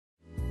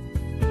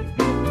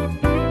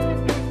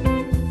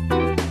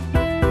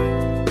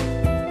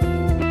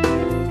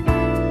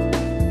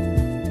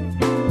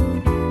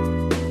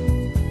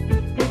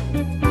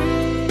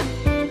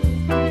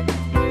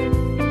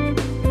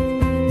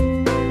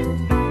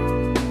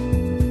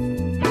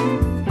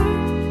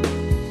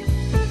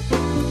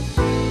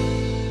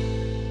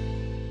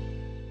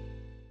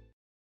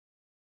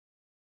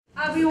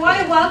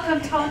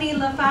Tony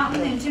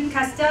LaFountain and Jim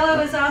Costello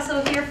is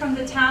also here from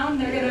the town.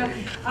 They're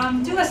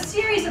going to do a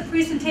series of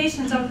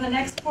presentations over the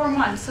next 4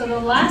 months. So the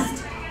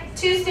last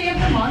Tuesday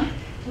of the month,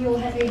 we will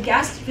have a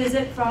guest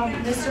visit from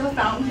Mr.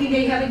 LaFountain. He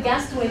may have a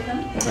guest with him,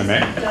 as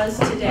he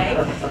does today.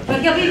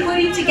 But he'll be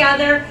putting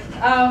together,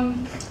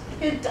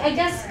 I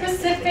guess,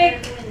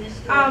 specific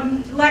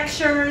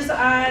lectures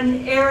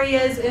on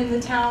areas in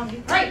the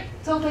town. Right,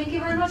 so thank you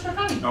very much for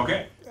coming.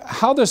 Okay.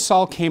 How this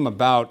all came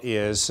about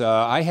is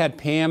I had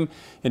Pam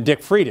and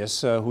Dick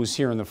Freitas, who's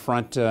here in the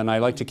front, and I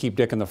like to keep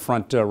Dick in the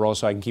front row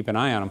so I can keep an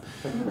eye on him.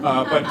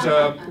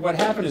 But what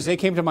happened is they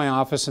came to my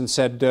office and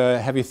said,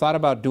 have you thought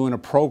about doing a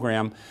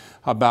program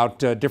about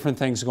different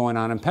things going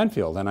on in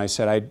Penfield? And I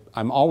said,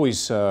 I'm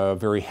always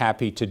very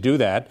happy to do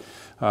that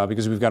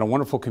because we've got a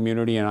wonderful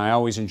community and I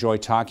always enjoy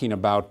talking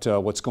about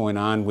what's going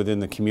on within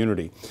the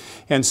community.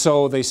 And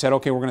so they said,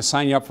 okay, we're going to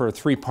sign you up for a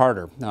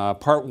three-parter.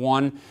 Part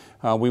one,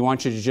 we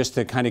want you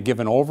to kind of give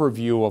an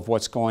overview of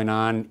what's going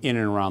on in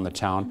and around the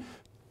town.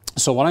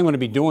 So what I'm going to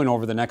be doing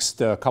over the next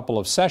couple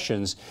of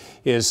sessions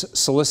is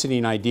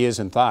soliciting ideas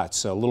and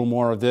thoughts. A little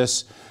more of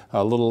this,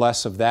 a little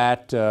less of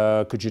that.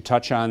 Could you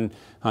touch on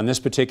this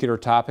particular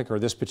topic or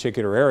this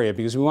particular area?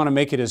 Because we want to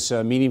make it as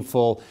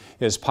meaningful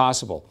as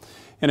possible.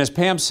 And as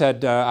Pam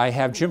said, I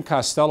have Jim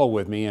Costello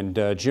with me, and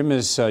Jim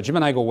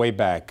and I go way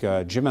back.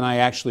 Jim and I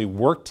actually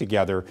worked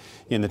together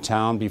in the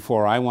town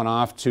before I went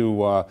off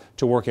to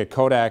work at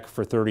Kodak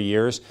for 30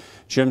 years.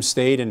 Jim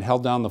stayed and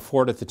held down the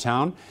fort at the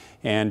town,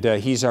 and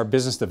he's our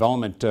business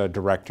development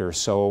director.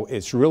 So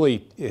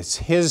it's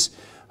his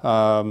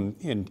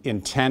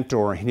intent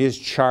or his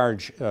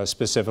charge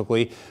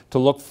specifically to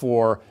look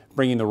for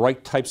bringing the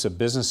right types of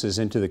businesses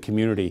into the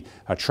community,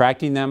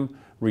 attracting them,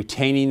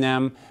 retaining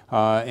them,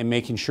 and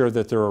making sure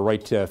that they're a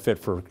right fit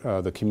for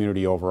the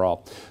community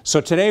overall. So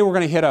today we're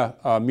going to hit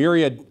a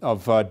myriad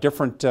of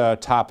different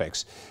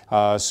topics.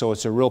 So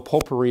it's a real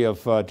potpourri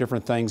of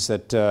different things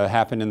that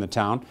happen in the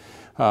town.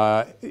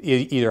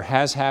 It either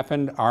has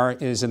happened, or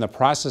is in the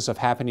process of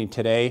happening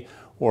today,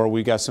 or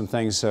we got some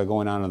things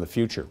going on in the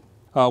future.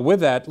 With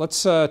that,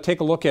 let's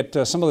take a look at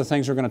some of the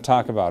things we're going to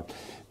talk about.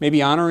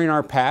 Maybe honoring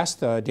our past,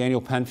 Daniel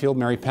Penfield,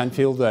 Mary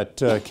Penfield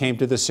that came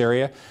to this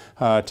area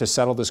to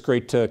settle this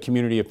great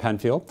community of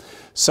Penfield.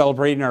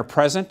 Celebrating our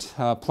present,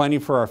 planning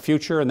for our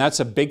future, and that's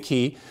a big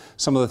key.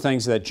 Some of the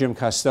things that Jim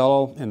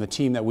Costello and the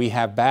team that we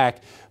have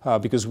back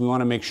because we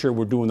want to make sure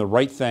we're doing the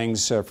right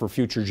things for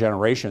future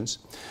generations.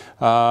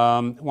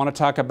 I want to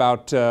talk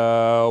about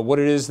what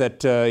it is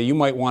that you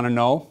might want to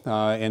know,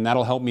 and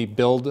that'll help me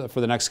build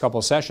for the next couple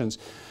of sessions.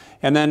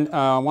 And then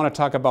I want to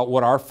talk about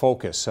what our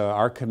focus,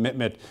 our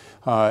commitment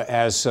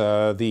as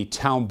the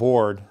town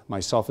board,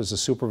 myself as a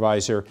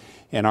supervisor,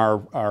 and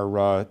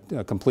our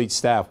complete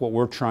staff, what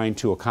we're trying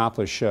to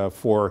accomplish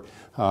for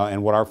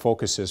and what our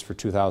focus is for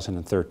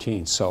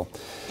 2013. So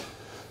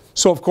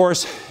of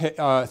course,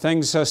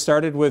 things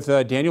started with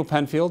Daniel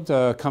Penfield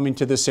coming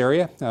to this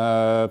area.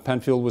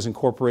 Penfield was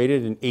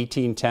incorporated in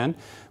 1810.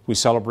 We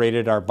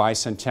celebrated our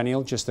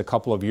bicentennial just a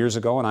couple of years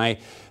ago, and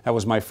that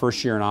was my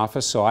first year in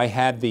office, so I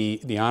had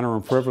the honor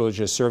and privilege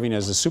of serving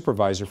as the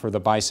supervisor for the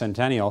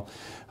bicentennial.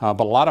 But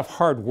a lot of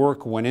hard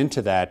work went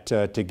into that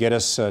to get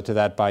us to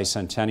that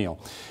bicentennial.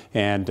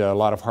 And a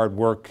lot of hard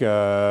work,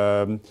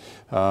 and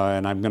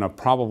I'm going to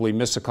probably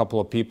miss a couple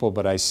of people,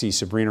 but I see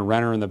Sabrina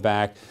Renner in the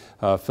back,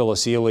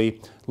 Phyllis Ely,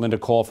 Linda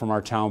Cole from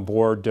our town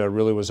board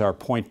really was our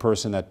point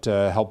person that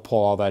helped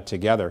pull all that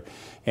together.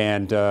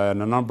 And a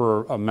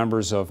number of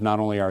members of not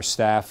only our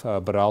staff,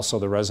 but also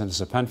the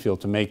residents of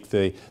Penfield to make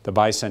the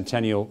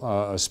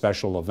bicentennial a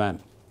special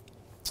event.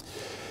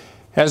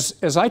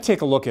 As I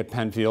take a look at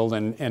Penfield,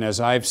 and as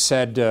I've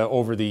said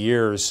over the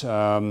years,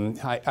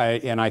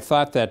 I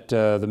thought that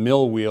the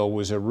mill wheel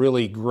was a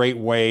really great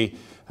way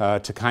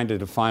to kind of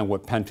define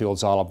what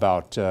Penfield's all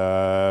about.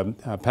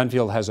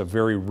 Penfield has a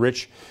very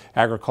rich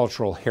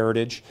agricultural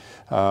heritage.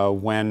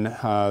 When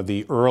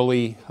the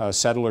early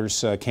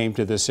settlers came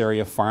to this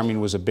area,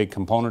 farming was a big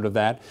component of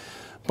that.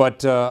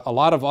 But a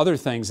lot of other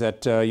things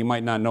that you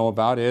might not know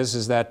about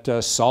is that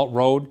salt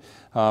road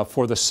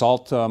for the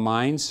salt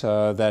mines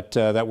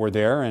that were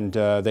there, and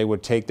they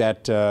would take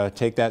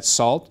that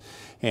salt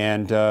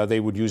and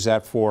they would use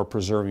that for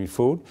preserving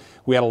food.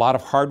 We had a lot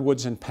of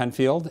hardwoods in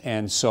Penfield,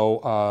 and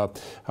so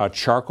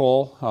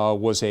charcoal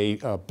was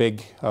a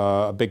big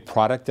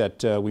product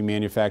that we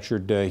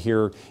manufactured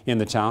here in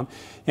the town.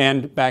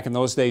 And back in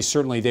those days,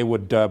 certainly they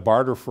would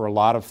barter for a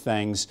lot of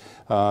things.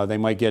 They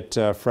might get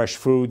fresh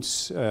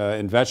foods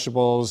and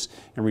vegetables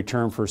in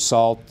return for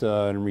salt,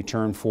 in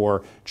return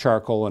for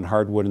charcoal and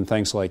hardwood and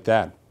things like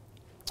that.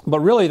 But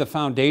really the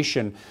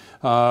foundation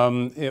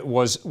it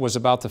was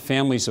about the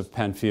families of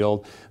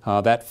Penfield,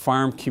 that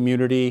farm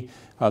community,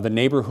 the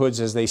neighborhoods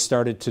as they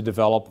started to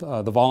develop,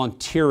 the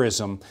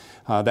volunteerism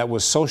that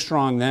was so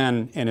strong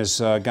then and has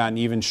gotten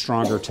even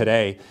stronger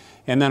today,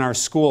 and then our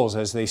schools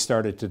as they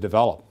started to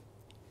develop.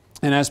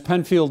 And as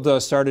Penfield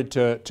started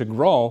to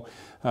grow,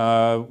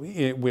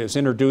 it was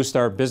introduced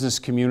our business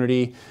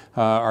community,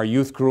 our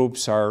youth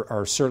groups,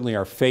 certainly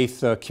our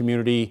faith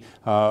community,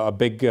 a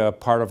big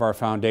part of our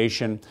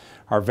foundation,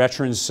 our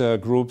veterans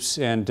groups,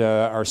 and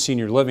our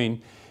senior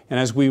living. And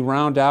as we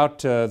round out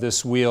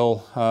this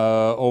wheel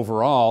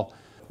overall,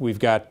 we've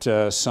got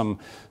some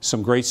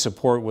great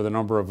support with a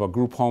number of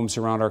group homes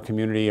around our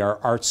community, our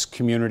arts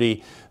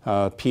community,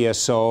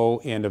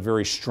 PSO, and a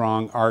very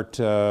strong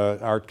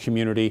art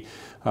community,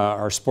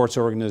 our sports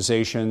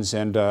organizations,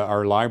 and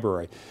our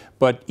library.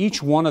 But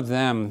each one of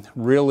them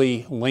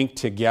really link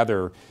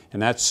together,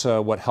 and that's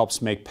what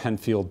helps make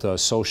Penfield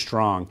so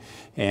strong.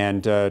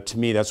 And to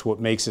me, that's what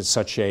makes it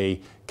such a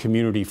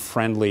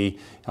community-friendly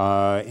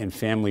and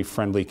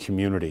family-friendly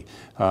community.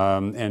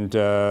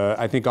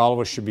 I think all of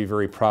us should be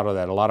very proud of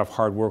that. A lot of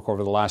hard work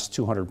over the last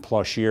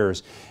 200+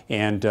 years,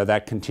 and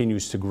that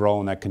continues to grow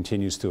and that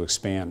continues to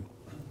expand.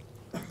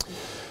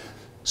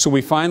 So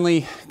we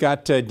finally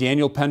got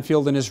Daniel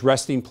Penfield in his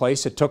resting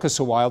place. It took us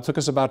a while. It took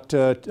us about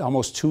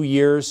almost 2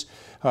 years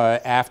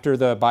after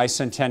the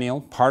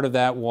bicentennial. Part of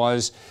that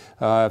was,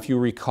 if you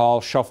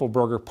recall,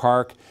 Shuffleburger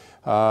Park.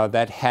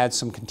 That had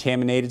some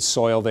contaminated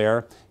soil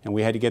there, and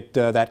we had to get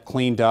that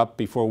cleaned up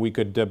before we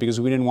could, because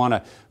we didn't want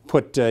to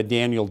put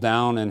Daniel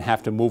down and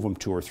have to move him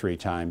 2 or 3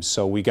 times.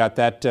 So we got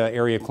that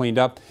area cleaned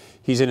up.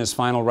 He's in his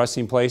final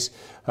resting place.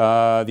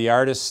 The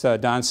artist,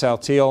 Don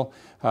Saltiel,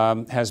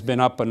 has been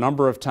up a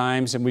number of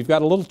times, and we've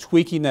got a little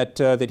tweaking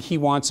that he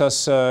wants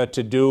us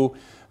to do,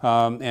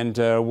 and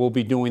we'll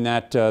be doing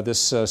that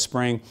this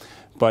spring.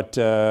 But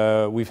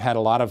we've had a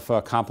lot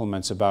of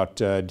compliments about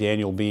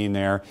Daniel being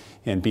there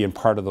and being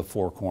part of the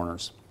Four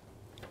Corners.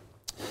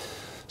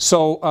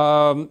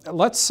 So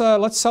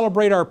let's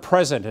celebrate our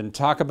present and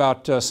talk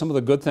about some of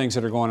the good things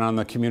that are going on in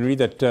the community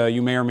that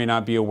you may or may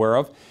not be aware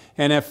of.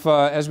 And if,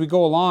 as we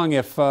go along,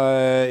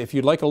 if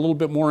you'd like a little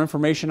bit more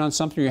information on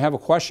something or you have a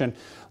question,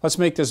 let's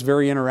make this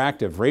very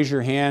interactive. Raise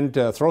your hand,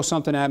 throw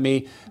something at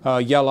me,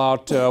 yell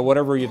out,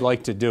 whatever you'd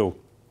like to do.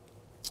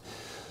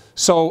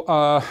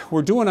 So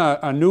we're doing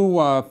a new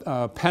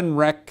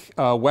PenRec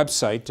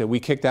website. We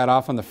kicked that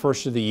off on the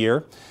 1st of the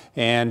year.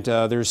 And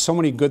there's so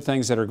many good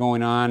things that are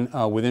going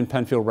on within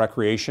Penfield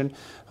Recreation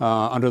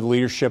under the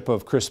leadership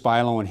of Chris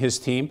Bilo and his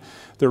team.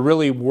 They're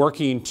really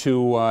working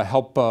to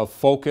help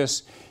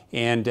focus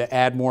and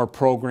add more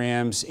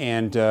programs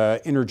and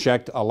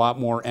interject a lot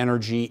more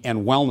energy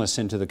and wellness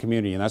into the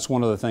community. And that's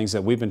one of the things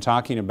that we've been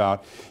talking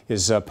about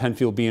is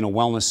Penfield being a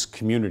wellness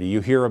community.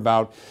 You hear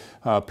about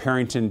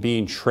Perrington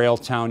being Trail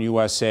Town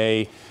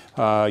USA.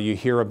 You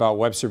hear about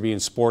Webster being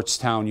Sports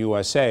Town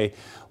USA.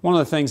 One of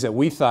the things that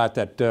we thought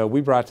that we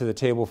brought to the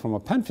table from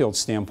a Penfield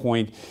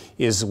standpoint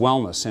is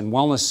wellness, and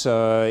wellness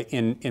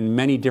in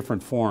many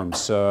different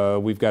forms.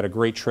 We've got a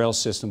great trail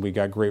system. We've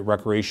got great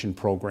recreation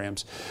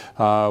programs.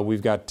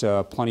 We've got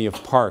plenty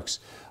of parks.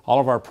 All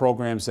of our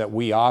programs that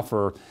we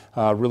offer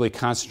really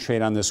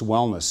concentrate on this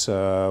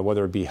wellness,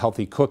 whether it be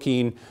healthy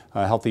cooking,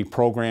 healthy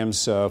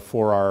programs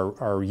for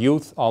our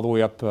youth, all the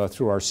way up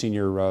through our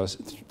senior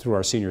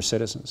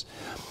citizens.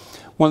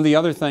 One of the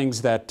other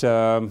things that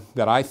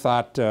I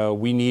thought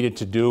we needed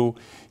to do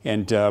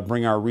and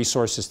bring our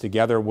resources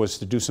together was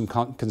to do some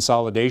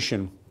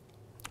consolidation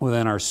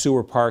within our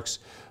sewer, parks,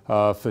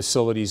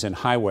 facilities, and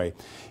highway.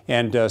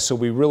 And so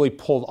we really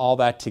pulled all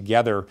that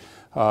together.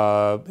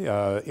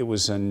 It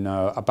was in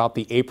about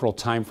the April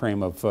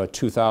timeframe of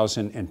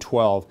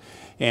 2012.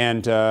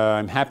 And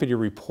I'm happy to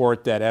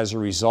report that as a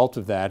result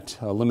of that,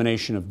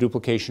 elimination of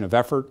duplication of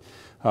effort,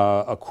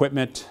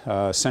 equipment,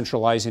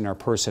 centralizing our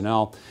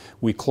personnel,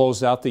 we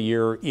closed out the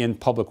year in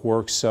Public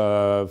Works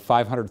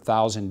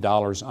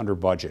 $500,000 under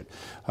budget.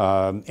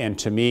 And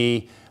to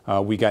me,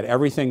 we got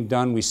everything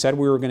done we said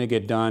we were going to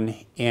get done,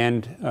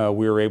 and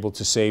we were able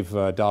to save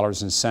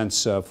dollars and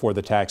cents for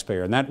the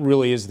taxpayer. And that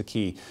really is the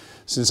key.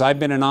 Since I've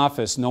been in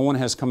office, no one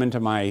has come into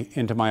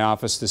my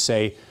office to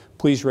say,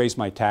 please raise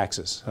my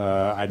taxes.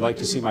 I'd like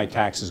to see my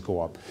taxes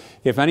go up.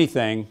 If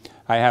anything,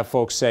 I have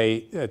folks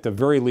say, at the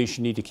very least,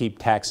 you need to keep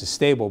taxes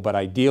stable, but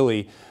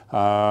ideally,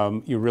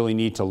 you really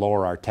need to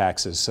lower our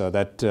taxes.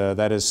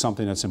 That is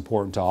something that's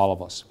important to all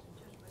of us.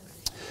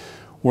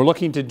 We're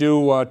looking to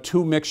do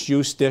 2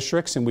 mixed-use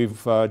districts, and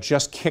we've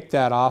just kicked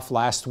that off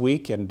last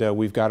week, and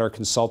we've got our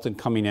consultant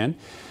coming in.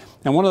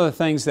 And one of the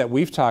things that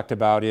we've talked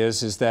about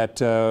is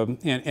that,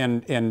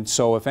 and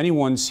so if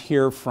anyone's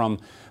here from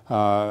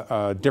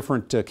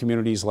different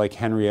communities like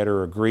Henrietta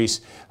or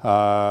Greece,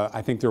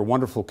 I think they're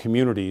wonderful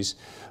communities.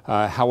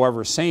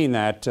 However, saying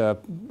that,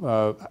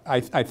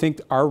 I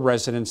think our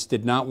residents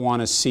did not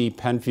want to see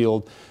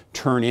Penfield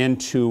turn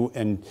into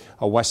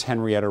a West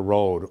Henrietta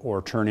Road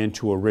or turn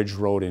into a Ridge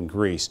Road in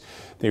Greece.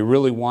 They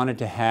really wanted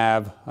to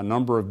have a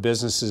number of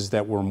businesses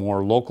that were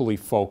more locally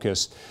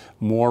focused,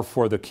 more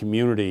for the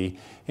community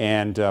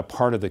and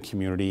part of the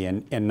community,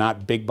 and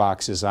not big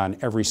boxes on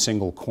every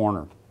single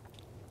corner.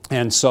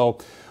 And so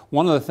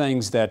one of the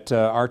things that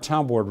our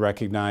town board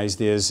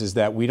recognized is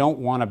that we don't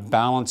want to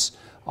balance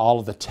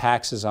all of the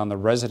taxes on the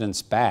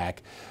residents'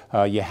 back.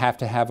 You have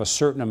to have a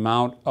certain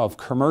amount of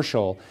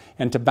commercial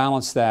and to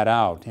balance that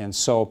out. And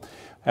so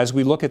as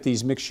we look at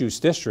these mixed-use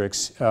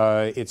districts,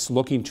 it's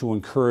looking to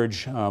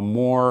encourage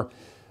more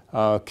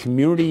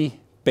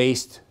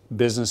community-based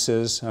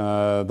businesses,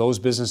 those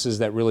businesses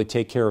that really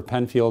take care of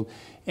Penfield,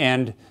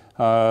 and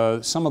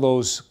some of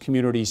those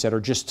communities that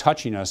are just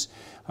touching us.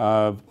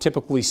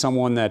 Typically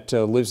someone that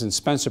lives in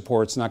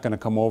Spencerport is not going to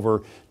come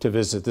over to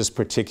visit this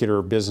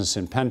particular business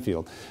in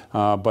Penfield.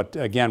 But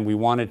again, we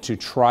wanted to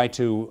try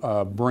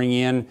to bring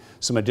in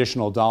some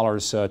additional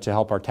dollars to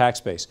help our tax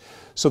base.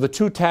 So the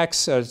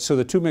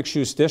two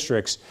mixed-use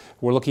districts,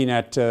 we're looking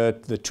at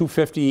the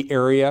 250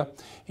 area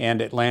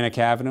and Atlantic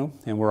Avenue,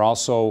 and we're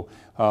also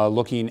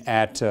looking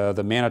at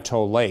the Manitou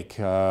Lake,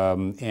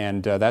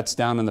 and that's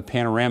down in the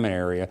Panorama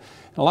area.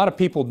 And a lot of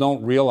people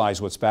don't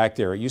realize what's back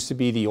there. It used to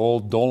be the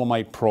old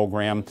Dolomite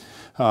program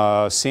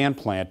sand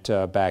plant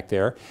back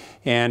there,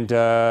 and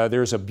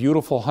there's a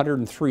beautiful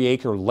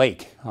 103-acre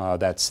lake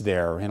that's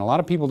there, and a lot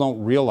of people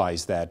don't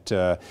realize that,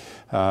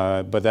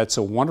 but that's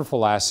a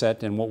wonderful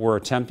asset, and what we're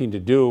attempting to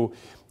do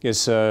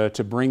is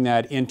to bring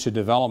that into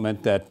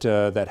development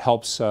that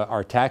helps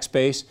our tax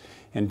base,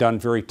 and done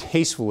very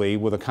tastefully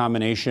with a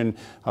combination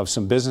of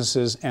some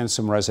businesses and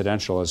some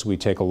residential as we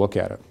take a look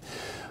at it.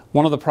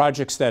 One of the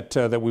projects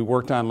that we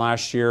worked on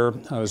last year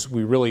was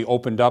we really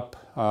opened up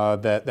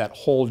that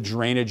whole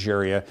drainage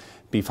area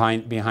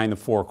behind the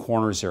Four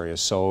Corners area.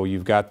 So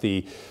you've got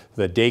the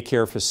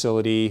daycare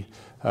facility,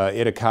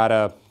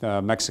 Itacata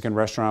Mexican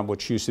restaurant,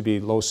 which used to be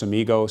Los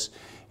Amigos,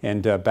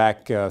 and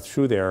back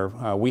through there,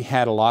 we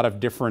had a lot of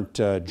different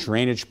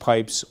drainage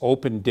pipes,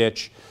 open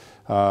ditch,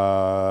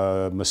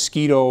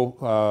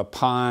 mosquito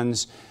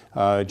ponds,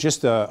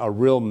 just a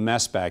real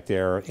mess back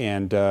there.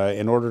 And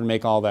in order to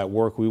make all that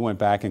work, we went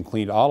back and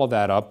cleaned all of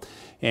that up,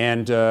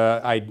 and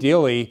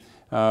ideally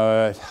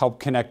help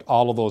connect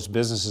all of those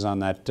businesses on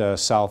that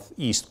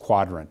southeast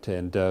quadrant.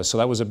 And so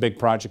that was a big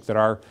project that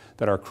our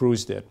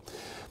crews did.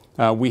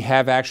 We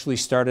have actually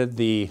started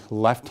the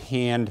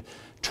left-hand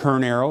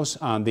turn arrows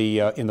on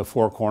in the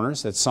Four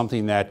Corners. That's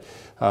something that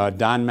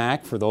Don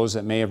Mack, for those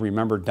that may have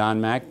remembered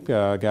Don Mack,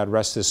 God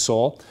rest his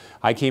soul.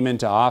 I came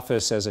into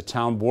office as a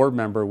town board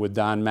member with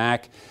Don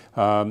Mack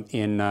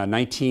in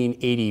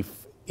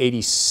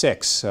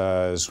 1986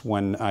 is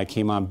when I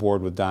came on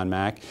board with Don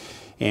Mack.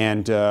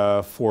 And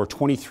for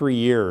 23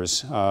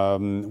 years,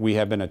 we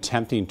have been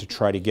attempting to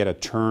try to get a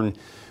turn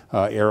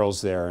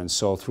arrows there. And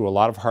so through a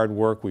lot of hard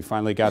work, we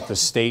finally got the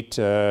state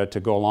to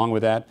go along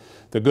with that.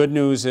 The good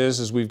news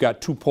is we've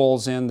got 2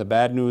 poles in. The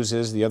bad news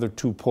is the other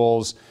 2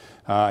 poles,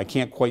 I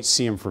can't quite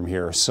see them from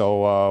here.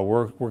 So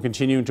we're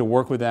continuing to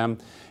work with them.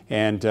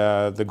 And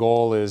the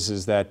goal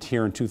is that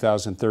here in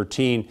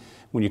 2013,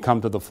 when you come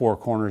to the Four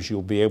Corners,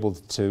 you'll be able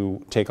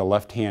to take a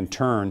left-hand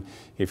turn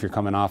if you're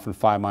coming off on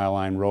 5 Mile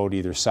Line Road,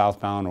 either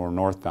southbound or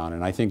northbound.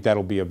 And I think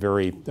that'll be a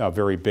very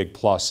big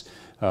plus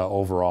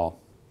overall.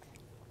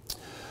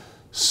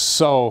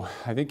 So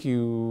I think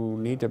you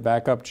need to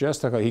back up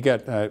just a. He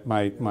got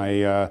my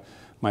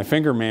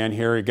finger man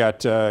here. He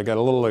got a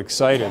little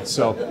excited.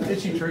 So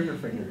Itchy trigger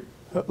finger.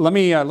 Let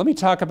me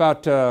talk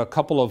about a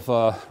couple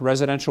of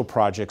residential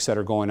projects that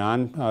are going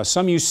on.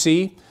 Some you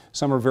see,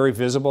 some are very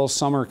visible,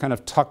 some are kind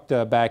of tucked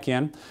back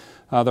in.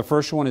 The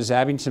first one is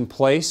Abington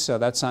Place.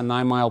 That's on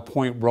 9 Mile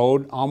Point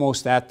Road,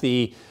 almost at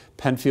the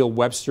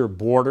Penfield-Webster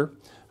border,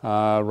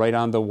 right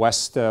on the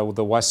west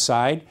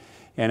side.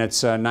 And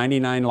it's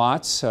 99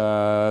 lots.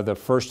 The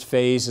first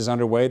phase is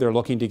underway. They're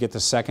looking to get the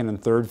second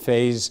and third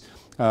phase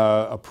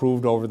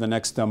approved over the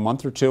next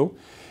month or two.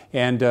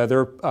 And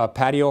they're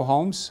patio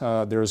homes.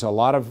 There's a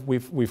lot of,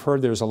 we've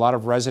heard there's a lot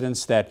of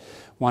residents that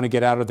want to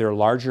get out of their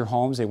larger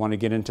homes. They want to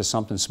get into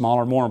something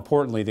smaller. More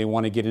importantly, they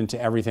want to get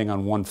into everything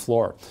on one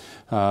floor.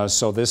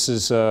 So this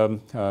is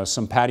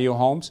some patio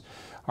homes.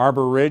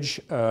 Arbor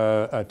Ridge,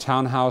 a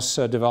townhouse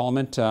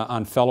development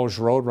on Fellows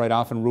Road right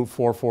off in Route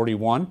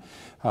 441.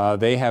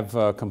 They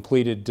have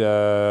completed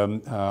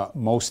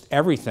most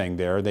everything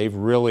there. They've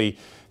really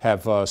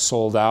have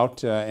sold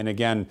out. And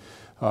again,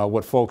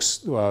 what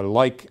folks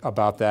like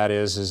about that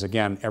is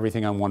again,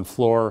 everything on one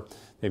floor.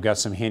 They've got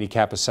some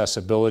handicap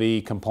accessibility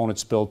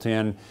components built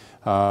in.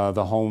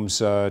 The homes,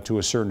 to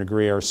a certain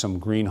degree, are some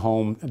green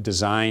home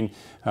design,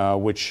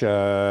 which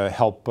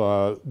help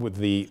with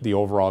the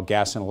overall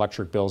gas and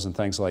electric bills and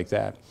things like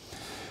that.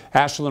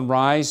 Ashland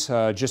Rise,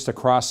 just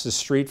across the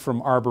street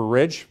from Arbor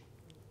Ridge.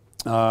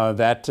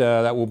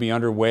 That will be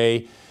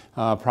underway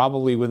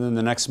probably within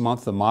the next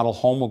month. The model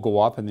home will go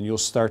up, and then you'll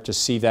start to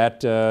see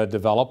that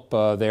develop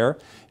there,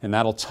 and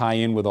that'll tie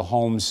in with the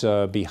homes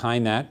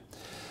behind that.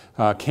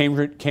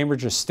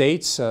 Cambridge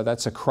Estates,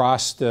 that's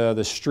across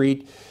the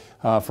street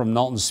from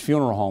Knowlton's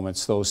Funeral Home.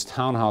 It's those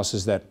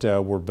townhouses that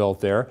were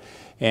built there.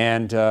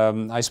 And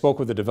I spoke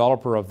with the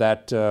developer of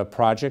that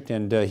project,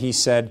 and he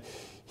said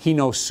he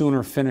no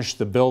sooner finished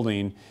the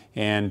building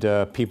and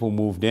people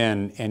moved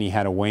in, and he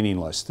had a waiting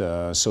list.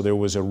 So there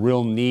was a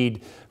real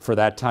need for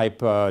that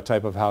type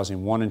of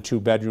housing, 1- and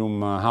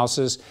 2-bedroom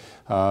houses.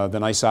 The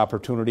nice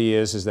opportunity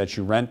is that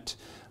you rent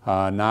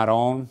not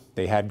own.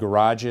 They had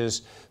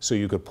garages, so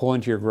you could pull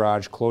into your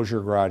garage, close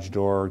your garage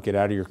door, get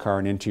out of your car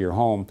and into your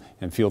home,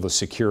 and feel the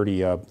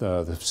security of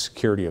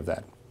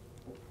that.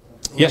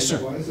 Yes, sir.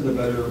 Why is it a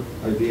better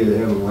idea to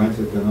have a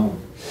rented than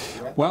own?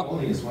 Well,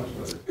 owning is much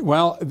better.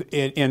 Well,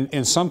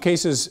 in some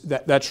cases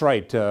that's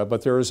right,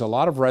 but there is a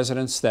lot of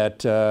residents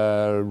that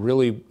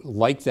really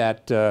like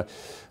that.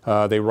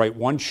 They write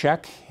one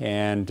check,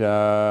 and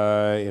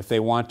if they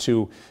want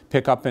to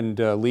pick up and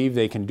leave,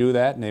 they can do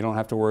that, and they don't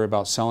have to worry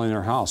about selling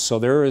their house. So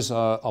there is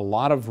a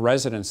lot of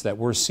residents that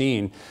we're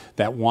seeing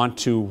that want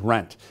to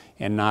rent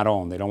and not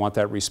own. They don't want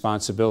that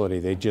responsibility.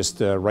 They just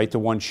write the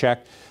one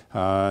check.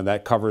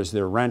 That covers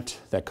their rent,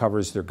 that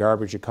covers their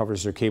garbage, it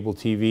covers their cable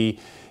TV.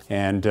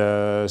 And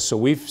so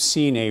we've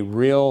seen a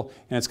real,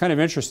 and it's kind of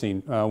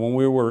interesting, when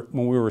we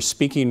were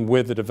speaking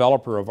with the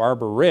developer of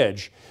Arbor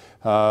Ridge,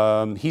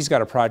 he's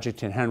got a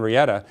project in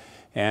Henrietta,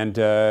 and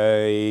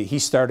he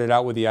started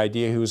out with the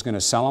idea he was going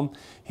to sell them.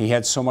 He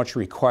had so much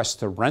request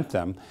to rent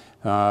them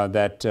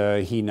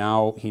that he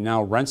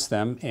now rents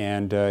them,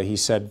 and he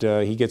said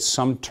he gets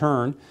some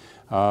turn,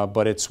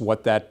 but it's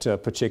what that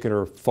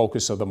particular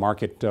focus of the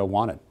market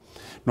wanted.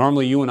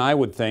 Normally you and I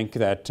would think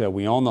that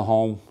we own the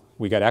home,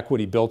 we got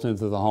equity built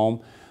into the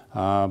home,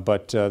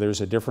 but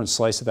there's a different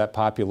slice of that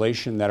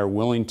population that are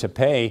willing to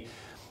pay.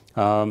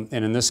 And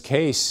in this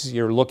case,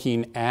 you're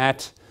looking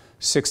at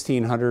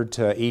 $1,600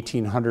 to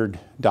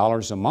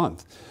 $1,800 a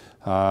month.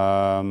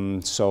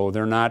 So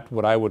they're not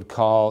what I would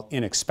call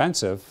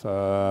inexpensive,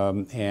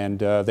 and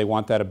they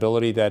want that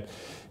ability that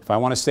if I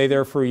want to stay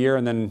there for a year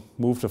and then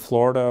move to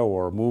Florida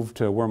or move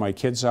to where my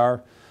kids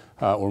are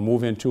or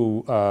move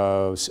into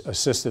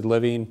assisted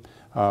living,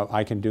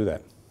 I can do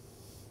that.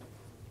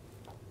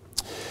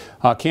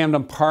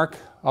 Camden Park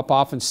up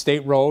off in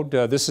State Road,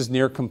 this is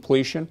near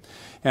completion.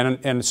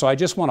 And so I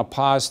just want to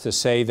pause to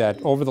say that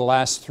over the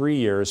last 3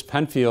 years,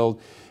 Penfield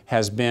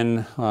has been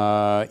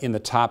in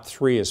the top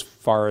 3 as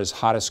far as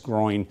hottest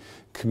growing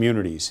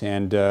communities.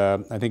 And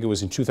I think it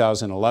was in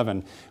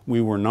 2011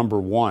 we were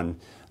 #1.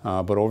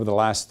 But over the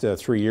last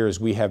 3 years,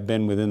 we have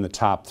been within the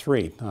top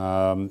 3.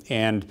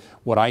 And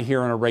what I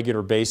hear on a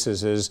regular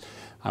basis is,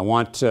 I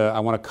want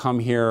to come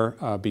here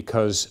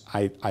because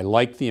I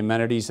like the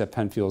amenities that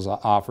Penfield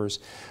offers.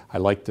 I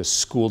like the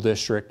school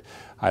district.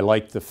 I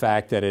like the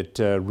fact that it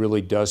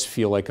really does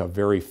feel like a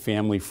very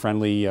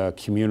family-friendly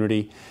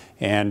community.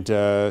 And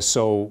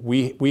so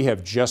we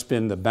have just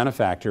been the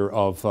benefactor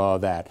of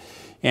that.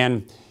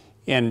 And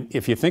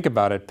if you think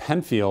about it,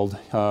 Penfield,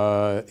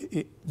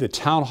 the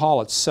town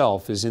hall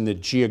itself is in the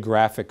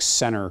geographic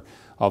center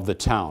of the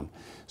town.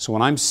 So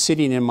when I'm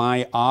sitting in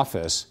my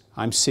office,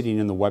 I'm sitting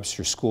in the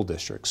Webster School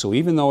District. So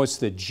even though it's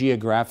the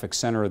geographic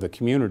center of the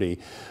community,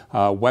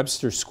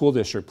 Webster School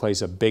District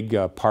plays a big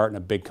part and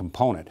a big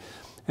component.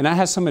 And that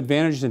has some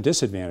advantages and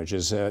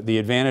disadvantages. The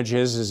advantage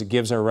is it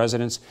gives our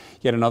residents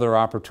yet another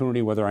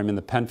opportunity, whether I'm in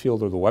the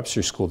Penfield or the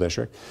Webster School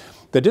District.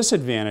 The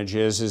disadvantage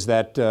is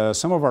that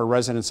some of our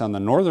residents on the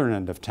northern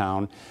end of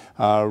town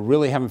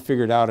really haven't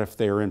figured out if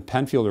they're in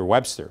Penfield or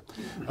Webster.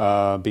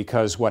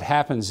 Because what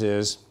happens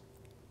is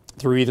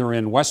they're either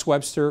in West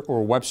Webster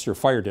or Webster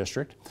Fire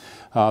District.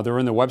 They're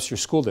in the Webster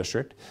School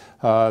District.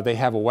 They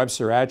have a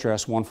Webster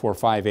address,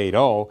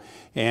 14580,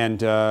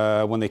 and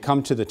when they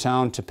come to the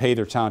town to pay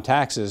their town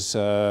taxes,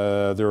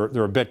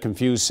 they're a bit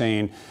confused,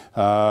 saying,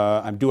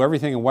 I do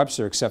everything in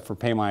Webster except for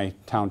pay my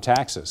town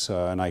taxes,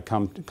 and I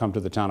come to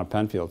the town of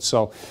Penfield.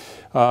 So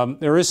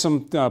there is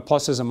some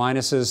pluses and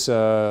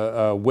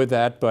minuses with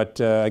that, but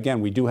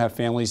again, we do have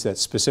families that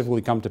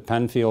specifically come to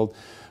Penfield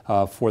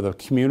for the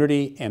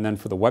community, and then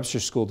for the Webster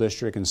School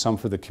District, and some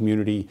for the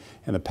community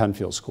and the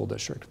Penfield School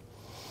District.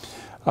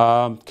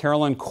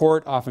 Caroline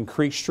Court off in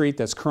Creek Street,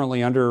 that's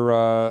currently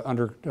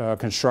under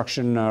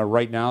construction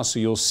right now, so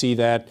you'll see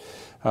that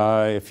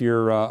if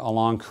you're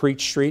along Creek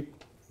Street.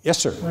 Yes,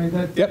 sir.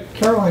 Yep.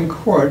 Caroline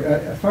Court,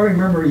 if I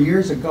remember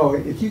years ago,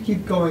 if you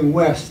keep going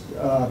west,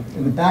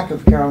 in the back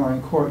of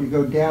Caroline Court, you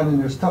go down and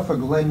there's Tuffa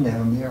Glen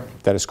down there.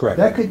 That is correct.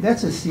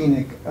 That's a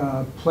scenic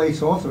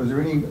place also. Is there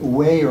any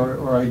way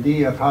or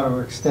idea of how to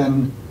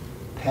extend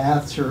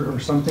paths or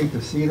something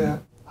to see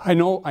that? I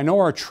know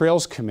our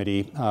Trails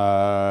Committee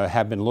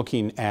have been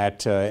looking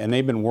at, and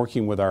they've been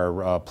working with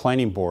our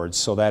planning boards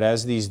so that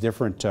as these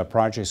different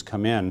projects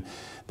come in,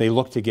 they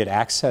look to get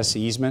access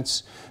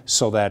easements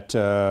so that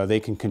they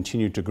can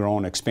continue to grow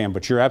and expand.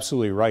 But you're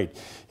absolutely right.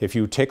 If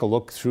you take a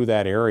look through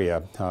that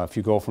area, if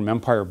you go from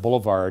Empire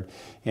Boulevard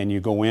and you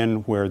go in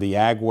where the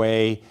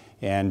Agway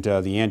and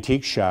the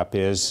antique shop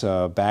is,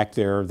 back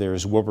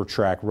there's Wilbur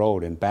Track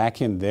Road, and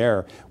back in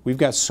there we've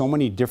got so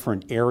many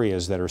different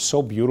areas that are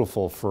so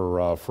beautiful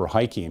for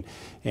hiking,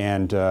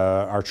 and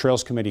our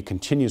Trails Committee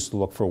continues to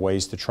look for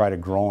ways to try to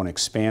grow and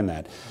expand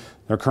that.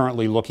 They're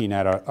currently looking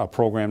at a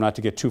program, not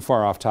to get too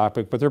far off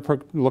topic, but they're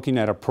looking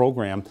at a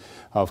program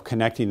of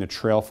connecting the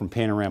trail from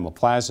Panorama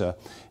Plaza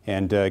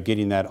and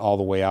getting that all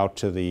the way out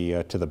to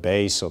the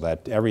bay so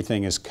that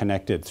everything is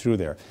connected through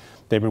there.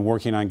 They've been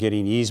working on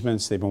getting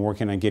easements. They've been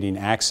working on getting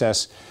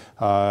access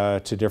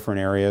to different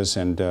areas,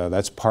 and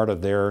that's part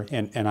of their,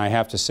 and I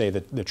have to say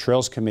that the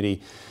Trails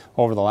Committee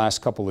over the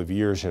last couple of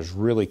years has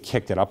really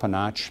kicked it up a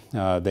notch.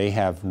 They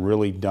have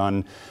really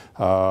done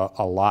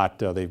a lot.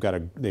 They've got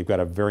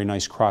a very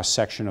nice cross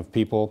section of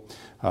people.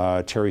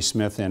 Terry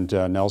Smith and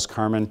Nels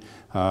Carmen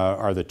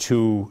are the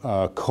two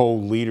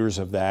co-leaders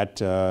of that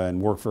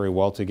and work very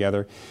well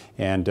together,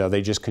 and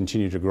they just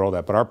continue to grow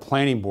that. But our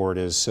planning board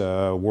is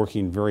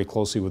working very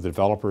closely with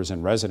developers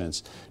and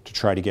residents to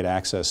try to get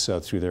access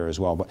through there as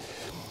well. But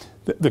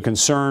the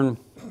concern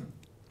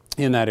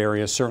in that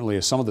area certainly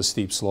is some of the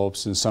steep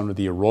slopes and some of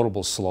the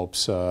erodible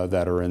slopes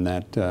that are in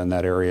that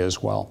area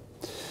as well.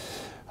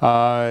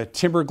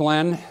 Timber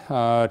Glen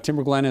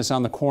is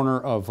on the corner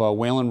of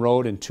Whalen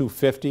Road and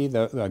 250,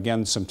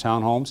 again some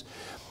townhomes.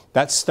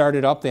 That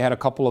started up, they had a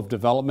couple of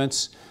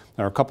developments,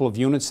 or a couple of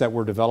units that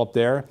were developed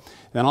there, and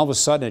then all of a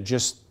sudden it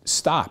just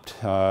stopped.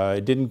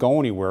 It didn't go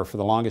anywhere for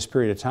the longest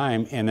period of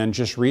time, and then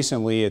just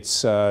recently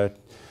it's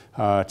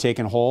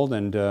taken hold,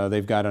 and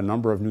they've got a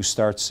number of new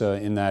starts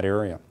in that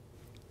area.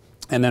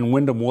 And then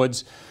Wyndham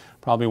Woods,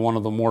 probably one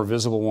of the more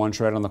visible ones,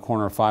 right on the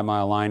corner of 5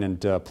 Mile Line and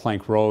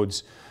Plank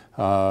Roads.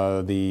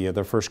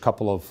 The first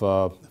couple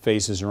of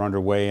phases are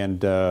underway, and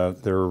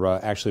they're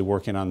actually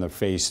working on the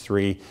phase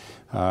 3,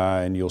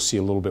 and you'll see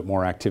a little bit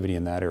more activity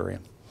in that area.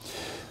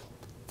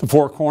 The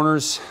Four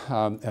Corners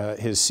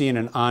is seeing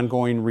an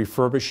ongoing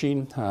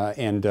refurbishing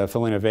and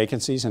filling of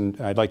vacancies, and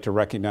I'd like to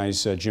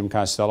recognize Jim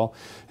Costello.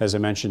 As I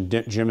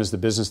mentioned, Jim is the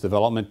business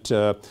development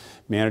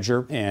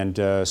manager,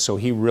 and so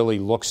he really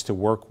looks to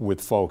work with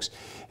folks.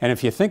 And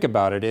if you think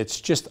about it, it's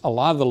just a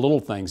lot of the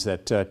little things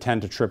that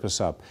tend to trip us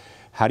up.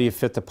 How do you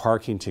fit the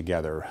parking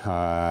together?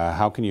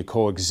 How can you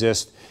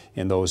coexist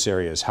in those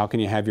areas? How can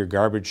you have your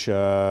garbage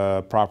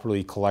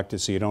properly collected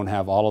so you don't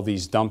have all of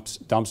these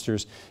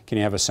dumpsters? Can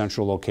you have a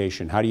central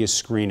location? How do you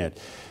screen it?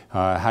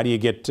 How do you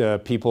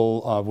get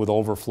people with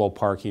overflow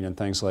parking and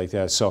things like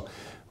that? So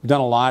we've done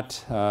a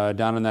lot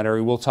down in that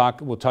area. We'll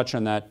touch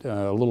on that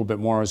a little bit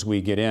more as we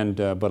get in,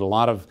 but a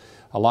lot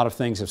of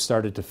things have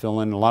started to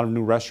fill in. A lot of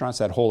new restaurants.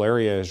 That whole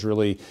area is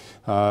really,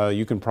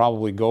 you can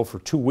probably go for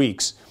 2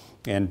 weeks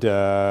and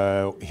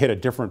hit a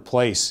different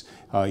place,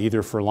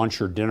 either for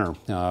lunch or dinner,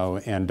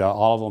 and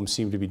all of them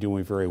seem to be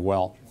doing very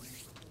well.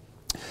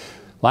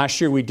 Last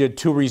year we did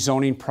 2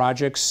 rezoning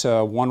projects,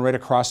 one right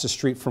across the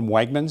street from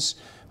Wegmans,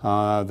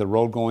 the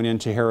road going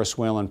into Harris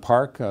Whalen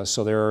Park,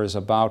 so there is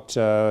about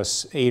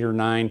 8 or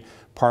 9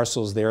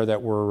 parcels there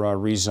that were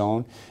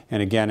rezoned,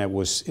 and again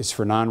it's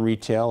for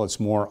non-retail, it's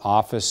more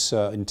office,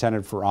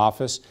 intended for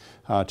office,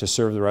 to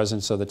serve the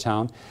residents of the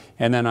town.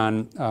 And then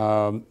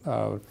on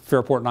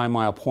Fairport 9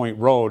 Mile Point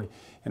Road,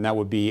 and that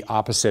would be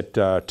opposite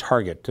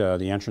Target,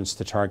 the entrance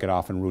to Target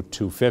off in Route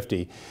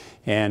 250.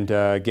 And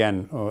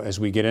again, as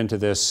we get into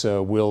this,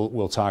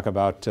 we'll talk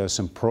about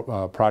some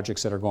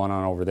projects that are going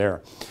on over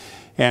there.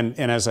 And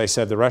as I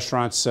said, the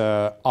restaurants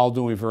all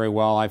doing very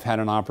well. I've had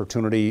an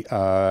opportunity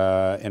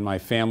in my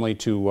family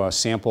to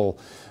sample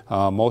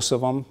most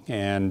of them,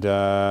 and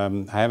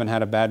I haven't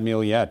had a bad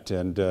meal yet,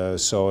 and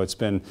so it's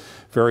been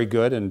very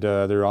good, and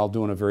they're all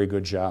doing a very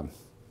good job.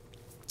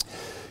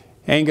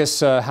 Angus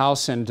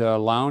House and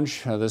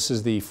Lounge, this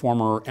is the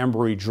former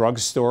Embry Drug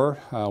Store.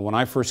 When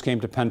I first came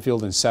to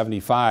Penfield in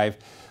 '75,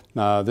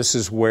 this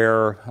is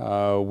where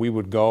we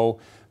would go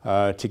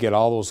to get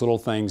all those little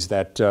things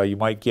that you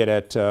might get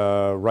at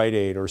Rite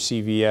Aid or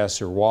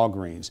CVS or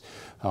Walgreens.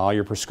 All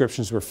your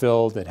prescriptions were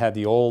filled. It had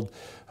the old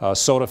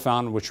soda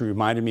fountain, which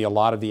reminded me a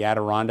lot of the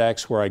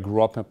Adirondacks, where I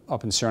grew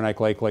up in Saranac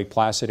Lake, Lake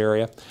Placid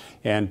area,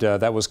 and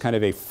that was kind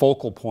of a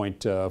focal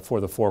point for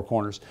the Four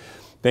Corners.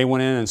 They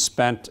went in and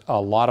spent a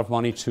lot of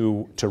money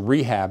to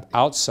rehab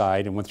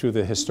outside, and went through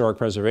the Historic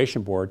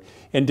Preservation Board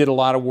and did a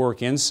lot of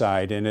work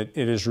inside, and it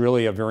is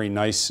really a very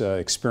nice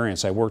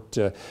experience. I worked,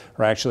 or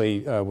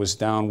actually was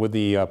down with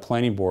the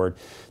planning board.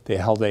 They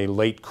held a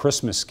late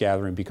Christmas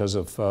gathering because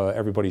of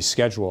everybody's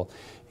schedule,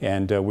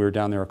 and we were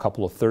down there a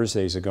couple of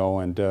Thursdays ago,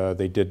 and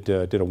they did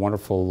a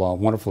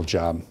wonderful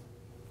job.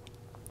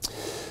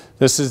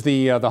 This is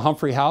the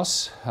Humphrey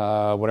House,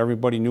 what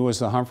everybody knew as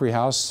the Humphrey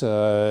House.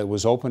 It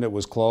was open, it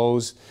was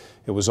closed.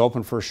 It was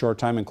open for a short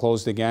time and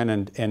closed again,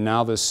 and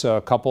now this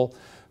couple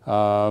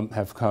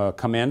have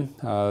come in.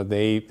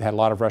 They had a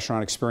lot of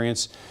restaurant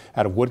experience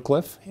out of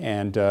Woodcliff,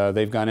 and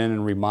they've gone in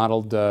and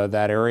remodeled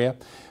that area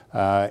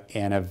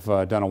and have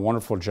done a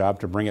wonderful job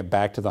to bring it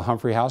back to the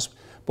Humphrey House,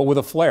 but with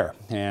a flair,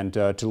 and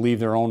to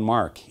leave their own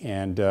mark.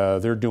 And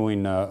they're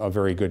doing a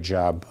very good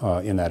job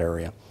in that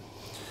area.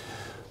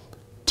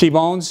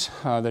 T-Bones,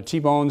 the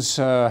T-Bones,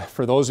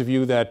 for those of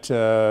you that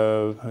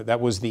that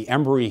was the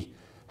Embry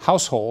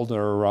household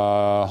or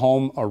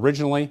home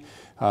originally,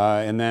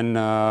 and then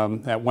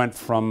that went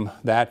from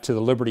that to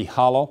the Liberty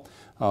Hollow.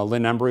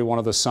 Lynn Embry, one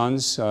of the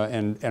sons,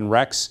 and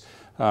Rex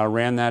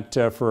ran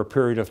that for a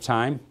period of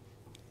time,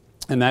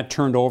 and that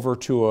turned over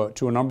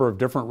to a number of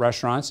different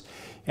restaurants,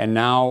 and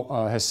now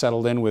has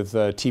settled in with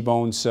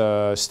T-Bones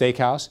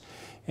Steakhouse,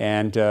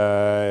 and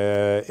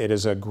it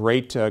is a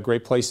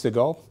great place to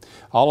go.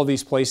 all of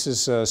these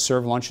places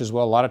serve lunch as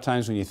well. A lot of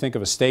times when you think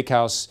of a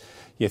steakhouse,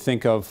 you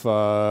think of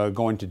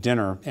going to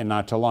dinner and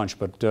not to lunch,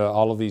 but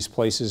all of these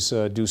places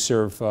do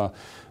serve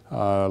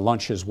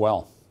lunch as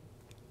well.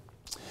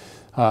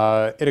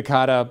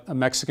 Itakata, a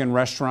Mexican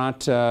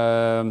restaurant,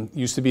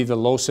 used to be the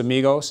Los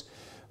Amigos.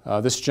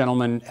 This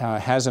gentleman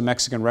has a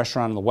Mexican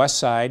restaurant on the west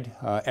side.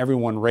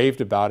 Everyone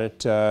raved about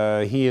it.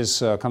 He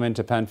has come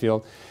into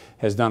Penfield,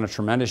 has done a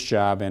tremendous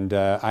job, and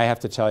I have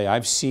to tell you,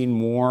 I've seen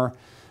more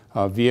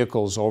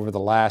vehicles over the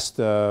last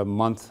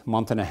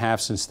month and a half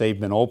since they've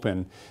been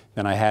open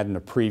than I had in the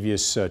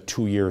previous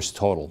 2 years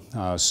total.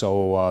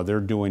 So they're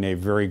doing a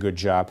very good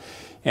job.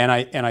 And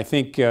I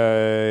think,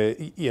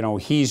 you know,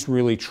 he's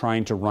really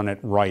trying to run it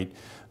right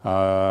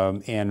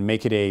and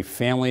make it a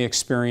family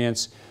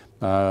experience.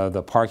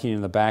 The parking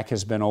in the back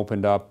has been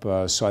opened up,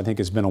 so I think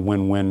it's been a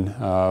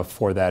win-win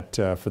for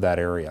that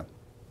area.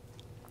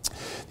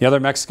 The other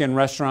Mexican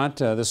restaurant,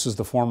 this is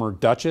the former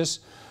Duchess,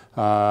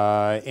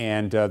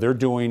 and they're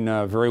doing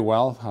very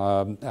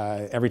well.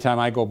 Every time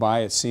I go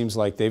by, it seems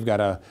like they've got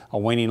a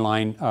waiting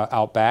line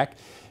out back,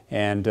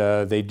 and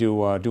they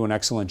do an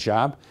excellent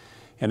job.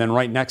 And then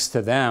right next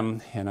to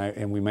them,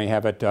 and we may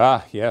have it,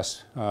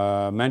 yes,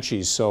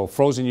 Menchie's, so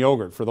frozen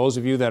yogurt. For those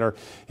of you that are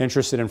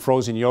interested in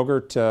frozen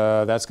yogurt,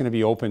 that's going to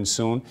be open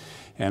soon.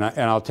 And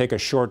I'll take a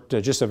short,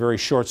 just a very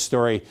short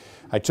story.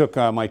 I took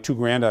my two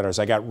granddaughters.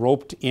 I got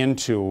roped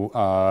into,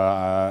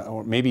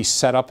 or maybe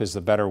set up is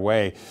the better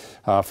way,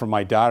 from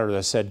my daughter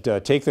that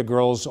said, take the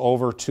girls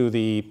over to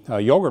the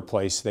yogurt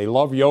place. They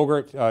love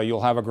yogurt.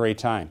 You'll have a great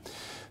time.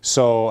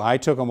 So I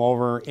took them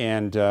over,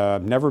 and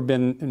never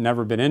been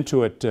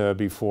into it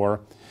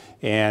before,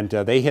 and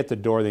they hit the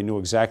door. They knew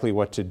exactly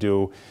what to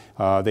do.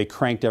 They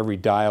cranked every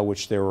dial,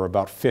 which there were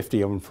about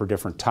 50 of them for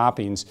different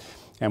toppings.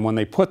 And when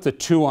they put the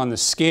two on the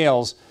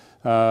scales,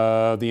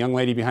 the young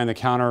lady behind the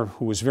counter,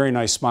 who was very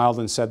nice, smiled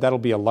and said, "That'll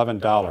be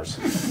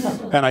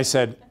 $11." And I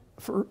said,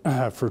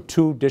 for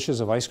 2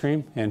 dishes of ice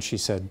cream? And she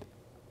said,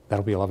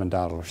 "That'll be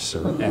 $11,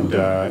 sir, and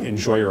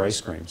enjoy your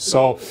ice cream."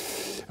 So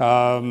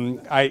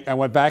I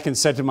went back and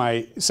said to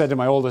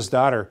my oldest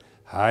daughter,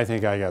 "I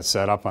think I got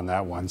set up on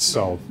that one."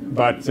 So,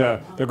 but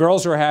the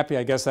girls are happy.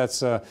 I guess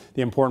that's the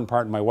important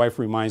part. And my wife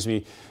reminds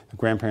me,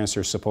 grandparents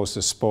are supposed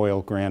to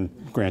spoil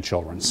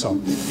grandchildren. So,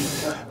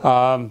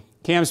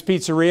 Cam's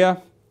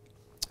Pizzeria,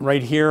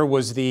 right here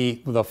was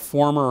the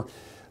former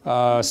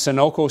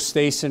Sunoco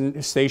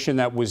station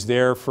that was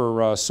there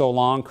for so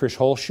long. Chris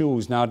Holschuh,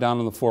 who's now down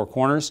in the Four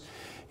Corners,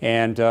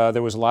 and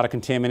there was a lot of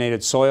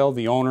contaminated soil.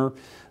 The owner,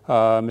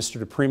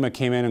 Mr. DePrima,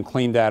 came in and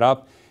cleaned that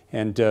up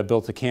and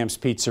built the Cam's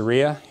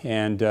Pizzeria,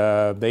 and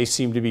they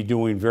seem to be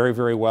doing very,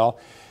 very well.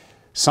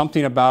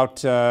 Something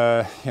about, you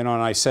know, and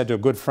I said to a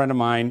good friend of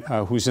mine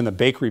who's in the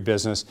bakery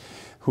business,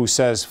 who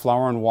says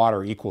flour and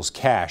water equals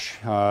cash.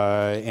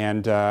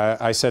 And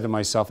I said to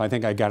myself, I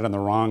think I got in the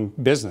wrong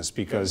business,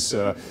 because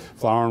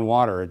flour and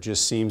water, it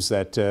just seems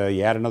that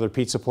you add another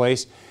pizza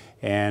place,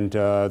 and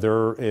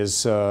they're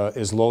as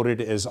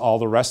loaded as all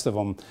the rest of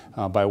them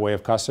by way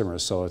of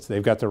customers. So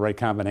they've got the right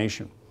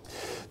combination.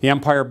 The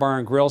Empire Bar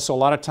and Grill. So a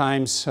lot of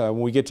times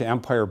when we get to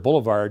Empire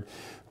Boulevard,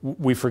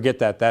 we forget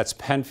that that's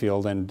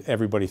Penfield, and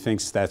everybody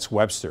thinks that's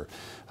Webster.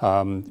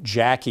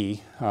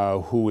 Jackie,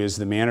 who is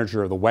the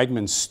manager of the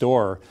Wegmans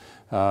store,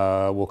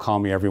 will call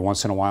me every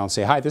once in a while and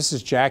say, "Hi, this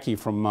is Jackie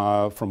from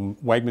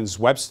Wegmans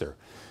Webster."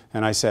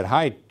 And I said,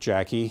 "Hi,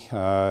 Jackie,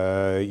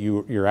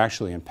 you're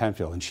actually in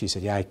Penfield." And she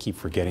said, "Yeah, I keep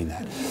forgetting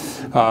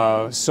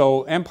that."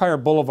 So Empire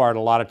Boulevard, a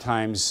lot of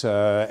times,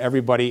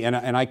 everybody,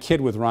 and I kid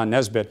with Ron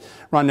Nesbitt.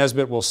 Ron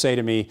Nesbitt will say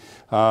to me,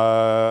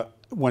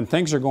 when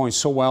things are going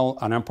so well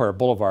on Empire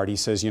Boulevard, he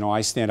says, "You know, I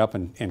stand up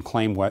and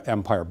claim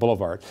Empire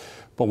Boulevard.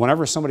 But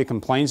whenever somebody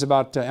complains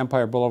about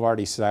Empire Boulevard,"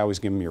 he says, "I always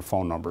give them your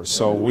phone numbers."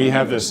 So we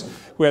have this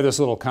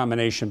little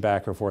combination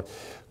back and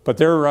forth. But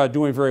they're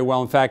doing very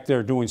well. In fact,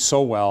 they're doing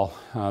so well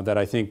that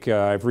I think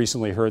I've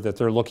recently heard that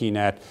they're looking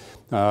at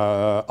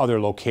other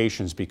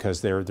locations,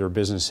 because their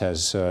business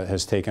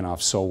has taken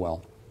off so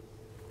well.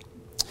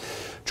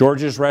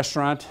 George's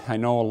Restaurant. I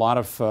know a lot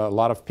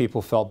of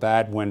people felt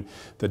bad when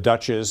the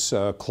Duchess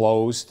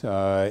closed,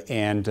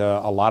 and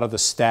a lot of the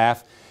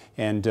staff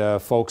and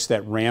folks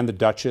that ran the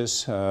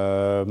Duchess,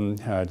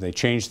 they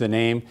changed the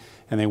name,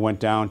 and they went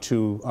down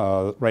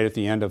to right at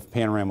the end of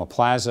Panorama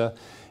Plaza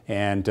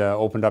and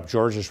opened up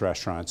George's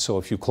Restaurant. So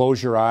if you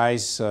close your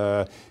eyes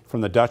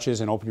from the Duchess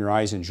and open your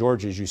eyes in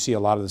George's, you see a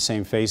lot of the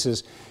same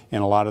faces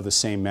and a lot of the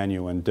same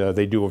menu, and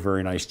they do a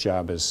very nice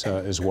job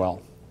as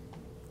well.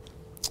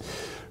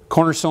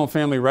 Cornerstone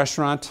Family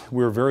Restaurant.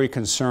 We were very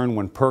concerned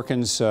when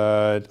Perkins,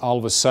 all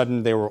of a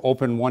sudden, they were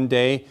open one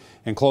day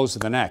and closed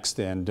the next,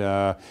 and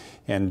that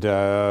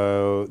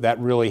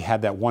really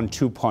had that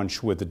 1-2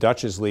 punch with the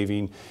Duchess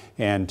leaving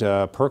and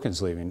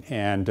Perkins leaving.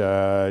 And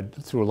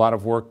through a lot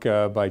of work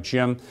by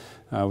Jim,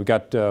 we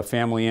got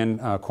family in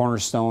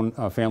Cornerstone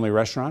Family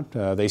Restaurant.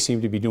 They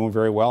seem to be doing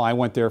very well. I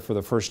went there for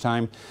the first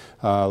time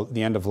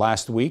the end of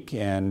last week,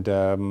 and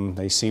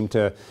they seem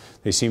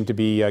to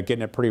be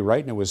getting it pretty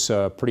right, and it was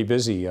pretty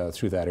busy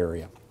through that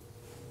area.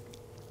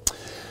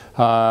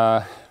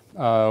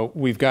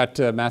 We've got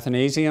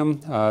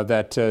Mathnasium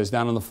that is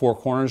down in the Four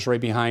Corners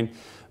right behind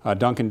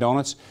Dunkin'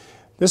 Donuts.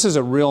 This is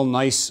a real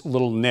nice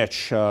little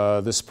niche.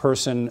 This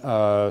person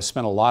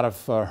spent a lot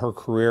of her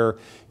career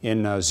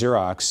in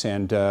Xerox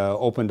and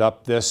opened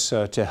up this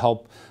to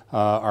help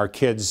our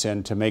kids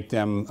and to make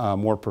them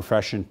more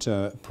proficient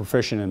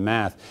in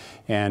math.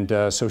 And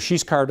so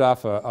she's carved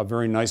off a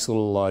very nice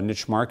little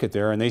niche market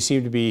there, and they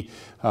seem to be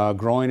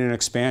growing and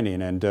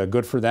expanding, and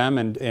good for them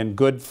and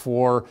good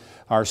for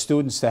our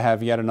students to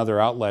have yet another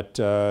outlet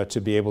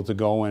to be able to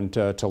go and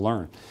to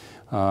learn.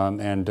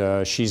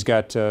 She's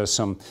got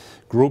some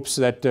groups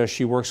that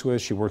she works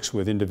with. She works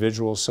with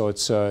individuals, so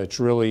it's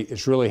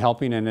really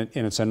helping, and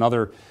it's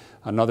another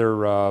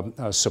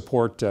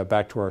support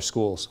back to our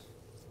schools.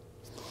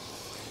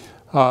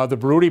 The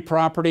Baruti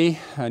property,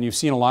 and you've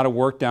seen a lot of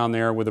work down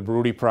there with the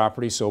Baruti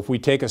property. So if we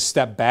take a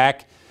step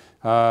back,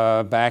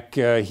 here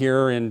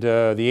in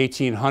the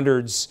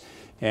 1800s,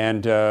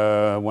 and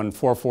when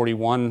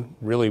 441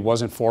 really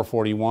wasn't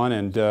 441,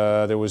 and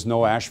there was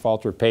no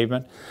asphalt or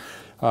pavement,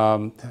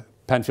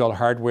 Penfield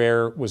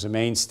Hardware was a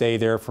mainstay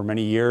there for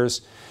many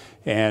years.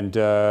 And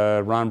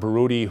Ron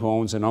Baruti, who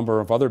owns a number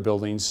of other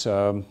buildings,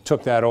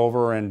 took that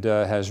over and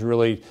has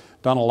really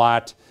done a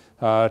lot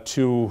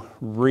to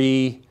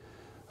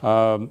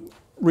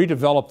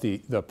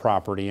redevelop the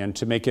property and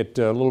to make it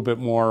a little bit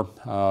more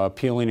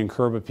appealing in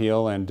curb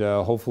appeal, and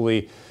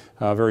hopefully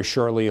very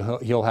shortly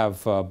he'll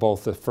have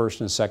both the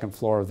first and second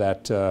floor of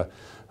that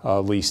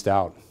leased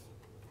out.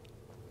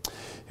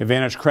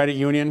 Advantage Credit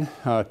Union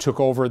took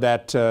over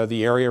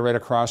the area right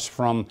across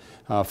from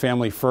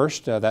Family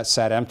First. That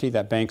sat empty.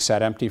 That bank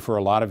sat empty for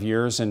a lot of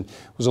years and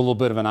was a little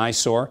bit of an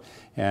eyesore.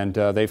 And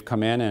they've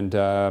come in, and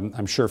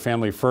I'm sure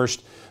Family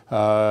First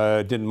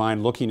didn't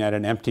mind looking at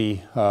an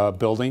empty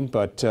building,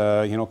 but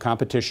you know,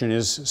 competition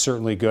is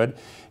certainly good,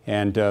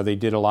 and they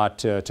did a lot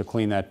to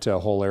clean that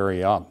whole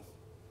area up.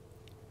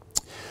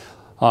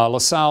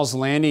 LaSalle's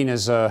Landing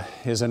is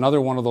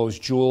another one of those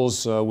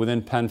jewels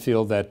within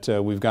Penfield that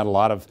we've got a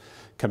lot of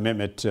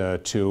commitment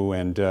to,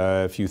 and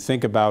if you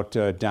think about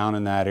down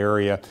in that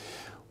area,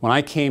 when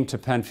I came to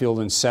Penfield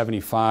in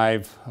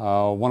 '75,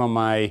 one of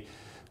my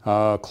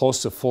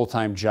close to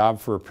full-time job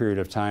for a period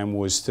of time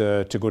was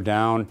to go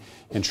down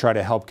and try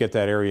to help get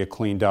that area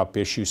cleaned up,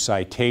 issue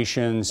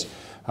citations,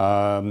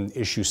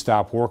 issue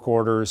stop work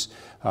orders,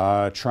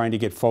 trying to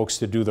get folks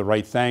to do the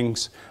right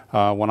things.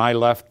 When I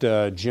left,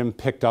 Jim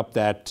picked up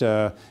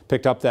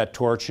that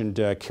torch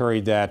and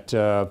carried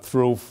that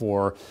through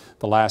for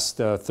the last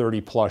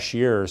 30-plus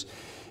years.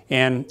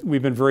 And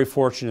we've been very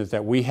fortunate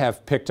that we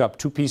have picked up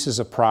two pieces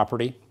of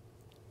property.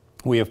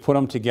 We have put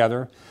them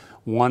together.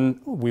 One,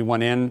 we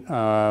went in,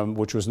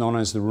 which was known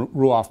as the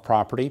Ruoff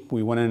property.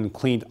 We went in and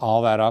cleaned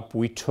all that up.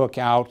 We took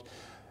out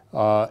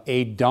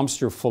a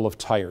dumpster full of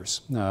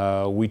tires.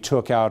 We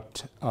took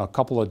out a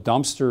couple of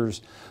dumpsters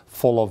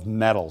full of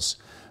metals.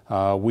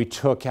 We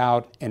took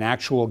out an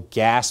actual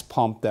gas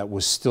pump that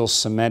was still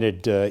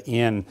cemented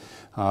in,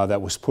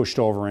 that was pushed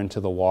over into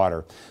the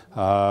water.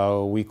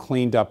 We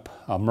cleaned up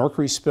a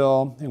mercury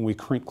spill, and we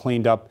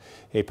cleaned up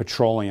a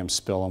petroleum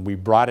spill, and we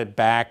brought it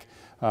back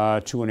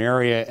to an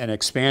area and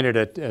expanded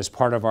it as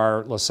part of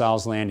our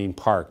LaSalle's Landing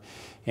Park.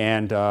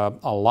 And a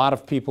lot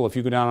of people, if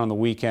you go down on the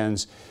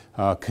weekends,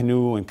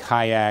 canoe and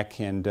kayak,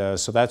 and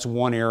so that's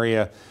one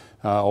area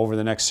over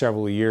the next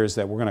several years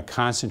that we're going to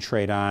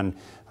concentrate on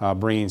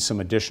bringing some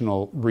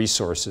additional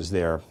resources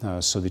there,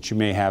 so that you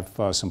may have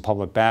some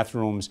public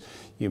bathrooms,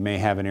 you may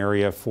have an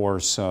area for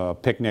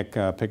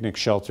picnic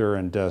shelter,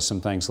 and some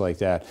things like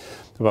that.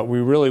 But we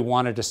really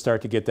wanted to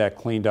start to get that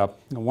cleaned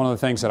up. And one of the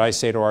things that I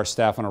say to our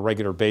staff on a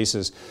regular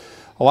basis,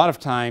 a lot of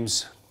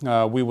times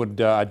we would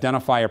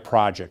identify a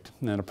project,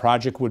 and a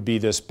project would be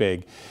this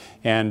big.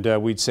 And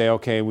we'd say,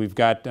 okay, we've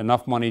got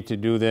enough money to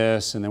do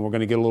this, and then we're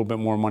going to get a little bit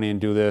more money and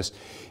do this.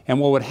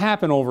 And what would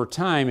happen over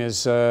time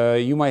is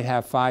you might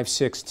have 5,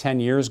 6, 10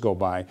 years go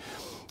by,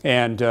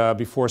 and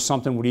before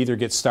something would either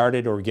get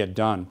started or get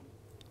done.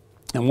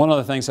 And one of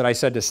the things that I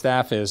said to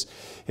staff is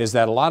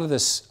that a lot of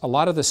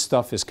this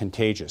stuff is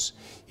contagious.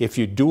 If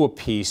you do a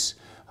piece,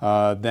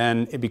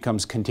 then it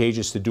becomes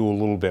contagious to do a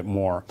little bit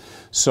more.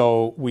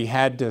 So we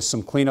had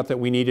some cleanup that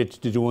we needed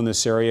to do in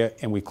this area,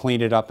 and we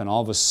cleaned it up, and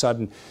all of a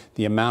sudden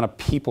the amount of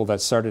people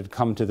that started to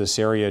come to this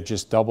area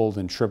just doubled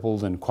and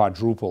tripled and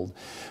quadrupled.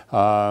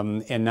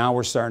 And now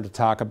we're starting to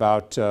talk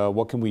about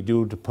what can we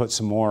do to put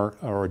some more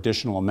or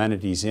additional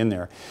amenities in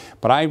there.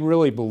 But I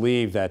really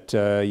believe that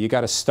you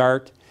got to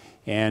start,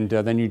 and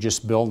then you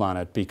just build on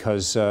it,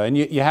 because and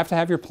you have to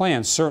have your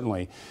plans,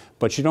 certainly,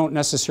 but you don't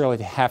necessarily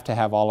have to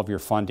have all of your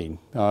funding.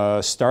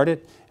 Start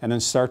it and then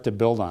start to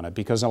build on it,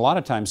 because a lot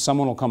of times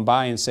someone will come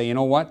by and say, you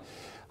know what,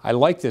 I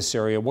like this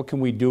area, what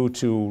can we do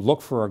to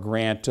look for a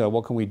grant,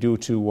 what can we do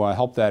to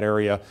help that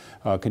area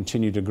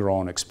continue to grow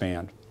and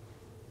expand.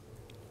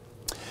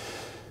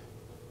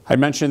 I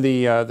mentioned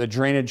the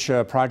drainage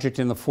project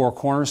in the Four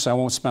Corners. I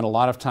won't spend a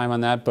lot of time on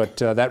that, but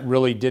that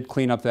really did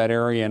clean up that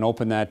area and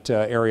open that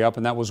area up,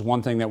 and that was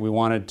one thing that we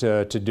wanted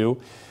to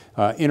do.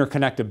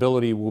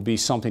 interconnectability will be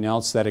something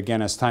else that,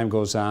 again, as time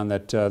goes on,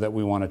 that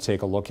we want to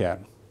take a look at.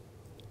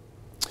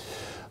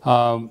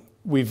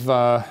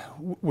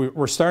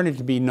 We're starting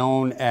to be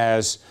known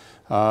as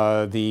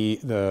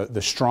the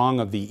strong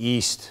of the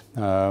East,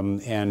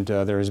 and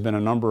there has been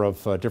a number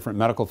of different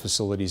medical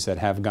facilities that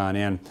have gone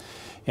in,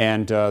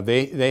 and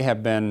they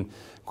have been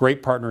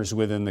great partners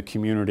within the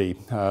community.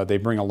 They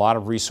bring a lot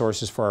of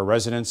resources for our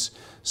residents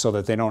so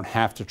that they don't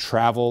have to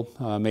travel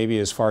maybe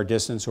as far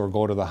distance or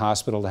go to the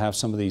hospital to have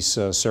some of these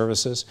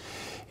services.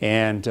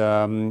 And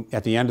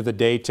at the end of the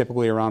day,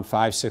 typically around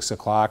 5, 6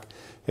 o'clock,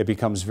 it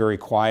becomes very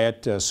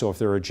quiet. So if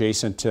they're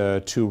adjacent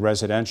to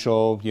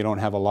residential, you don't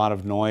have a lot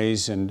of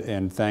noise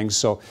and things.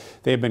 So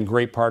they've been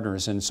great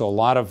partners, and so a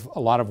lot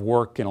of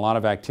work and a lot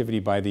of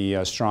activity by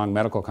the Strong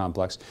Medical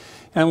Complex.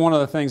 And one of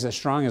the things that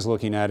Strong is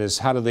looking at is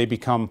how do they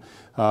become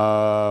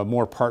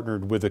more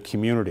partnered with the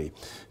community?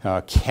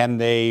 Can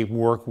they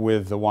work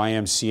with the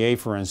YMCA,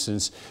 for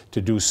instance, to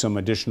do some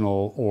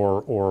additional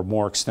or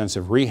more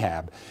extensive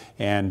rehab?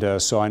 And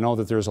so I know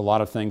that there's a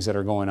lot of things that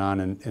are going on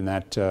in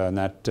that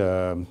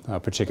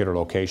particular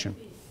location.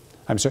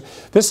 I'm sorry.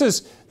 This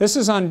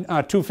is on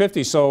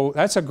 250. So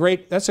that's a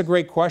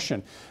great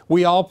question.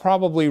 We all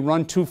probably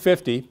run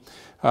 250.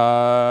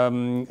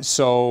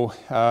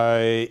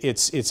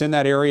 It's in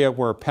that area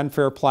where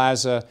Penfair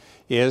Plaza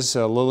is.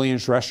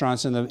 Lillian's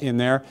Restaurants in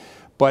there.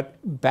 But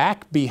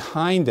back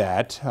behind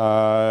that,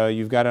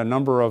 you've got a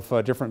number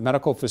of different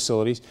medical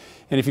facilities.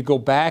 And if you go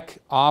back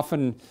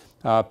often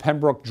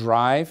Pembroke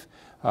Drive,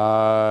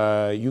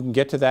 you can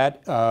get to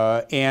that,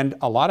 and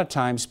a lot of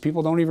times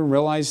people don't even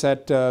realize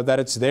that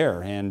it's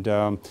there. And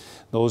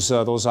those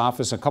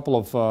office, a couple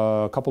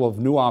of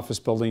new office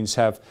buildings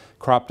have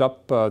cropped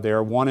up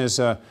there. One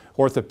is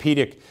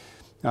orthopedic,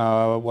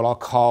 what I'll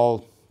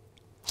call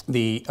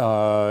the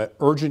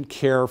urgent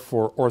care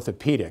for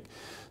orthopedic.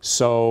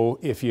 So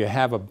if you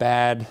have a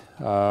bad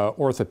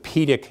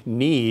orthopedic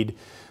need,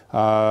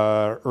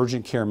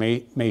 urgent care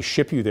may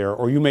ship you there,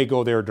 or you may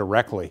go there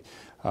directly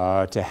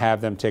to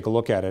have them take a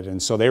look at it.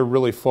 And so they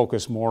really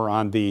focus more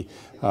on the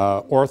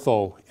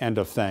ortho end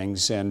of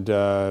things, and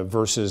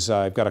versus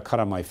I've got a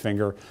cut on my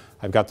finger,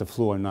 I've got the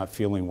flu, I'm not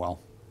feeling well.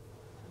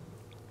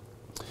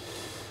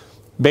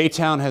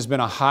 Baytown has been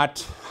a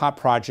hot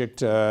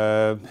project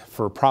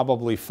for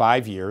probably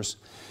 5 years.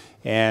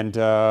 And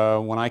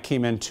when I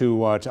came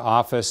into to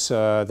office,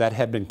 that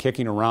had been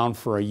kicking around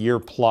for a year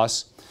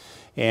plus.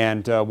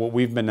 And what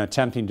we've been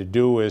attempting to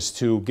do is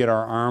to get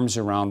our arms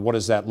around what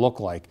does that look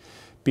like.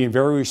 Being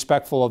very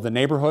respectful of the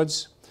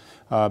neighborhoods,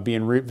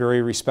 being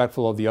very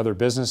respectful of the other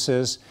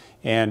businesses,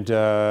 and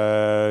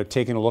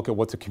taking a look at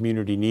what the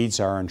community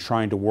needs are and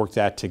trying to work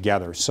that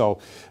together. So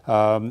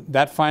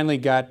that finally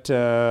got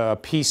a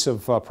piece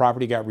of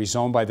property got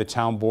rezoned by the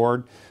town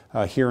board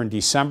here in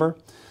December.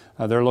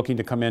 They're looking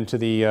to come into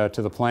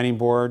the planning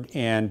board,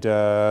 and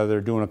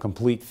they're doing a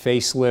complete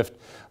facelift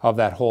of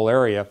that whole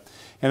area.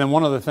 And then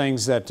one of the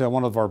things that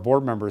one of our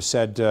board members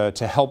said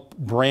to help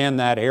brand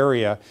that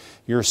area,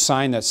 your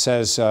sign that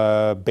says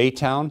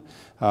Baytown,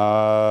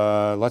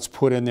 let's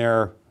put in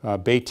there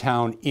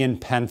Baytown in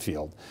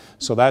Penfield.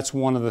 So that's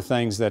one of the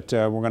things that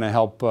we're going to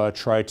help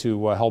try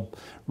to help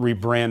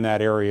rebrand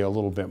that area a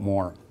little bit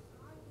more.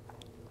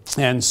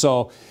 And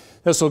so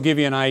this will give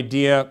you an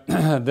idea.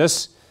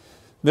 This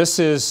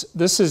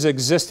is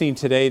existing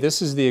today.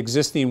 This is the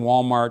existing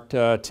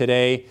Walmart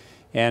today,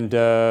 and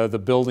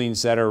the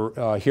buildings that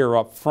are here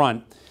up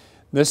front.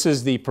 This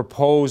is the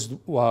proposed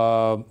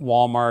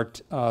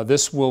Walmart.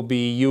 This will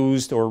be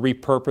used or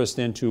repurposed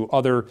into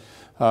other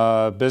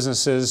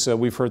businesses.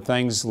 We've heard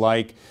things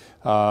like,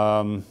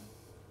 I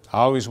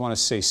always want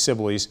to say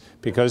Sibley's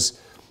because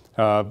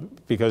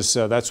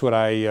that's what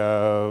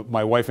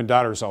my wife and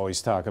daughters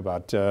always talk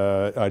about.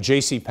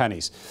 J.C.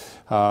 Penney's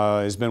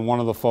has been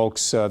one of the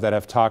folks that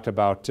have talked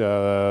about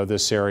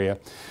this area.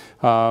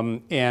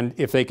 And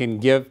if they can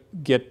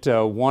get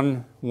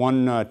one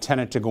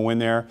tenant to go in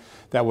there,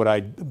 that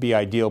would be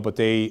ideal, but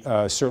they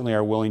certainly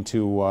are willing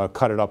to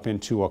cut it up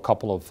into a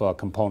couple of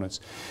components.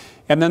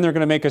 And then they're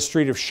going to make a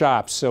street of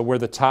shops. So where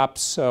the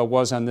Tops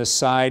was on this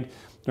side,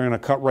 they're going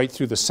to cut right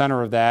through the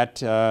center of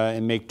that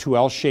and make two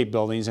L-shaped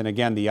buildings. And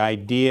again, the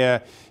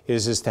idea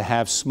is to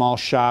have small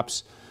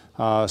shops,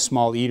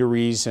 small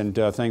eateries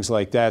and things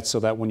like that, so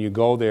that when you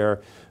go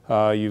there,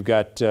 you've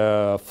got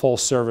full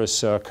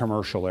service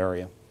commercial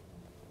area.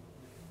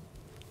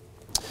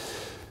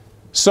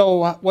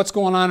 So what's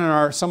going on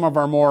in some of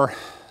our more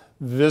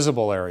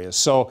visible areas?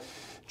 So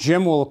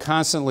Jim will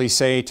constantly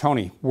say,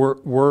 Tony,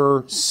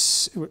 we're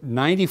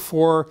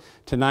 94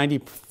 to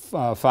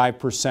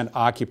 95%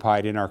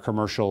 occupied in our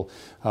commercial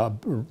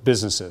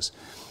businesses.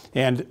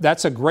 And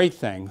that's a great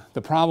thing.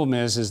 The problem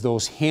is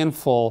those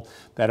handful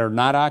that are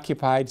not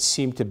occupied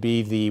seem to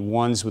be the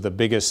ones with the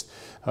biggest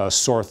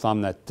sore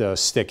thumb that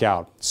stick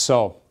out.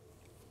 So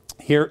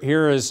here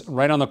is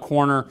right on the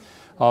corner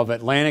of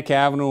Atlantic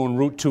Avenue and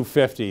Route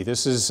 250.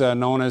 This is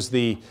known as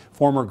the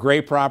former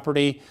Gray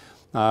property.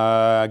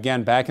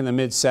 Again, back in the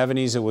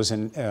mid-70s, it was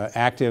an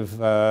active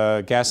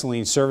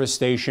gasoline service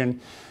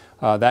station.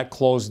 That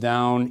closed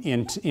down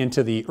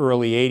into the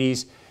early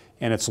 80s,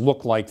 and it's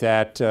looked like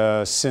that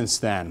since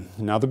then.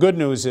 Now the good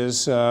news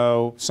is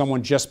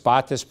someone just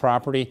bought this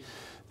property.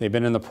 They've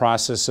been in the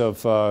process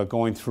of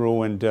going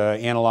through and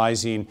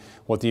analyzing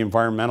what the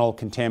environmental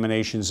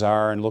contaminations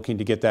are and looking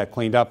to get that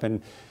cleaned up,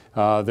 and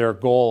their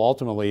goal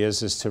ultimately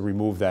is to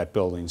remove that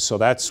building. So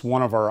that's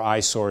one of our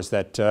eyesores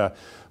that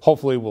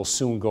hopefully will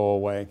soon go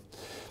away.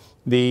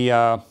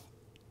 The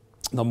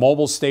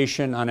mobile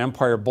station on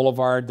Empire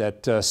Boulevard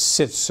that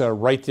sits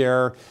right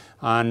there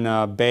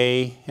on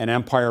Bay and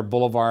Empire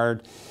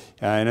Boulevard.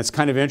 And it's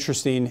kind of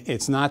interesting.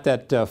 It's not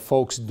that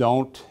folks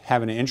don't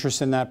have an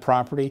interest in that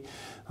property,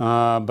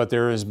 but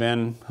there has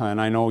been,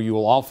 and I know you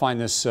will all find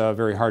this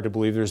very hard to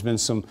believe, there's been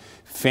some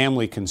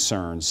family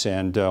concerns.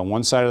 And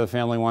one side of the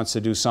family wants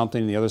to do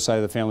something, the other side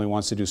of the family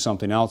wants to do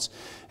something else.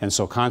 And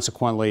so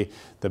consequently,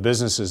 the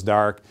business is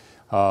dark.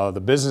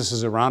 The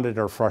businesses around it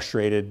are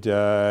frustrated,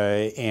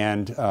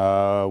 and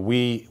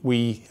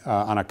we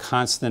on a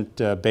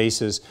constant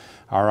basis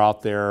are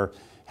out there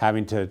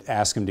having to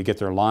ask them to get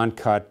their lawn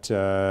cut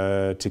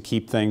to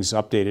keep things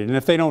updated. And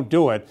if they don't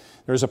do it,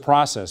 there's a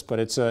process, but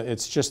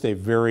it's just a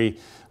very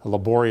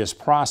laborious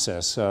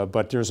process.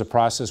 But there's a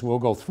process we'll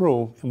go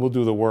through, and we'll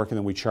do the work, and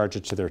then we charge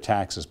it to their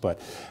taxes.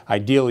 But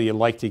ideally, you'd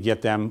like to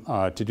get them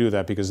to do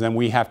that, because then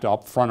we have to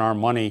upfront our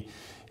money,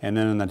 and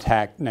then in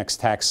the next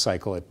tax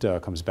cycle, it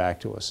comes back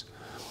to us.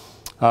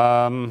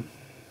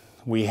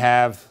 We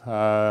have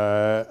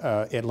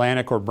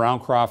Atlantic or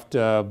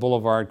Browncroft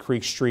Boulevard,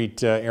 Creek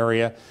Street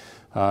area.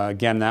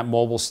 Again, that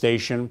mobile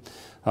station.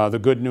 The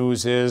good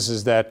news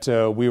is that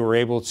we were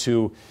able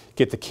to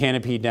get the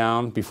canopy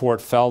down before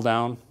it fell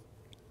down.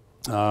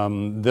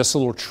 This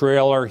little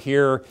trailer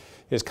here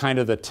is kind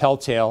of the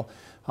telltale.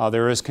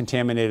 There is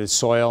contaminated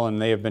soil,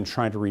 and they have been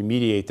trying to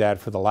remediate that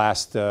for the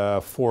last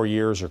 4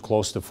 years or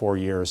close to 4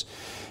 years.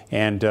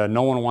 And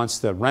no one wants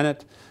to rent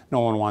it.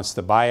 No one wants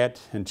to buy it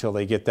until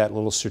they get that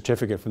little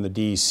certificate from the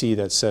DEC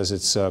that says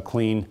it's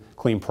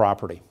clean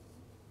property.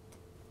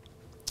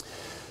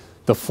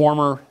 The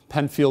former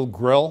Penfield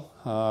Grill,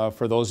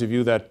 for those of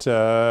you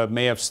that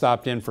may have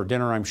stopped in for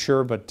dinner, I'm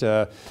sure, but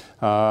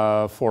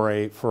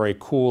for a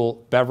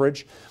cool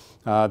beverage,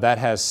 that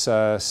has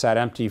sat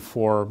empty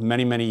for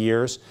many, many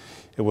years.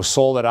 It was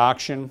sold at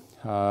auction,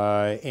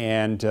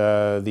 and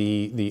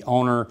the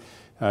owner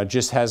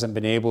just hasn't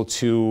been able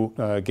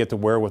to get the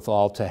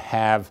wherewithal to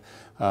have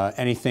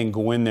anything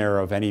go in there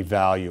of any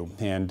value.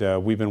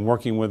 And we've been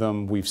working with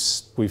them. We've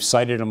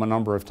cited them a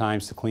number of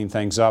times to clean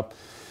things up.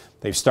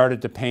 They've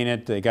started to paint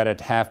it. They got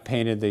it half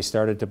painted. They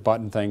started to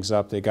button things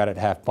up. They got it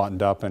half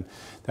buttoned up, and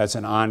that's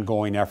an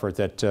ongoing effort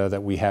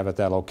that we have at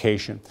that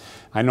location.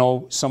 I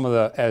know some of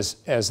the,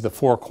 as the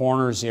Four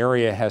Corners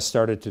area has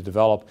started to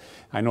develop,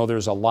 I know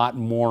there's a lot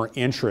more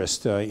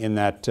interest in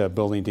that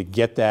building to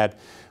get that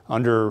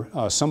under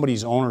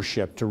somebody's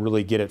ownership to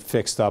really get it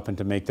fixed up and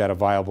to make that a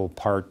viable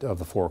part of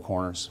the Four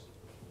Corners.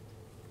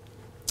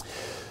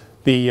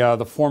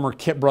 The former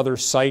Kit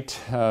Brothers site,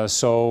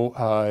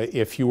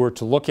 if you were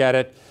to look at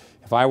it,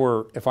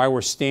 if I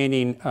were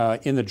standing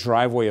in the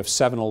driveway of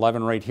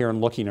 7-Eleven right here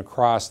and looking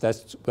across,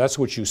 that's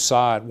what you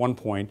saw at one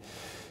point.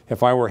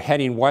 If I were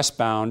heading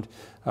westbound,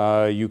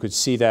 you could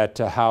see that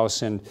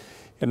house, and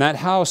that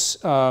house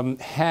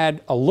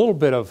had a little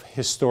bit of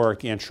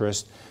historic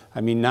interest.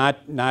 I mean,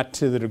 not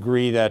to the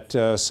degree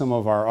that some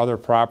of our other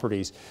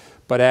properties,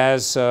 but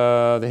as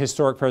the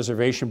Historic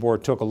Preservation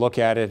Board took a look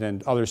at it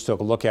and others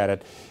took a look at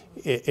it,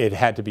 it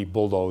had to be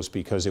bulldozed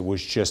because it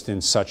was just in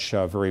such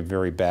very,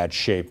 very bad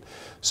shape.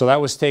 So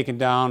that was taken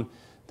down.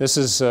 This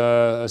is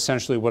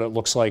essentially what it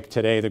looks like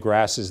today. The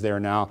grass is there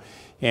now.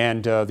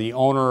 And the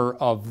owner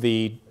of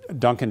the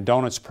Dunkin'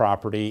 Donuts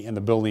property and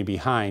the building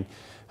behind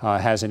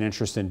has an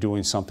interest in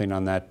doing something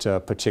on that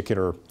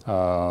particular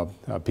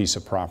piece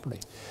of property.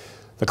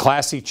 The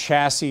Classy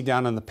Chassis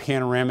down in the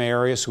Panorama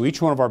area. So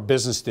each one of our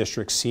business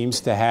districts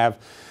seems to have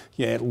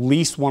at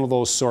least one of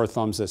those sore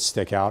thumbs that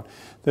stick out.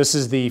 This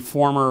is the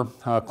former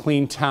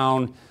Clean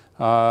Town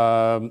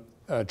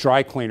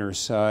dry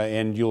cleaners,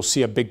 and you'll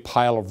see a big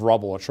pile of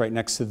rubble. It's right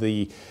next to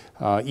the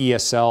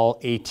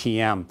ESL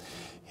ATM.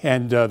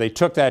 And they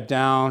took that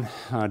down,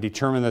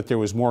 determined that there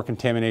was more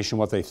contamination than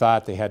what they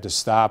thought. They had to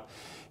stop,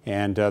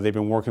 and they've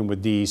been working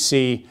with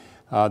DEC.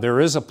 There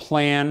is a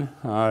plan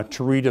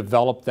to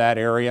redevelop that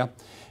area,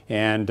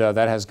 and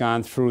that has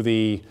gone through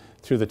the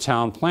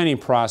town planning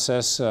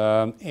process,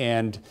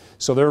 and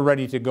so they're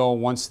ready to go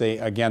once they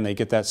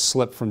get that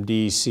slip from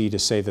DEC to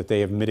say that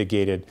they have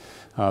mitigated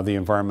the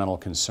environmental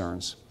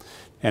concerns.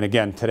 And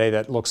again, today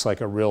that looks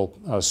like a real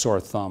sore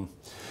thumb.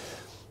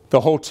 The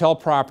hotel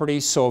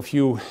property, so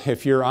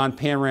if you're on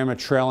Panorama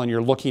Trail and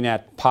you're looking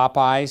at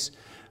Popeyes,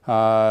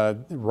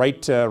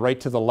 right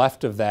to the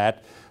left of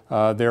that,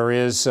 there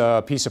is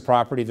a piece of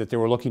property that they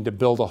were looking to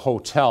build a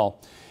hotel,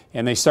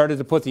 and they started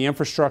to put the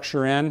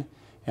infrastructure in,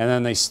 and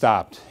then they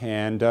stopped.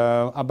 And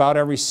about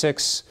every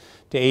 6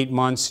 to 8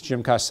 months,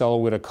 Jim Costello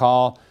would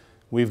call.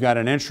 We've got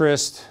an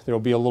interest. There will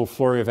be a little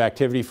flurry of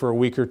activity for a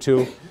week or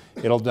two.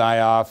 It'll die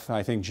off.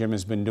 I think Jim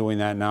has been doing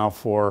that now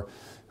for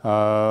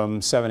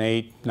 7,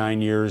 8,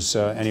 9 years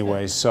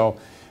anyways. So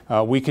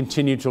we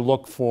continue to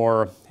look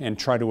for and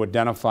try to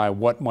identify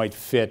what might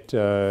fit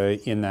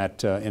in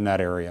that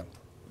area.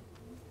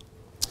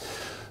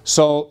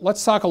 So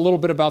let's talk a little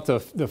bit about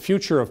the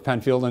future of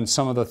Penfield and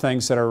some of the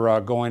things that are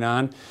going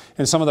on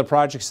and some of the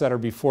projects that are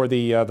before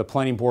the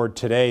planning board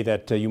today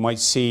that you might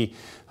see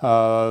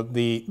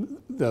the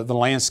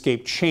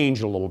landscape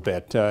change a little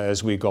bit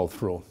as we go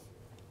through.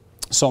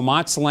 So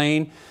Mott's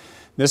Lane,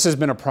 this has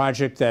been a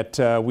project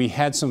that we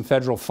had some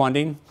federal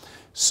funding.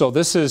 So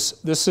this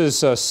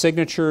is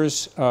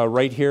Signatures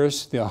right here,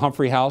 the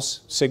Humphrey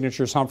House,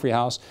 Signatures Humphrey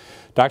House,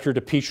 Dr.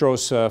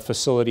 DePietro's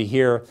facility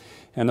here.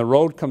 And the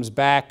road comes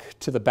back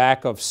to the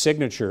back of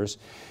Signatures.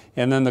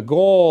 And then the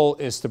goal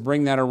is to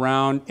bring that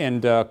around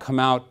and come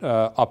out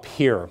up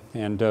here.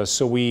 And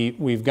so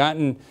we've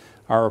gotten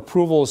our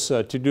approvals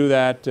to do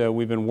that.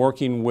 We've been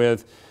working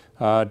with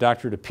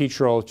Dr.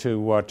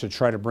 DePietro to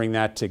try to bring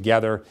that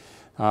together.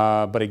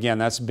 But again,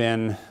 that's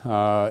been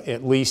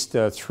at least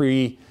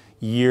 3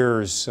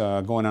 years,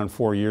 going on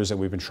 4 years that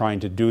we've been trying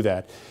to do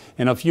that.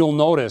 And if you'll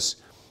notice,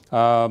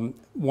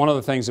 one of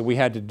the things that we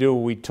had to do,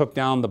 we took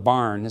down the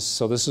barn.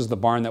 So this is the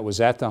barn that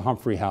was at the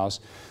Humphrey House.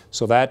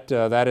 So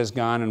that is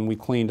gone, and we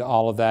cleaned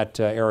all of that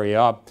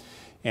area up.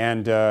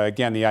 And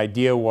again, the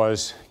idea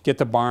was get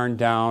the barn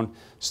down,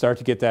 start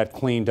to get that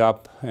cleaned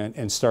up,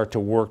 and start to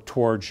work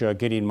towards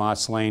getting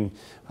Mott's Lane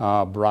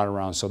brought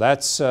around. So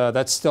that's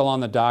still on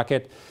the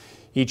docket.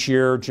 Each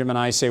year, Jim and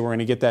I say we're going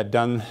to get that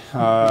done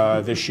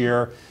this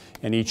year,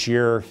 and each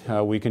year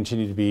we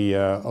continue to be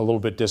a little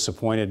bit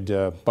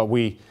disappointed, but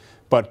we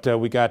got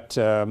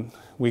a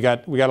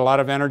lot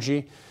of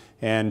energy,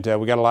 and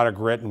we got a lot of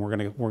grit, and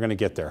we're gonna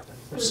get there.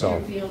 So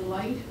there be a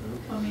light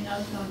coming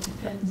out onto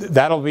Penfield?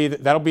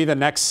 that'll be the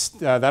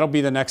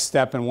next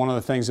step, and one of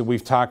the things that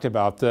we've talked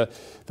about.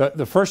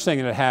 The first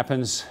thing that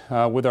happens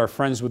with our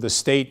friends with the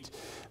state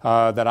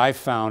that I've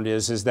found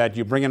is that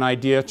you bring an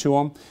idea to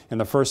them, and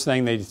the first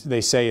thing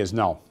they say is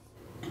no.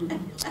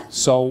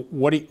 So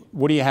what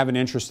do you have an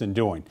interest in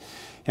doing?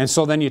 And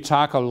so then you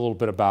talk a little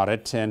bit about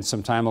it, and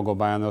some time will go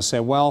by, and they'll say,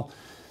 well,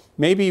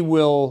 maybe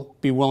we'll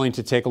be willing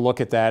to take a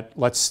look at that.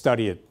 Let's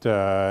study it.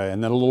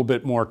 And then a little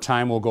bit more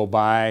time will go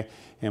by,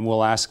 and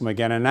we'll ask them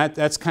again. And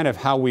that's kind of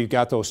how we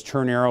got those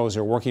turn arrows,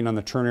 or working on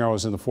the turn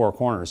arrows in the four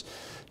corners.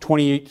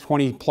 20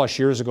 plus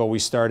years ago, we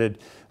started,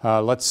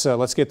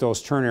 let's get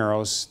those turn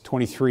arrows.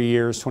 23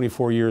 years,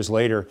 24 years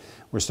later,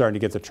 we're starting to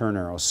get the turn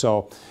arrows.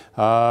 So,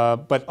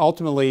 but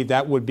ultimately,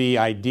 that would be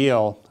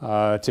ideal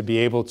to be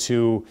able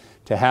to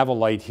have a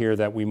light here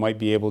that we might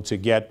be able to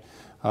get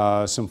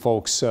some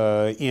folks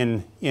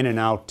in and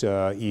out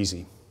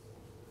easy.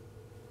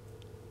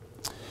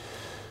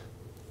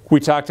 We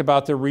talked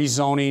about the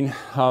rezoning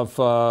of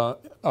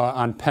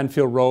on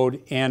Penfield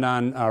Road and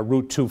on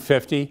Route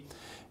 250,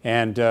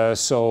 and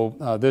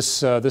so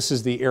this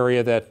is the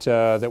area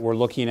that we're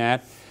looking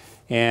at,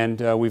 and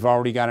we've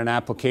already got an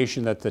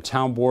application that the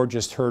town board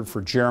just heard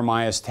for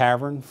Jeremiah's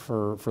Tavern.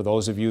 For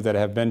those of you that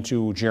have been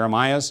to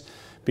Jeremiah's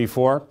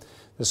before,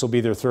 this will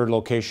be their third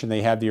location.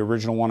 They had the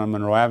original one on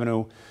Monroe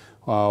Avenue,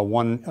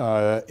 one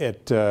out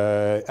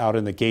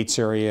in the Gates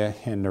area,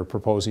 and they're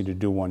proposing to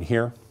do one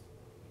here.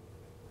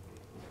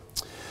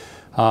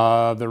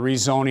 The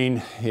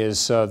rezoning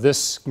is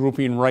this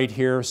grouping right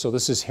here. So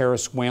this is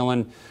Harris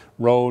Whalen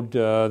Road,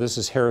 this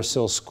is Harris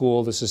Hill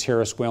School, this is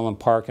Harris Whalen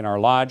Park and our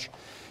lodge.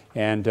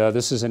 And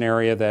this is an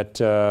area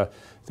that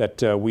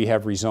we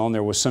have rezoned.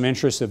 There was some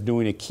interest of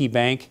doing a key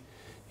bank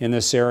in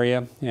this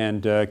area,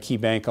 and Key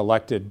Bank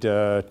elected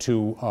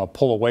to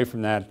pull away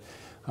from that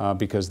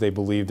because they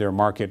believed their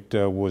market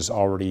was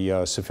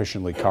already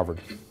sufficiently covered.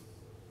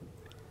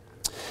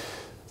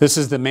 This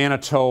is the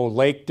Manitou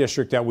Lake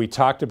District that we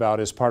talked about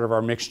as part of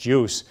our mixed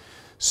use.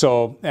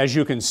 So as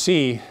you can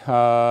see,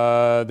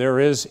 there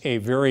is a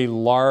very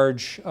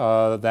large,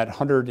 that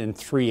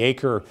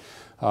 103-acre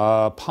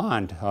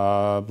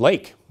pond,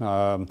 lake.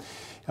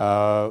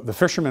 The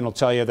fishermen will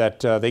tell you that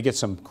they get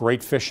some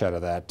great fish out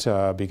of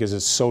that because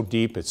it's so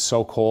deep, it's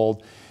so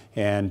cold,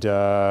 and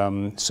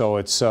so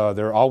it's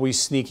they're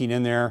always sneaking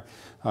in there,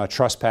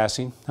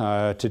 trespassing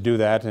to do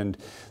that. And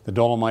the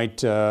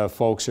Dolomite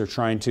folks are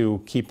trying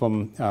to keep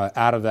them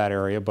out of that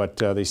area, but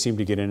they seem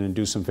to get in and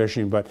do some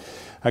fishing. But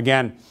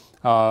again,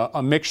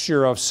 a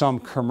mixture of some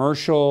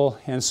commercial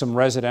and some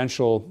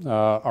residential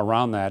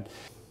around that.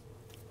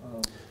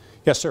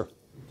 Yes, sir.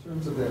 In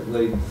terms of that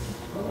lake,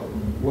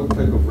 what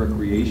type of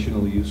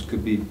recreational use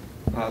could be,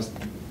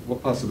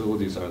 what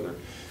possibilities are there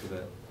for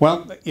that?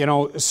 Well, you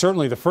know,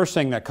 certainly the first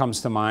thing that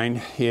comes to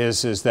mind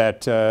is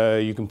that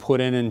you can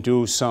put in and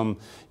do some,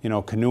 you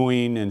know,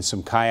 canoeing and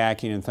some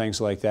kayaking and things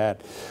like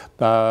that.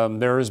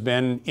 There has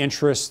been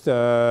interest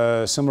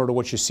similar to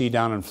what you see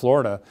down in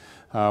Florida,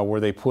 where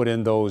they put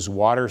in those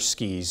water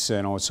skis.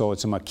 You know, so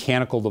it's a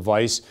mechanical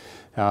device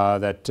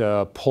that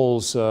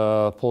pulls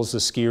the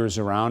skiers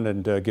around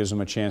and gives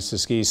them a chance to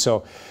ski.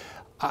 So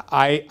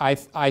I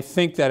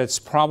think that it's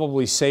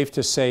probably safe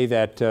to say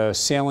that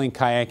sailing,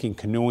 kayaking,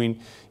 canoeing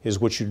is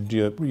what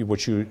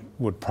you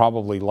would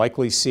probably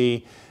likely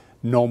see.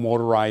 no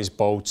motorized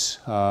boats,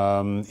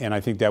 and I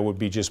think that would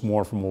be just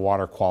more from a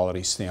water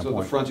quality So standpoint.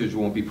 the frontage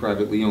won't be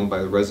privately owned by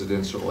the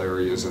residential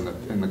areas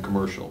and the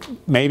commercial?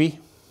 Maybe.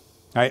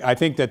 I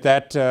think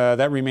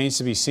that remains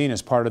to be seen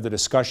as part of the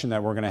discussion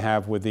that we're going to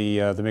have with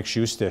the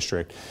mixed-use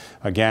district.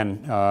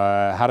 Again,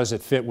 how does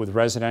it fit with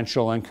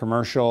residential and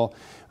commercial?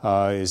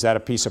 Is that a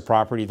piece of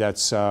property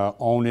that's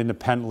owned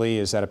independently?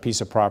 Is that a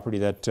piece of property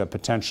that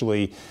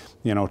potentially,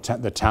 you know,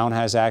 the town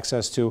has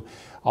access to?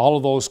 All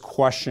of those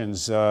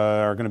questions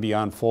are going to be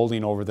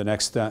unfolding over the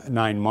next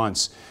 9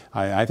 months.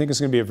 I think it's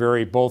going to be a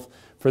very, both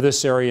for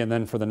this area and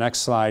then for the next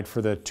slide for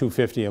the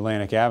 250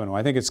 Atlantic Avenue.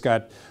 I think it's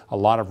got a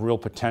lot of real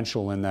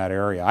potential in that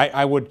area.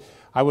 I'd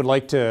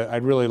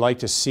really like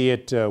to see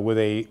it with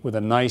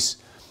a nice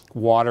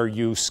water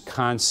use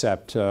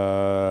concept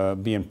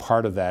being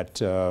part of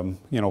that,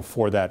 you know,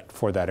 for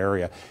that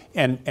area,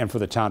 and for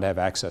the town to have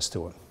access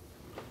to it.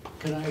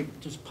 Can I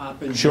just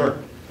pop in? Sure.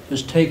 Here?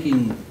 Just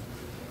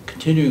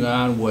continuing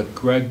on what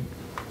Greg,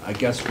 I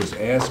guess, was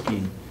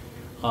asking.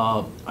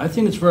 I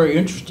think it's very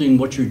interesting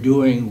what you're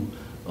doing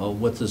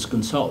with this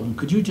consultant.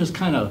 Could you just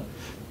kind of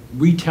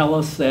retell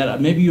us that?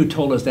 Maybe you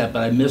told us that,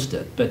 but I missed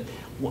it. But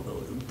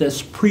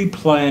this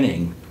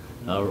pre-planning,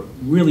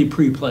 really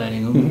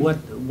pre-planning, what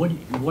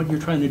you're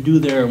trying to do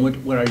there,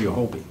 and what are you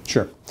hoping?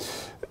 Sure.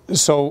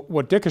 So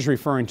what Dick is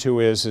referring to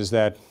is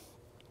that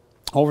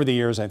over the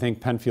years, I think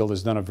Penfield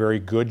has done a very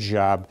good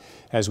job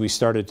as we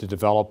started to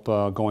develop,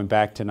 going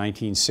back to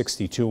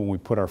 1962 when we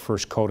put our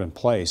first code in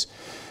place.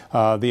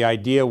 The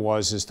idea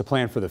is to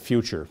plan for the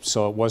future,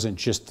 so it wasn't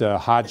just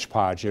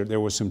hodgepodge. There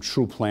was some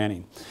true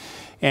planning.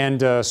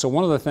 And so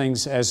one of the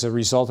things, as a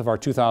result of our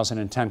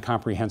 2010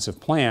 comprehensive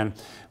plan,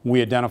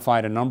 we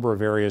identified a number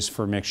of areas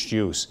for mixed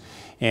use.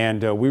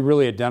 And we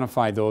really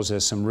identified those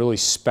as some really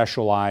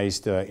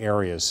specialized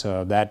areas.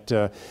 That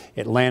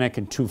Atlantic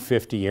and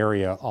 250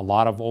 area, a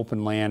lot of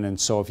open land. And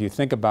so if you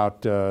think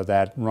about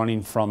that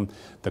running from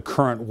the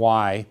current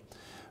Y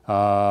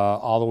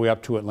all the way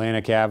up to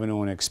Atlantic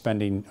Avenue and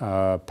extending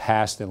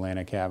past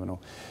Atlantic Avenue.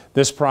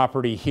 This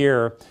property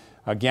here,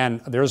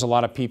 again, there's a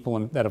lot of people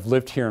that have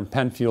lived here in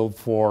Penfield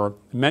for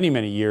many,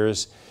 many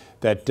years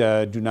that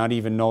do not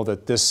even know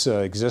that this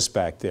exists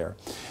back there.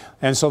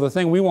 And so the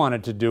thing we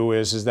wanted to do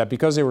is that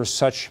because they were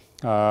such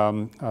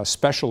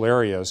special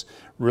areas,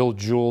 real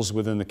jewels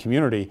within the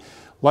community,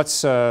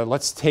 let's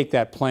take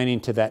that planning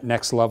to that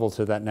next level,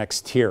 to that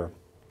next tier,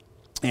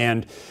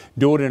 and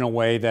do it in a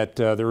way that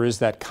there is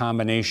that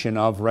combination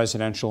of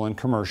residential and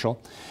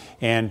commercial,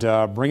 and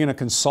bring in a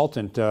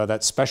consultant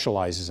that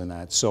specializes in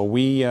that. So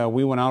we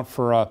went out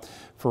for a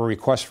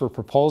request for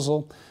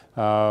proposal.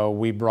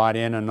 We brought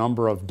in a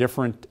number of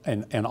different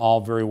and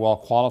all very well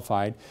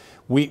qualified.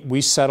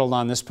 We settled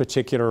on this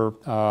particular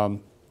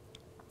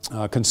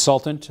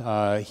consultant.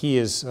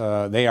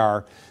 They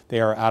are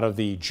out of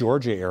the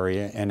Georgia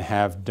area and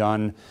have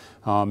done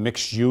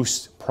mixed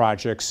use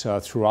projects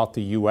throughout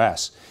the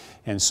U.S.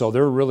 And so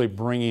they're really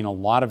bringing a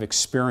lot of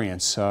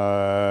experience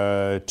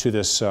to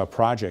this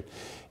project.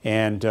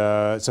 And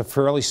it's a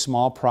fairly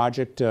small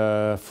project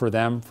for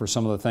them, for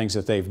some of the things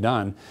that they've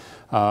done.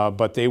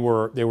 But they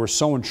were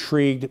so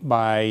intrigued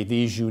by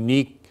these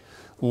unique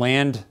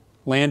land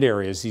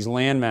areas, these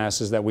land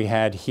masses that we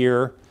had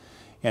here,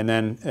 and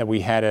then that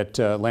we had at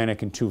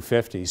Atlantic and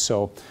 250.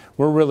 So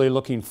we're really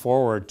looking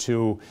forward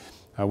to,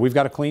 we've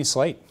got a clean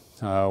slate.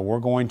 We're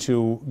going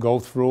to go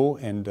through,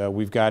 and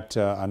we've got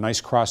a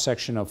nice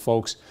cross-section of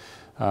folks,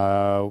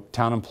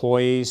 town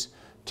employees,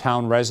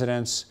 town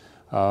residents,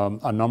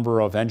 a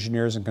number of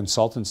engineers and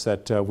consultants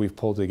that we've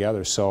pulled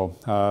together. So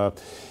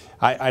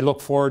I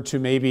look forward to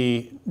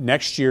maybe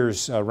next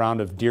year's round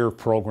of DEER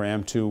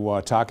program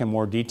to talk in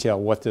more detail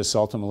what this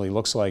ultimately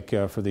looks like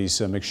for these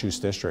mixed-use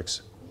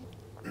districts.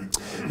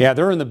 Yeah,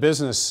 they're in the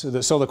business.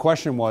 So the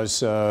question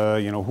was,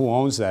 you know, who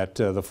owns that?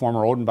 The former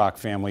Odenbach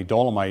family,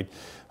 Dolomite.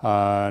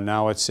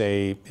 Now it's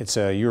a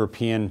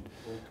European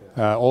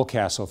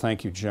Oldcastle.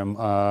 Thank you, Jim.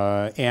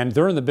 And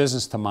they're in the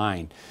business to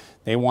mine.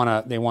 They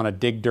want to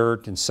dig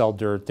dirt and sell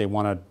dirt. They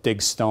want to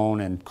dig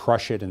stone and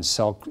crush it and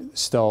sell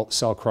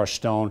crushed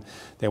stone.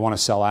 They want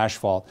to sell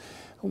asphalt.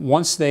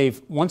 Once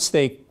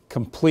they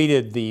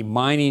completed the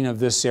mining of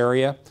this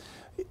area,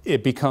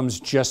 it becomes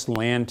just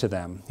land to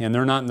them, and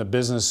they're not in the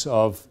business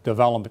of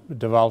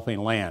developing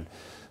land.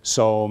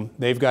 So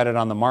they've got it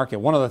on the market.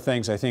 One of the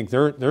things I think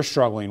they're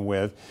struggling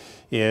with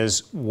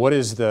is what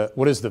is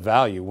the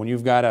value when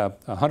you've got a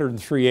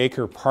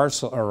 103-acre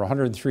parcel or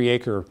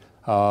 103-acre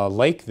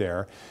lake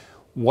there.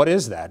 What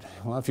is that?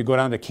 Well, if you go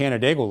down to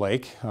Canandaigua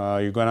Lake,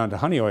 you go down to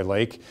Honeoye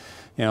Lake,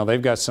 you know,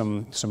 they've got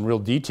some real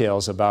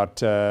details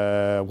about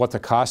what the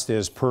cost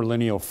is per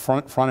lineal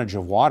frontage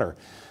of water.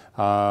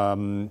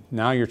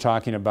 Now you're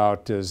talking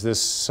about, is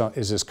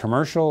this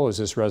commercial? Is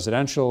this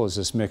residential? Is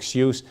this mixed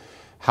use?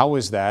 How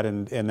is that?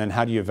 And then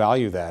how do you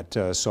value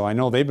that? So I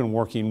know they've been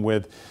working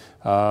with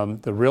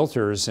the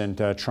realtors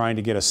and trying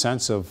to get a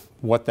sense of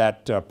what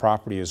that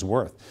property is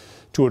worth.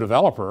 To a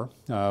developer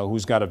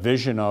who's got a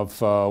vision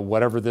of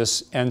whatever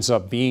this ends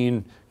up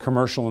being,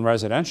 commercial and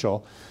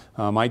residential,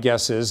 My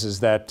guess is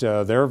that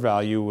their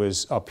value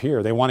is up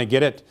here. They want to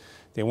get it.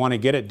 They want to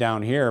get it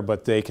down here,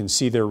 but they can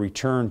see their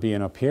return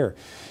being up here.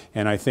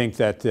 And I think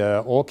that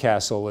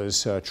Oldcastle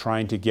is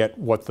trying to get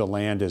what the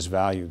land is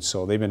valued.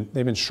 So they've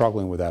been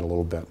struggling with that a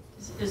little bit.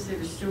 Is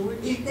there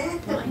storage? Is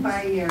that up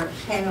by your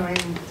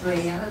panorama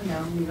trail,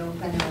 down below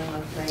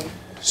panorama trail?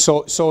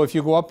 So if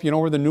you go up, you know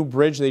where the new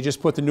bridge, they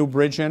just put the new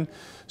bridge in.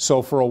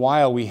 So for a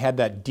while we had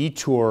that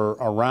detour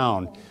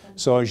around.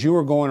 So as you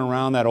were going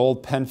around that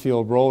old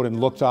Penfield Road and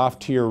looked off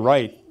to your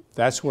right,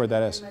 that's where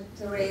that is.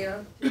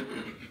 Trail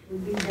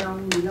would be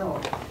down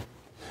below.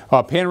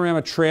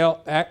 Panorama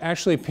Trail,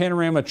 actually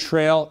Panorama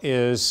Trail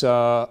is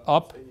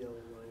up,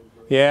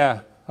 yeah,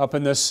 up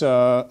in this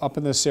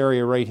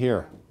area right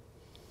here.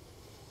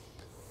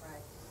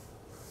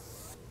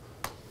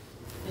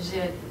 Is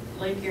that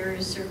lake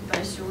area served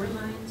by sewer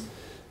lines?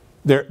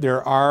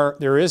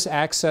 There is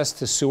access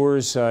to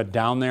sewers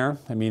down there.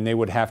 I mean, they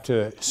would have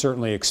to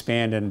certainly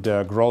expand and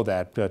grow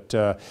that,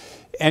 but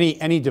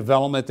any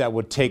development that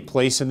would take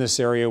place in this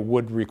area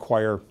would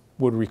require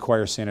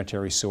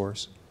sanitary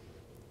sewers.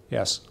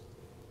 Yes.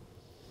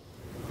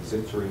 Is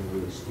it terrain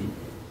really steep?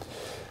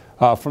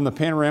 From the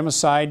panorama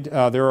side,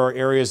 there are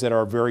areas that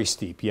are very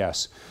steep.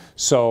 Yes.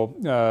 So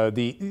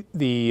the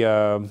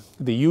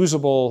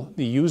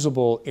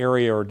usable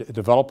area or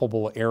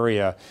developable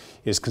area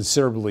is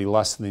considerably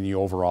less than the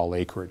overall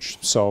acreage.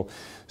 So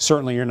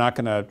certainly you're not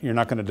going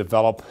to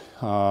develop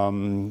you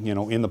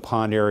know, in the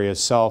pond area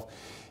itself.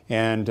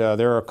 And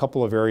there are a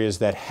couple of areas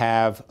that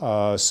have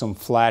some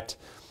flat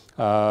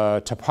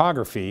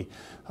topography,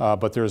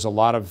 but there's a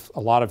lot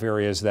of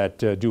areas that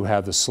do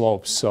have the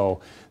slopes. So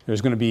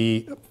there's going to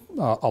be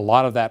a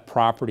lot of that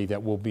property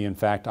that will be in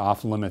fact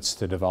off limits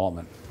to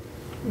development.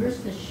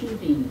 Where's the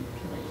shooting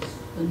place?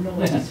 The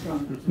noise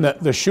from?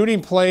 The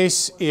shooting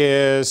place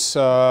is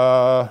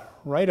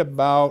right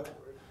about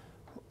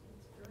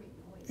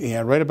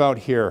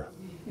here.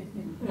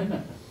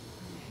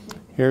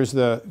 Here's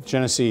the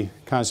Genesee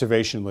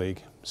Conservation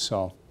League.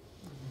 So,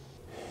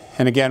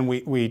 and again,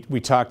 we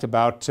talked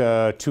about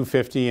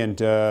 250 and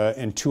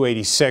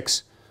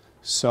 286.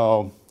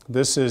 So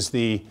this is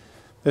the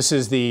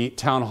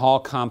town hall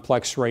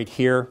complex right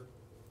here.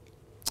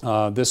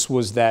 This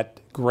was that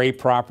gray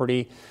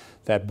property,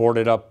 that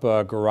boarded up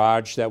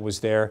garage that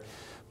was there.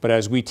 But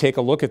as we take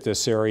a look at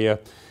this area,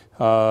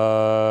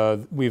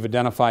 we've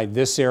identified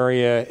this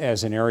area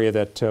as an area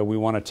that we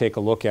want to take a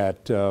look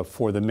at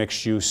for the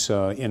mixed use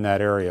in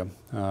that area.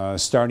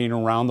 Starting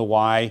around the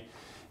Y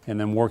and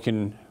then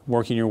working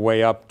your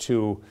way up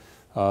to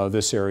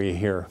this area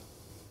here.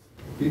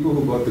 People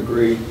who bought the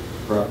gray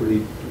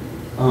property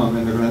and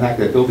they're going to knock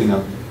that building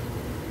down,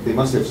 they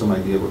must have some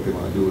idea what they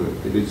want to do with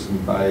it. They just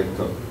didn't buy it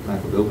to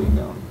knock the building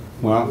down.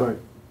 Well, right.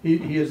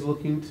 He is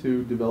looking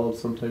to develop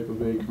some type of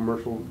a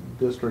commercial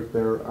district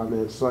there on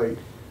that site.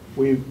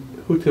 We've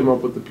hooked him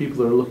up with the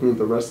people that are looking at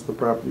the rest of the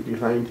property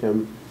behind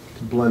him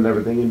to blend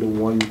everything into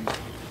one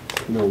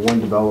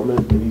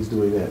development, and he's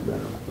doing that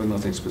now. But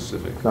nothing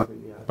specific.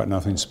 Nothing yet. but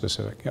nothing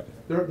specific. Yep.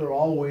 They're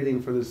all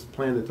waiting for this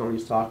plan that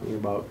Tony's talking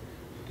about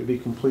to be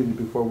completed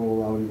before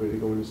we'll allow anybody to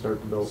go in and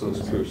start developing. So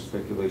it's pure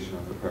speculation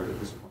on their part at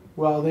this point.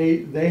 Well,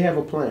 they have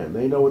a plan.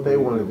 They know what they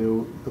want to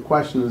do. The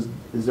question is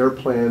their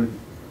plan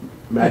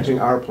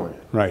matching our plan?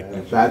 Right.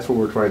 And that's what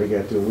we're trying to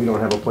get to. We don't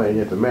have a plan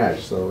yet to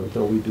match, so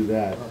until we do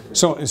that.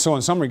 So in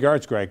some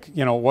regards, Greg,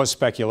 you know, it was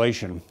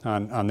speculation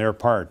on their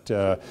part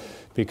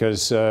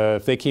because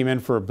if they came in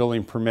for a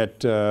building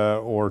permit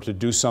or to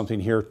do something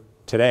here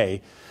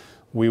today,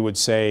 we would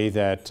say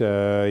that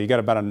you got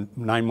about a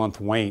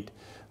 9-month wait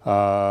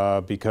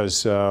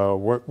because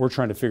we're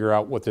trying to figure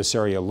out what this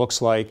area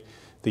looks like,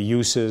 the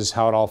uses,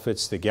 how it all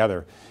fits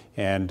together.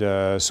 And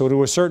so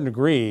to a certain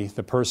degree,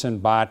 the person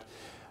bought,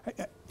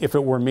 if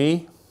it were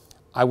me,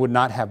 I would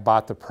not have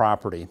bought the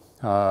property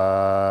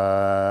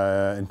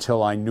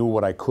until I knew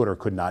what I could or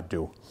could not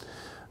do.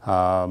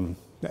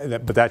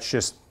 But that's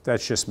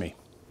just me.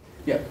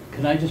 Yeah,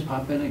 can I just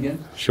pop in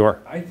again? Sure.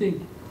 I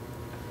think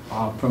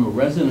from a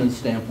resident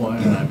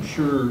standpoint, and I'm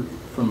sure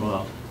from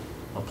a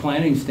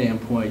planning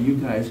standpoint, you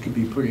guys could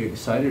be pretty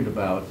excited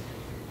about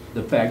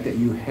the fact that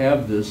you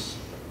have these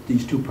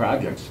two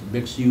projects,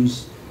 mixed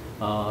use,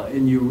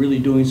 and you're really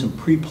doing some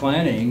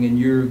pre-planning, and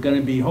you're going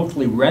to be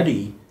hopefully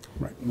ready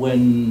right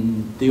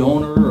when the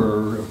owner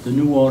or the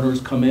new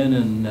owners come in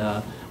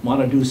and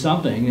want to do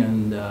something,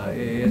 and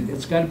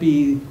it's got to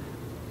be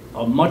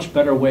a much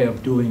better way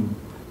of doing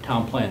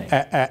town planning.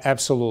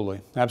 Absolutely,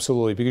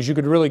 absolutely, because you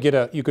could really get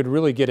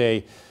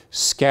a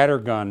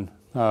scattergun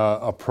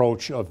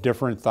approach of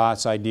different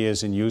thoughts,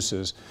 ideas, and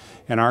uses.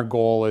 And our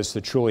goal is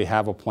to truly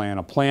have a plan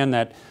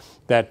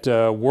that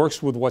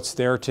works with what's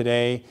there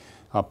today,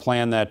 a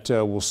plan that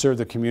will serve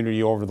the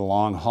community over the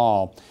long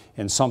haul,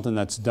 and something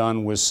that's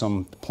done with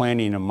some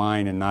planning in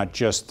mind and not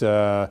just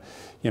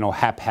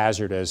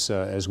haphazard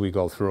as we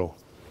go through.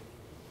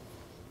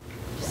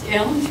 Does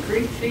Allen's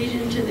Creek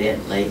feed into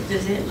that lake?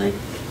 Does that lake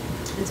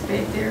that's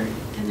back there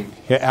connect?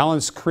 Yeah,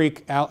 Allen's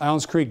Creek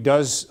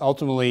does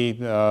ultimately,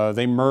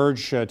 they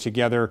merge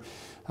together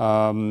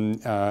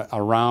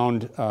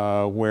around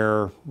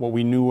where what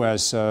we knew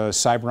as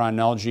Cyberon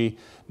Nelgi,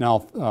 now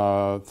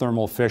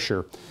Thermal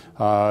Fisher.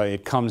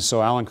 It comes,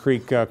 so Allen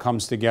Creek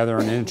comes together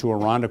and into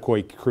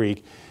Irondequoit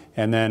Creek,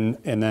 and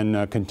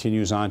then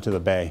continues on to the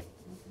bay.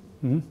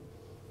 Mm-hmm.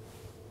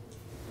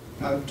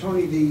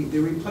 Tony, the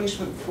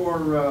replacement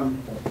for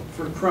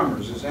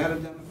Crummers, is that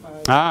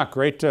identified? Ah,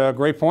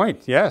 great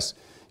point. Yes,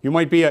 you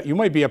might be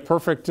a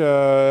perfect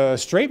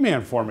straight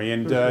man for me,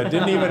 and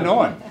didn't even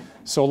know it.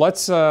 So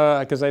let's,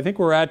 because I think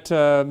we're at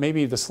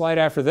maybe the slide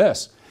after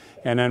this,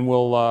 and then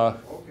we'll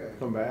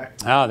come back.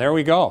 Ah, there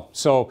we go.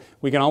 So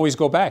we can always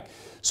go back.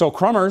 So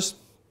Crummers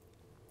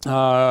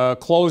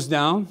closed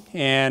down,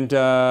 and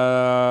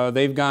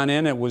they've gone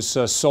in. It was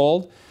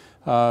sold.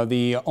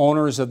 The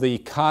owners of the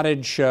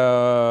cottage,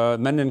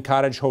 Menden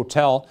Cottage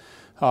Hotel,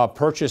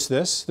 purchased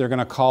this. They're going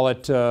to call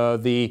it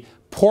the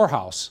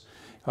Poorhouse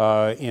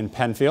in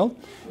Penfield.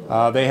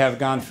 They have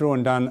gone through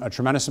and done a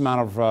tremendous amount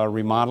of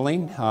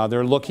remodeling.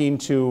 They're looking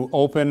to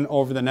open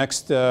over the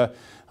next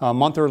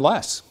month or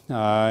less.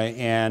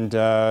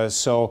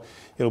 So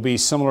it'll be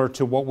similar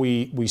to what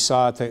we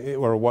saw at the,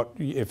 or what,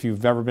 if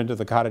you've ever been to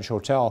the Cottage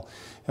Hotel,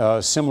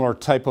 similar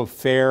type of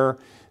fare.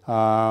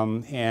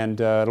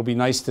 It'll be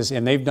nice to see,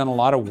 and they've done a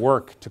lot of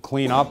work to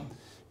clean up,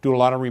 do a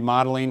lot of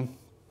remodeling.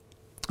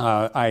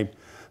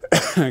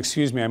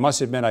 Excuse me, I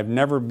must admit I've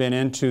never been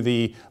into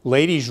the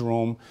ladies'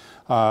 room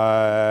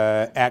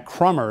at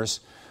Crummers,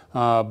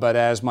 but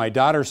as my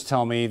daughters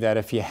tell me that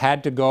if you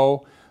had to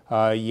go,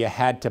 you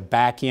had to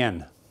back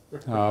in.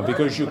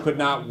 Because you could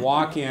not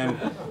walk in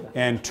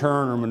and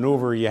turn or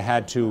maneuver, you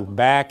had to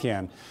back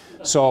in.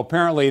 So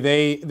apparently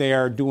they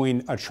are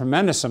doing a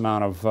tremendous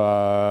amount of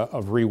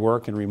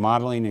rework and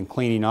remodeling and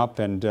cleaning up,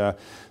 and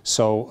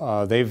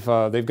they've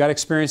got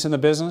experience in the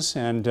business,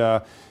 and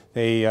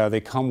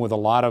they come with a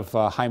lot of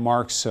high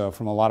marks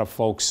from a lot of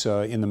folks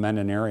in the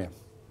Menden area.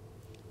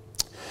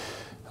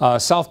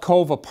 South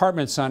Cove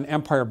Apartments on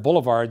Empire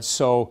Boulevard.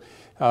 So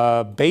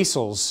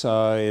Basil's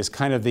is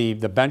kind of the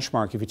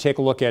benchmark. If you take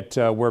a look at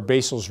where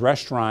Basil's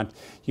restaurant,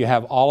 you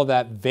have all of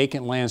that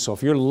vacant land. So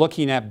if you're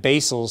looking at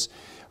Basil's,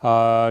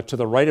 to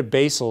the right of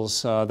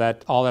Basil's, all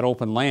that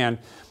open land,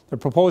 they're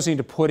proposing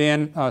to put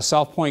in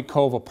South Point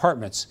Cove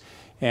Apartments.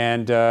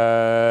 And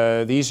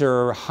these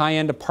are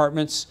high-end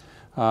apartments.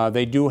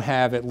 They do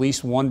have at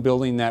least one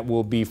building that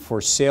will be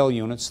for sale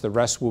units. The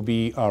rest will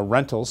be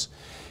rentals.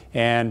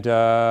 And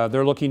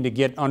they're looking to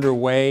get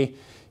underway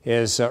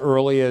as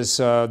early as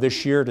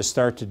this year to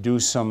start to do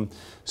some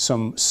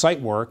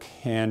site work,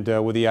 and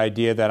with the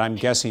idea that I'm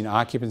guessing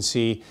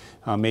occupancy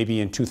maybe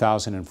in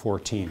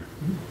 2014.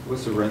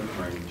 What's the rent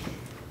range?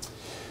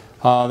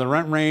 The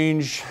rent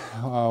range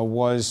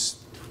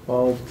was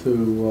 12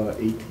 to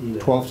 18.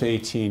 12 to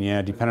 18,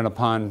 yeah, depending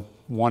upon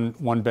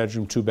one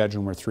bedroom, 2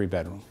 bedroom, or 3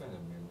 bedroom.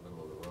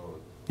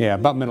 Yeah,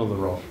 about middle of the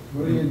road.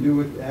 What do you do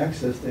with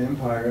access to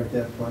Empire at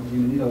that point? You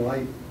need a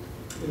light.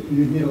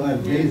 You need a lot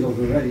of Basil's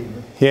already.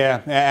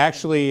 Yeah,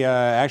 actually,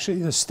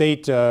 the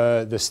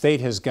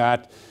state has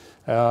got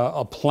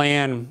a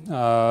plan,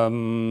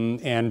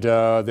 and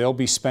they'll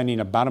be spending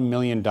about $1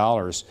 million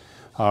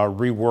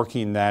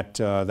reworking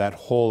that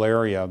whole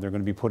area. They're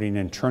going to be putting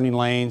in turning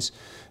lanes.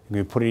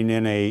 They're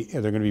going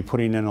to be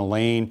putting in a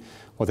lane,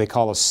 what they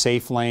call a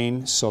safe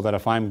lane, so that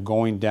if I'm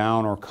going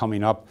down or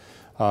coming up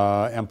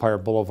Empire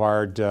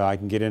Boulevard, I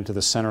can get into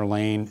the center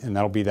lane, and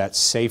that'll be that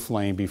safe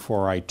lane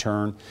before I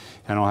turn,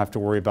 and I don't have to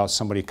worry about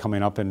somebody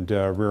coming up and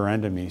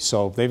rear-ending me.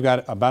 So they've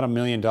got about $1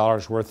 million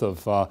worth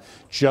of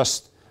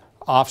just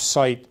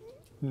off-site,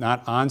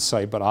 not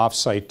on-site, but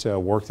off-site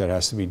work that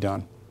has to be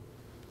done.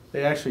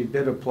 They actually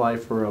did apply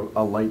for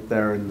a light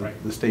there, and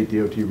the state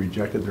DOT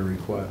rejected their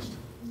request.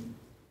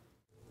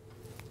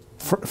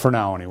 For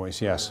now,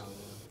 anyways, yes.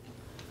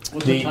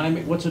 What's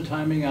the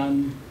timing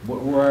on,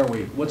 where are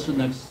we? What's the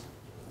next?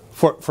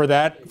 For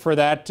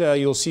that,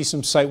 you'll see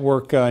some site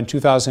work in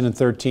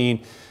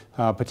 2013,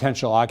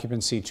 potential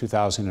occupancy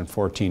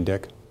 2014,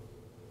 Dick.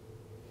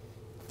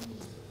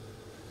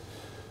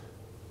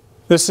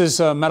 This is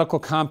a medical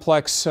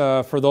complex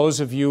for those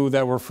of you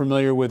that were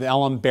familiar with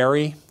Ellen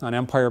Berry on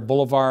Empire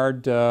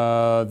Boulevard,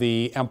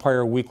 the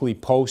Empire Weekly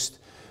Post,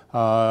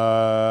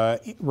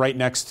 right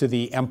next to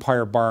the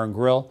Empire Bar and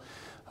Grill.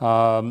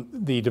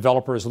 The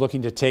developer is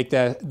looking to take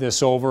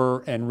this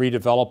over and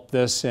redevelop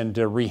this and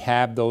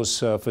rehab those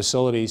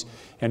facilities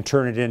and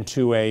turn it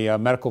into a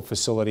medical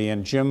facility.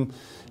 And Jim,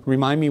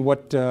 remind me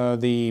what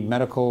the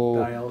medical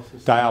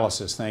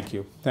dialysis. Thank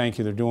you.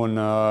 They're doing.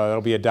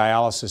 It'll be a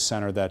dialysis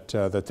center that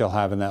they'll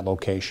have in that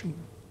location.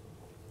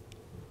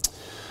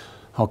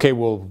 Okay,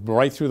 we'll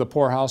right through the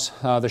Poorhouse.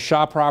 The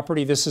Shaw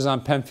property. This is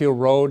on Penfield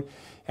Road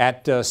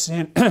at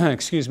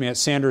excuse me, at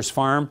Sanders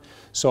Farm.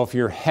 So if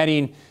you're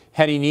heading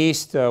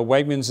east,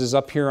 Wegmans is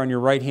up here on your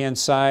right-hand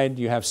side.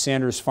 You have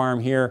Sanders Farm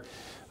here.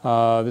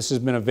 This has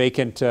been a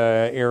vacant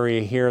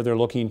area here. They're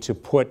looking to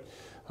put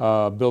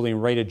a building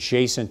right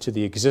adjacent to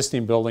the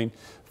existing building.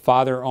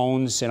 Father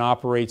owns and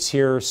operates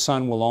here.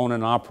 Son will own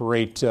and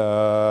operate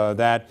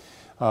that,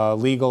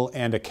 legal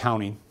and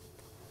accounting.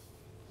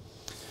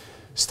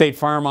 State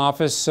Farm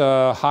office,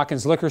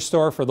 Hawkins Liquor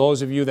Store, for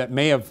those of you that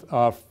may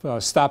have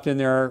stopped in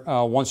there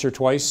once or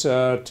twice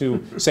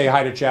to say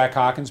hi to Jack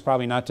Hawkins,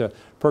 probably not to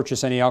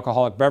purchase any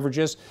alcoholic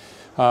beverages.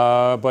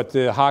 But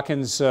the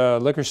Hawkins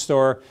Liquor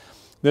Store,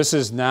 this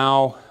is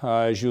now,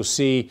 as you'll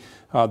see,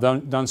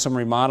 done some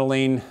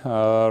remodeling,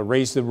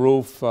 raised the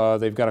roof.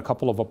 They've got a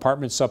couple of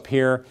apartments up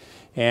here,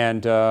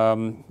 and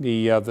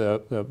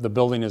the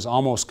building is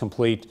almost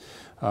complete.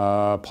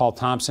 Paul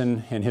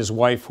Thompson and his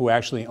wife, who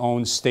actually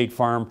owns State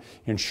Farm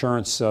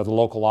Insurance, the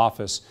local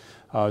office,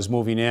 is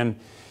moving in.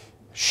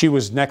 She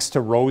was next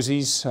to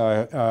Rosie's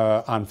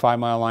on 5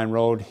 Mile Line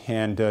Road,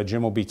 and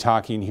Jim will be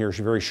talking here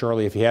very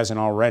shortly, if he hasn't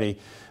already,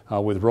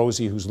 with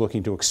Rosie, who's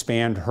looking to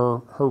expand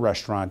her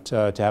restaurant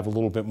to have a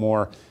little bit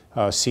more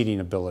seating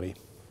ability.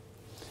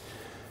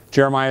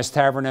 Jeremiah's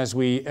Tavern, as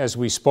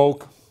we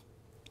spoke,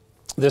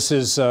 this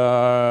is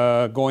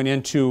going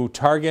into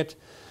Target.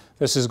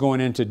 This is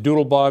going into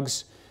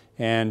Doodlebugs,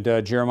 and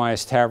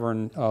Jeremiah's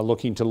Tavern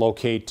looking to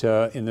locate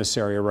in this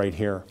area right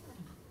here.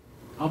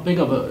 How big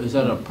is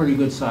that a pretty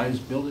good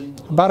sized building?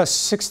 About a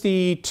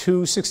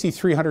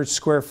 6,300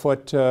 square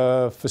foot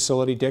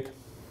facility, Dick.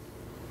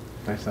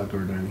 Nice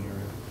outdoor dining area.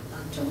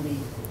 Tony,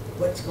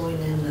 what's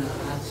going in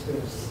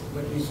Oscars?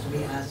 What used to be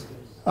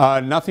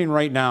Oscars? Nothing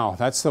right now.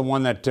 That's the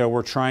one that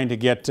we're trying to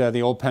get,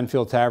 the old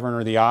Penfield Tavern,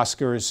 or the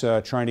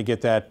Oscars, trying to get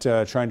that,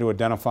 trying to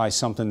identify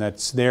something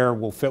that's there,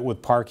 will fit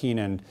with parking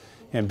and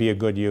be a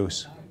good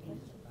use.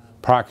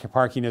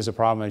 Parking is a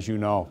problem, as you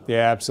know.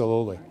 Yeah,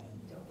 absolutely.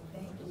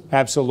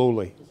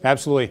 Absolutely.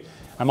 Absolutely.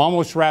 I'm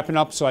almost wrapping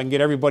up so I can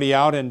get everybody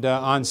out and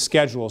on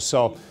schedule.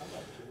 So,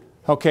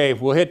 okay,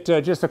 we'll hit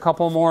just a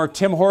couple more.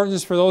 Tim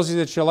Hortons, for those of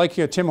you that you like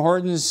Tim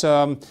Hortons,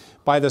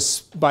 by the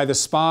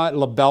spa at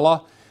La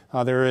Bella.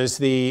 There is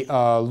the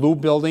Lou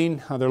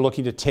building. They're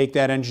looking to take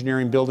that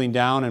engineering building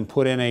down and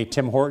put in a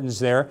Tim Hortons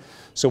there.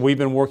 So we've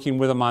been working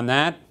with them on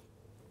that.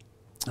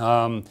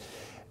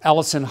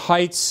 Ellison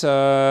Heights,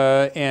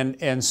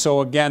 and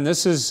so again,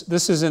 this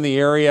is in the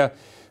area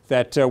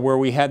that where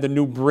we had the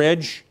new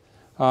bridge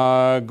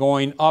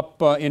going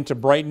up into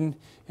Brighton,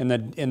 in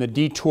the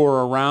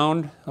detour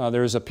around.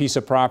 There's a piece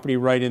of property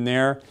right in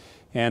there,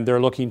 and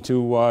they're looking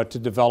to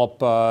develop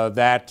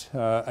that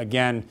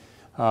again.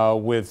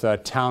 With a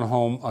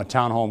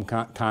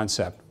townhome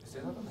concept. Is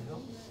that up on the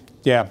hill?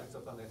 Yeah,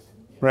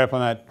 right up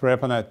on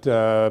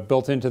that,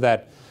 built into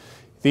that.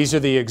 These are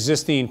the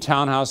existing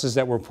townhouses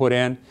that were put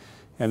in,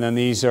 and then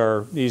these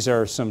are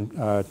some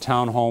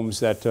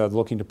townhomes that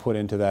looking to put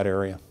into that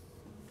area.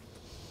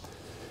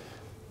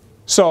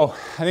 So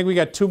I think we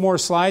got 2 more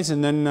slides,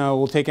 and then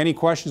we'll take any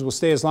questions. We'll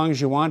stay as long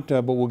as you want,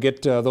 but we'll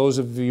get those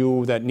of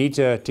you that need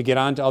to get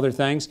on to other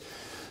things.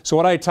 So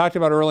what I talked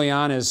about early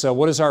on is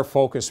what is our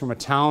focus from a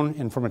town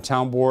and from a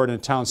town board and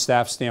a town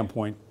staff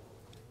standpoint.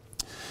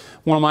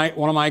 One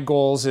of my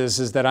goals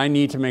is that I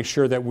need to make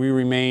sure that we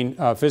remain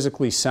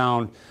physically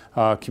sound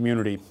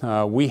community.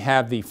 We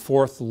have the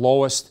 4th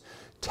lowest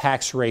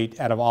tax rate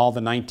out of all the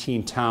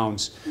 19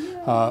 towns,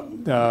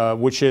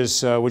 which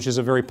is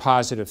a very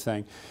positive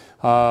thing.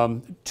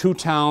 2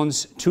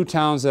 towns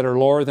that are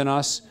lower than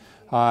us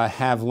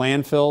have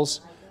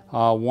landfills.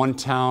 One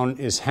town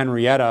is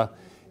Henrietta,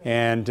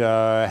 and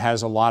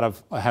has a lot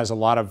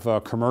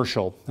of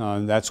commercial.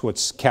 That's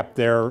what's kept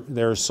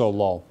theirs so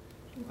low.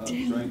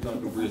 Any talk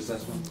of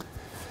reassessment?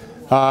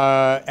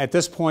 At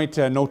this point,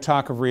 no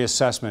talk of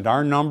reassessment.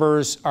 Our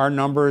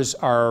numbers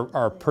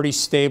are pretty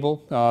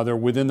stable. They're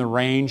within the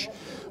range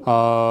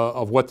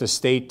of what the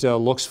state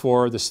looks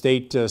for. The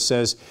state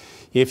says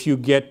if you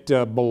get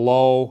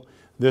below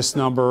this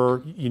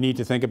number, you need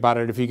to think about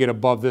it. If you get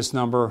above this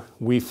number,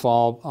 we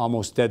fall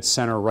almost dead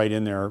center right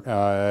in there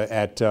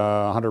at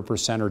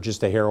 100% or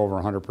just a hair over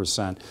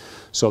 100%.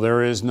 So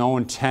there is no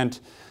intent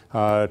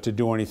to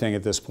do anything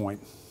at this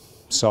point.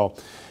 So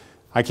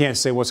I can't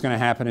say what's going to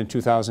happen in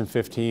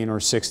 2015 or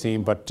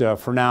 16, but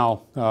for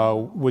now,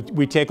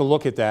 we take a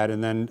look at that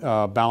and then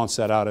balance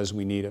that out as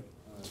we need it.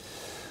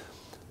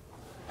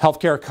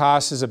 Healthcare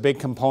costs is a big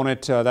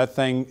component. That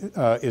thing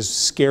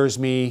scares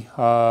me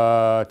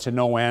to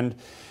no end.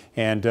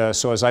 And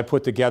so as I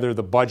put together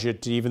the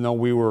budget, even though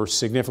we were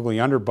significantly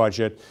under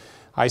budget,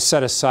 I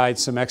set aside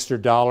some extra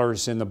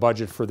dollars in the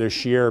budget for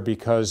this year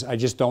because I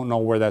just don't know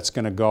where that's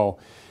going to go.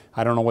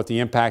 I don't know what the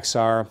impacts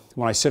are.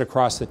 When I sit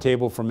across the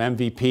table from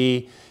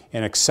MVP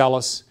and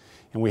Excelis,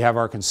 and we have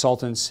our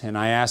consultants, and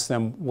I ask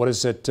them, what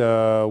does it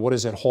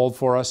hold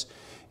for us?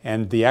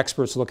 And the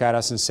experts look at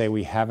us and say,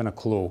 we haven't a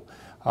clue.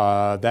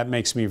 That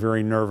makes me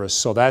very nervous.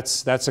 So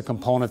that's a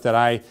component that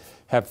I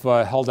have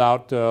held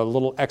out a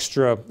little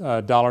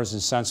extra dollars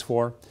and cents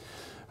for.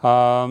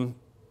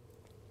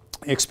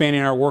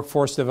 Expanding our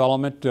workforce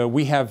development,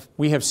 we have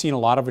seen a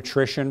lot of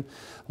attrition.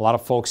 A lot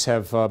of folks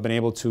have been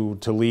able to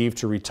leave,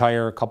 to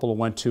retire. A couple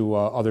went to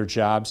other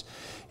jobs.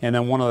 And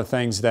then one of the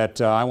things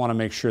that I want to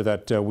make sure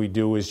that we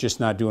do is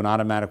just not do an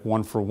automatic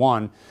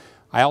 1-for-1.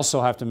 I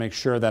also have to make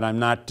sure that I'm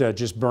not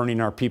just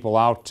burning our people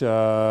out,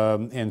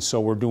 and so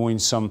we're doing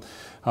some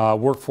more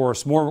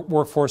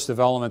workforce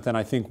development than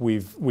I think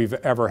we've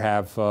ever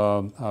have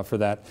for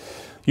that.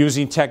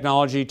 Using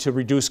technology to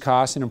reduce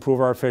costs and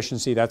improve our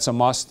efficiency, that's a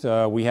must.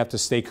 We have to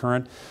stay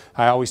current.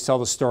 I always tell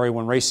the story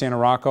when Ray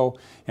Santarocco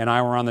and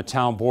I were on the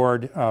town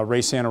board. Ray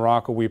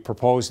Santarocco, we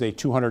proposed a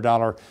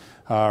 $200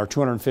 or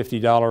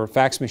 $250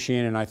 fax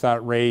machine, and I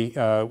thought, Ray,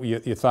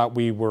 you thought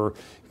we were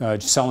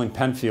selling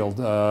Penfield.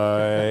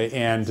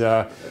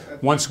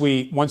 Once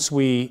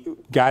we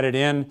got it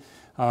in,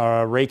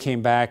 Ray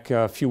came back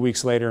a few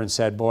weeks later and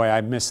said, boy, I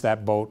missed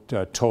that boat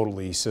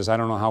totally. He says, I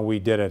don't know how we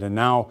did it. And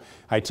now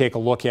I take a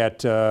look at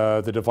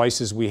the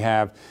devices we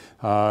have,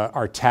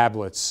 our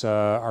tablets,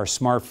 our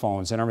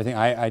smartphones and everything.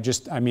 I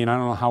mean, I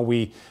don't know how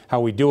we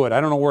do it.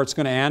 I don't know where it's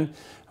going to end.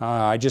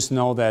 I just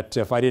know that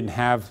if I didn't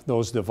have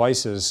those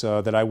devices,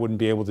 that I wouldn't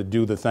be able to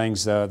do the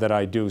things that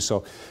I do.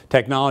 So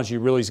technology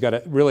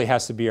really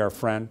has to be our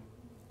friend.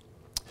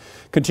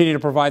 Continue to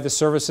provide the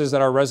services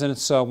that our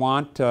residents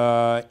want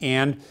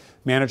and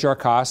manage our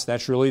costs.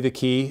 That's really the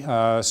key.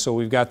 So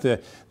we've got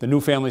the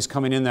new families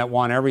coming in that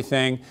want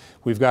everything.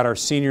 We've got our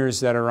seniors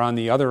that are on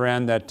the other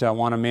end that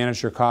want to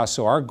manage their costs.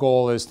 So our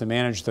goal is to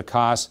manage the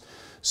costs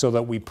so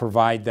that we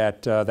provide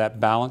that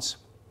balance.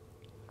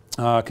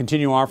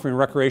 Continue offering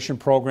recreation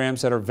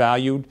programs that are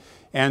valued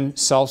and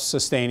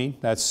self-sustaining.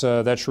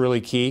 That's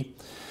really key.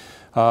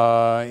 You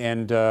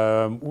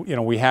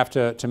know, we have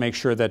to make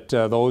sure that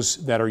those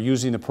that are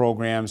using the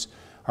programs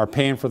are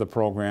paying for the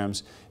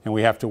programs, and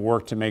we have to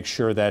work to make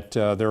sure that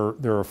they're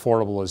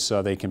affordable as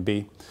they can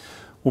be.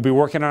 We'll be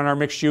working on our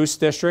mixed-use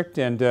district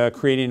and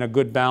creating a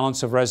good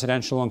balance of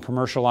residential and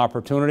commercial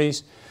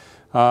opportunities.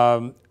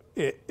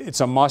 It's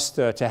a must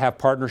to have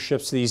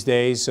partnerships these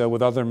days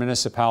with other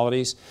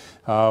municipalities.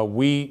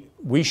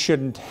 We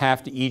shouldn't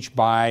have to each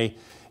buy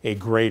a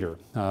grader.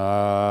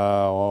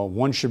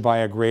 One should buy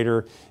a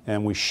grader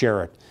and we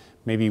share it.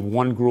 Maybe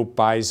one group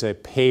buys a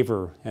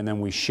paver and then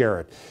we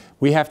share it.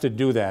 We have to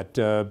do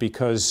that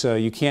because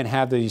you can't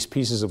have these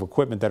pieces of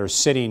equipment that are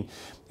sitting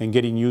and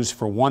getting used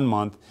for 1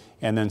 month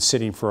and then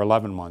sitting for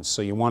 11 months.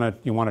 So you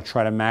want to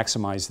try to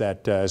maximize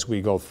that as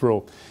we go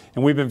through.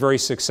 And we've been very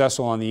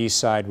successful on the east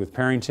side with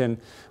Perrington,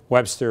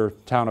 Webster,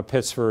 town of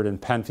Pittsford,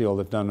 and Penfield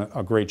have done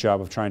a great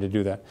job of trying to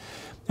do that.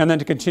 And then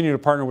to continue to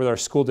partner with our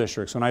school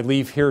districts. When I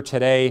leave here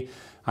today,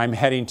 I'm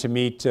heading to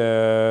meet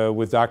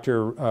with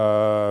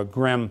Dr.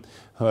 Grimm,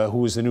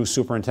 who is the new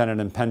superintendent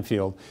in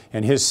Penfield,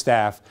 and his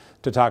staff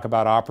to talk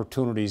about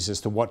opportunities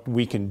as to what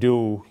we can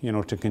do, you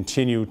know, to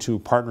continue to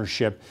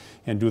partnership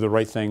and do the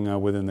right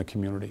thing within the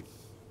community.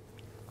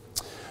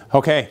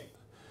 Okay,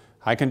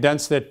 I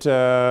condensed it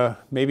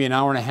maybe an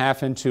hour and a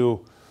half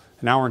into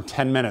an hour and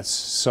 10 minutes.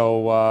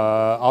 So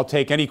I'll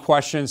take any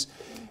questions,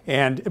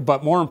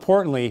 but more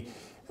importantly,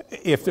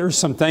 if there's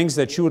some things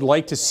that you would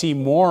like to see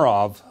more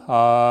of,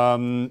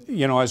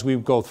 you know, as we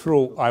go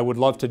through, I would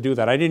love to do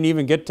that. I didn't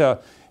even get to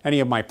any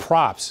of my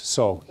props,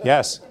 so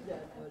yes.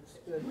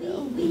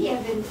 We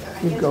have in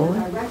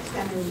our rec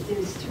center,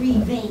 there's 3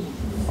 vans.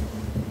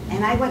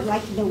 And I would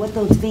like to know what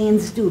those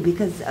vans do,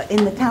 because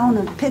in the town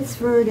of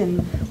Pittsford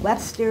and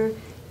Webster,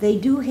 they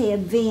do have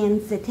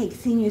vans that take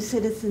senior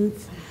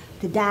citizens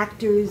to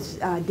doctors,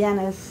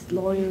 dentists,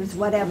 lawyers,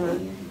 whatever,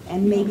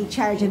 and maybe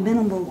charge a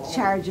minimal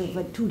charge of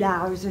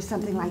 $2 or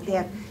something like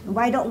that. And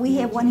why don't we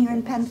have one here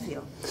in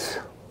Penfield?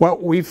 Well,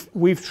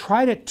 we've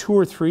tried it 2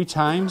 or 3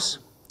 times,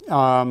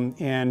 I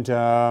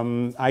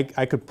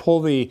could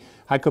pull the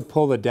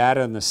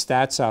data and the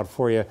stats out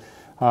for you.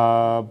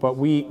 But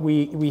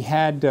we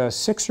had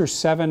 6 or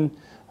 7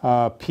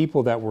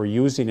 people that were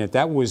using it.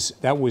 That was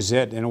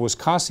it, and it was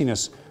costing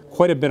us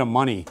quite a bit of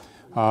money.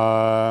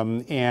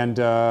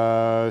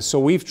 So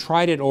we've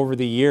tried it over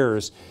the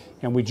years,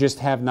 and we just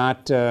have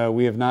not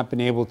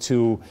been able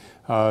to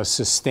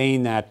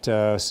sustain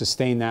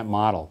that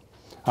model.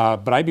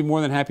 But I'd be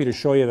more than happy to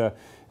show you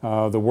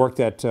the work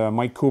that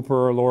Mike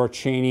Cooper, Laura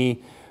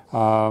Cheney,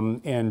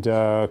 and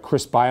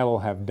Chris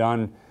Bilo have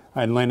done,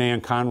 and Lynn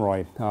Ann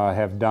Conroy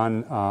have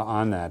done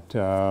on that.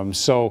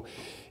 So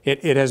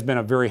it has been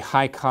a very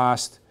high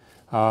cost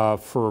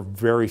for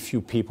very few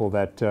people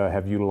that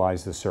have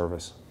utilized the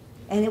service.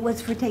 And it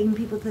was for taking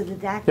people to the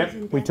doctors?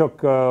 Yep,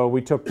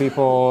 we took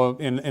people,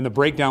 in the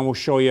breakdown we'll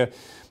show you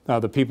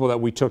the people that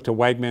we took to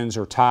Wegmans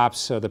or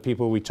Tops, the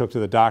people we took to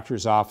the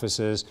doctor's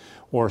offices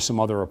or some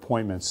other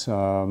appointments.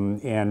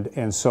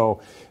 And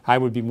so I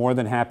would be more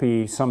than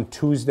happy some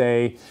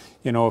Tuesday,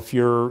 you know, if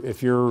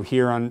you're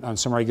here on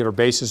some regular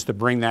basis, to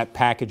bring that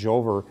package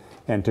over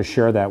and to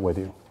share that with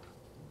you.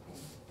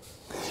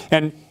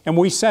 And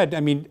we said, I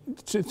mean,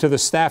 to the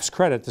staff's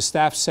credit, the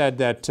staff said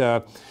that,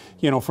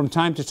 you know, from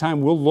time to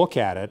time we'll look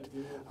at it,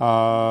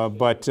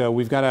 but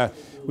we've got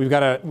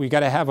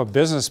to have a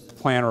business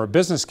plan or a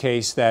business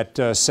case that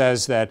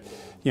says that,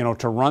 you know,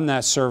 to run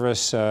that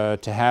service, to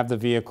have the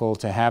vehicle,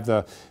 to have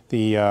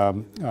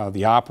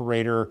the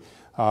operator,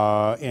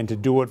 and to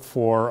do it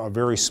for a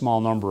very small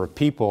number of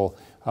people,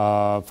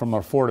 from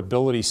an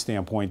affordability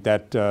standpoint,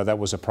 that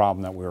was a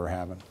problem that we were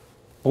having.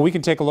 But we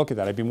can take a look at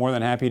that. I'd be more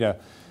than happy to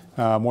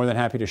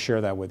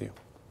share that with you.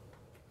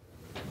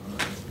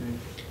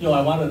 You know,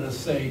 I wanted to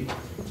say, if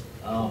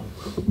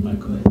I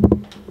could,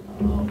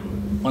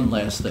 one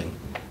last thing,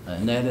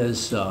 and that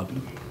is,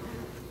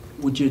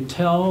 would you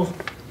tell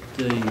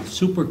the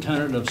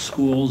superintendent of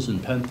schools in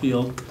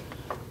Penfield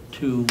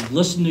to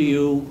listen to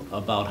you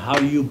about how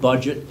you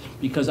budget?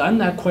 Because I'm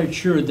not quite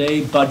sure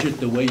they budget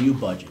the way you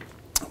budget.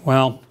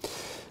 Well,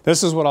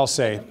 this is what I'll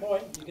say.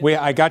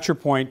 I got your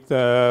point.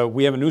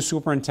 We have a new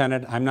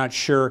superintendent. I'm not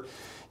sure.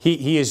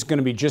 He is going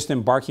to be just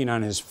embarking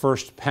on his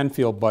first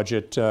Penfield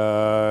budget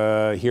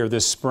here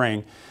this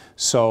spring.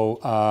 So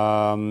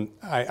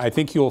I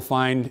think you'll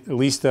find, at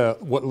least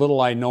what little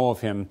I know of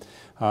him,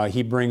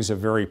 he brings a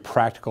very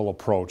practical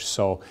approach.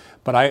 So,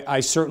 but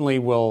I certainly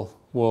will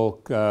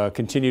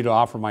continue to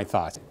offer my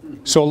thoughts.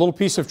 So a little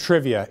piece of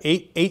trivia: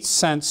 8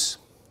 cents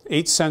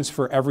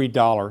for every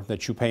dollar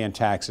that you pay in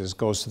taxes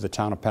goes to the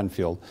town of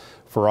Penfield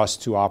for us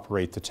to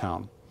operate the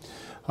town.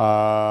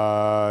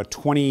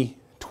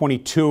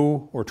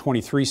 22 or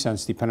 23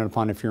 cents, depending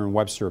upon if you're in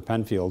Webster or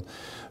Penfield,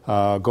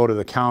 go to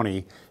the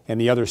county, and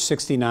the other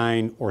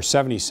 69 or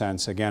 70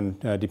 cents, again,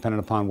 depending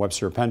upon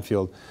Webster or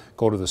Penfield,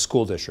 go to the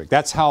school district.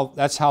 That's how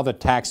the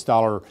tax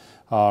dollar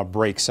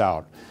breaks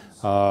out.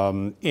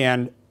 And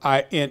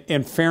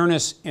in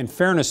fairness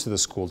to the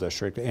school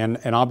district, and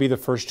I'll be the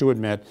first to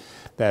admit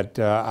that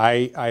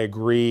I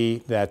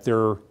agree that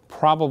they're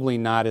probably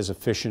not as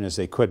efficient as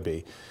they could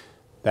be.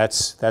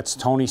 That's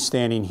Tony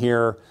standing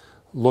here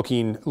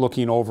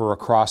looking over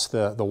across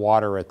the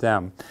water at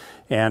them.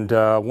 And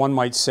one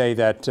might say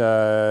that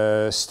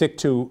stick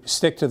to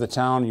the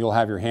town, you'll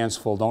have your hands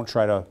full. Don't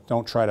try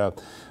to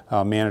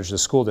manage the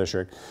school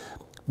district.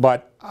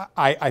 But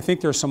I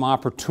think there's some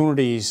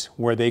opportunities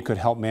where they could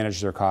help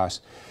manage their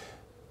costs.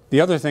 The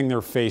other thing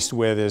they're faced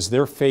with is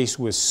they're faced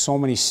with so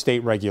many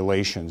state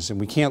regulations, and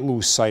we can't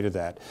lose sight of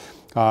that.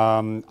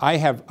 I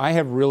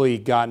have really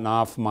gotten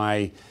off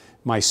my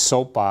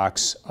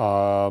soapbox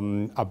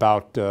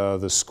about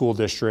the school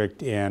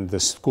district and the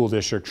school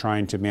district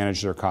trying to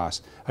manage their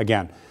costs.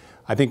 Again,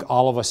 I think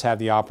all of us have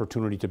the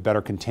opportunity to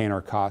better contain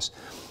our costs.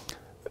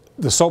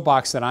 The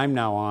soapbox that I'm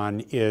now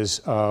on is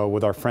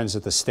with our friends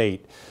at the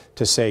state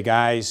to say,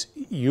 guys,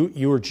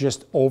 you are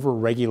just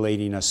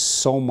over-regulating us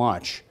so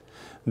much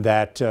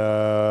that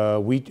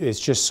it's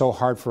just so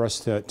hard for us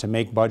to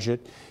make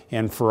budget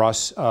and for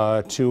us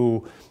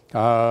to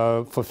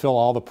fulfill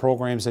all the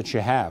programs that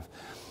you have.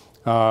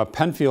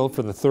 Penfield,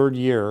 for the third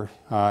year,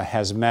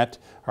 has met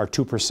our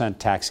 2%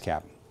 tax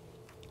cap.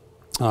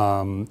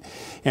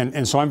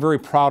 And so I'm very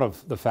proud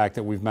of the fact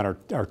that we've met our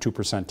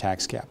 2%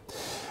 tax cap.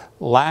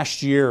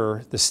 Last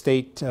year, the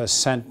state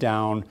sent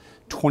down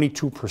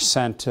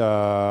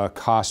 22%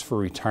 cost for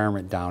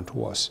retirement down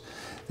to us.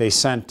 They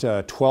sent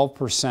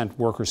 12%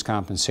 workers'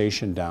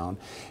 compensation down,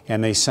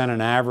 and they sent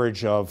an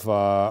average of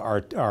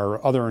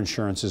our other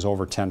insurances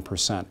over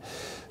 10%.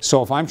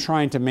 So if I'm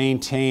trying to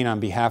maintain on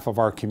behalf of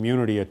our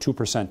community a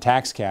 2%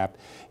 tax cap,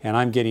 and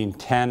I'm getting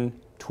 10,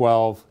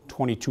 12,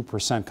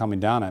 22% coming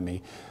down at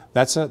me,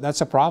 that's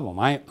a problem.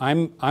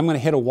 I'm going to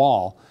hit a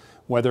wall,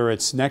 whether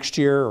it's next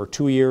year or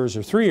 2 years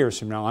or 3 years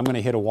from now. I'm going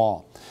to hit a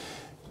wall.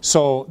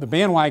 So the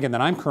bandwagon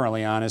that I'm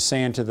currently on is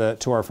saying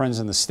to our friends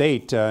in the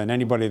state and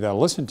anybody that'll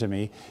listen to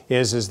me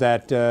is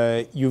that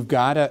you've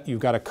got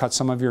to cut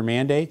some of your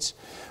mandates.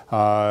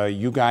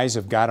 You guys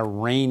have got to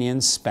rein in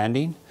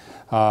spending.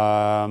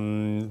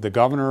 The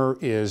governor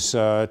is,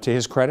 to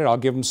his credit, I'll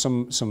give him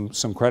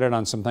some credit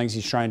on some things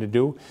he's trying to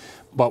do.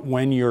 But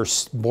when you're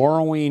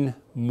borrowing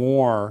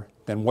more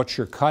than what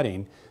you're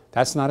cutting,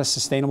 that's not a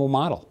sustainable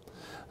model.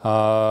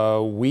 By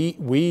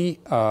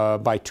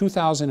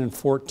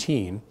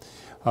 2014.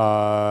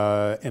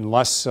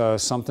 Unless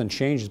something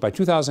changes, by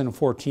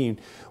 2014,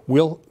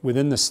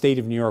 within the state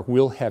of New York,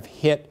 we'll have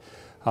hit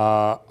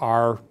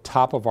our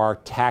top of our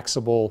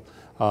taxable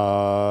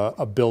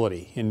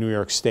ability in New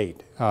York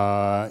State.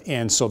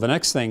 And so the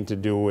next thing to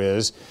do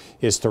is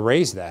to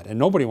raise that, and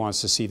nobody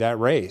wants to see that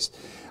raised.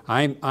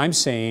 I'm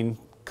saying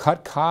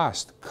cut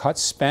cost, cut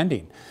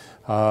spending,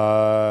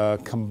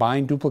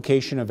 combine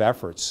duplication of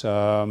efforts,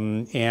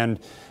 and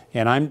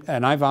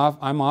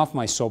I'm off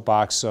my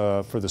soapbox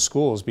for the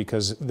schools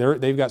because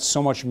they've got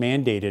so much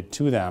mandated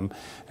to them,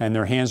 and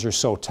their hands are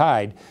so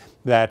tied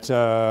that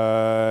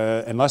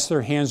unless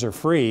their hands are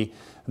free,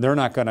 they're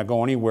not going to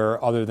go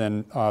anywhere other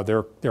than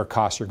their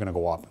costs are going to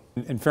go up.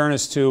 In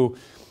fairness to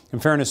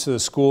the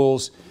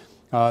schools,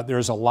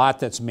 there's a lot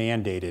that's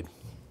mandated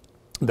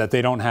that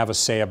they don't have a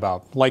say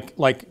about, like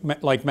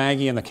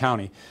Maggie in the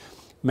county.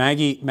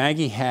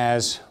 Maggie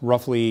has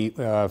roughly,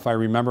 if I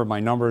remember my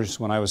numbers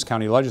when I was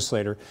county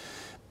legislator,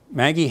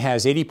 Maggie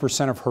has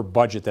 80% of her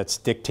budget that's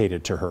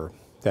dictated to her,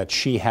 that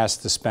she has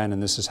to spend,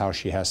 and this is how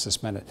she has to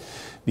spend it.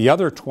 The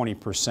other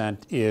 20%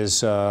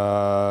 is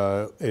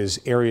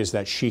areas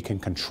that she can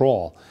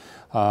control.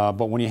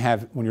 But when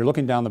you're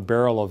looking down the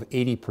barrel of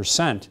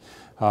 80%,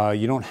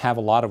 you don't have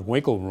a lot of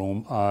wiggle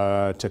room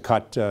to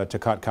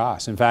cut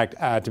costs. In fact,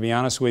 to be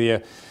honest with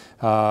you,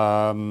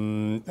 I'll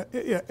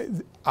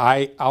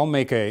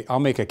make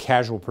a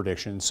casual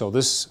prediction. So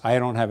this, I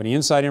don't have any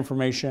inside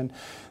information.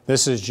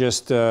 This is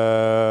just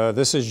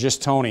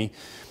Tony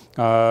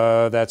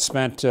that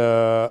spent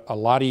a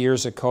lot of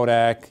years at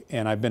Kodak,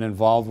 and I've been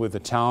involved with the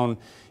town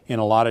in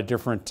a lot of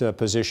different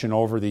positions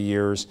over the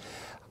years.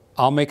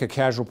 I'll make a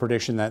casual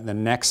prediction that in the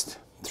next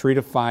 3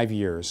 to 5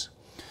 years,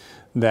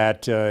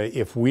 that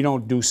if we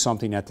don't do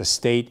something at the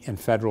state and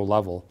federal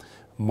level,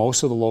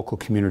 most of the local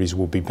communities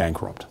will be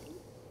bankrupt.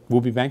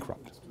 Will be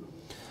bankrupt.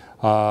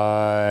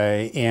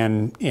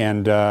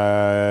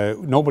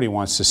 Nobody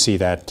wants to see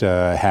that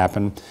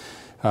happen.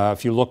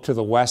 If you look to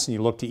the west and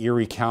you look to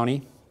Erie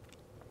County,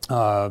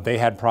 they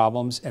had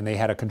problems, and they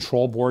had a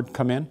control board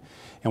come in.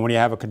 And when you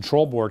have a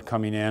control board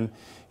coming in,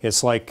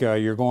 it's like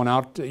you're going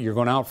out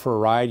for a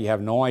ride. You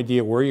have no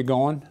idea where you're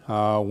going,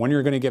 when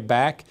you're going to get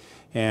back,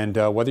 and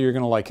whether you're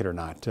going to like it or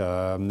not.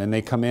 And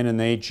they come in and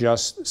they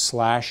just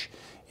slash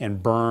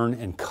and burn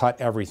and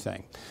cut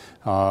everything.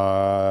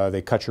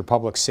 They cut your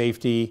public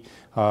safety.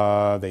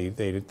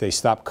 They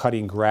stop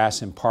cutting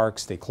grass in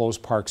parks. They close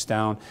parks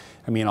down.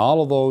 I mean,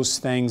 all of those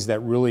things that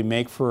really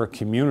make for a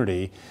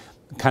community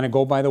kind of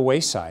go by the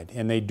wayside,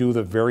 and they do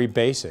the very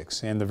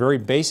basics. And the very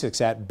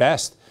basics at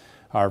best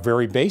are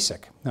very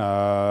basic.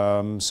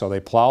 So they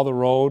plow the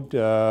road,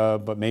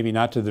 but maybe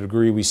not to the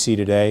degree we see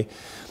today.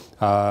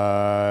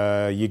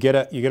 You get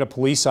a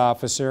police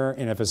officer,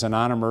 and if it's a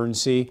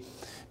non-emergency,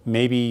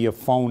 maybe you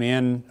phone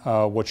in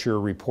what your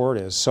report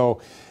is.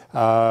 So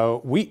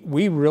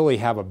we really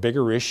have a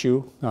bigger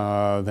issue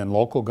than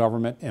local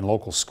government and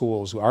local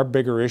schools. Our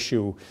bigger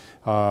issue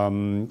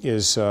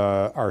is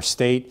our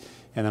state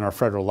and then our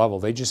federal level.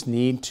 They just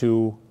need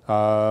to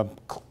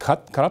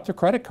cut up their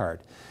credit card.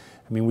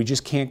 I mean, we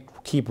just can't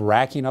keep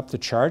racking up the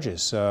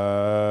charges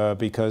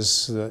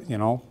because you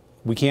know,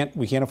 we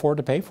can't afford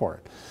to pay for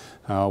it.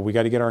 We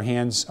got to get our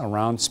hands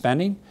around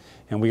spending,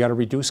 and we got to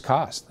reduce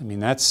cost. I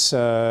mean, that's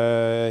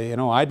you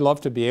know, I'd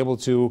love to be able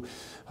to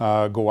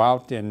go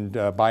out and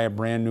buy a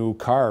brand new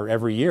car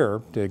every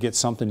year to get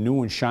something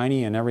new and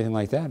shiny and everything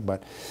like that,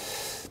 but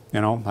you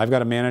know, I've got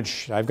to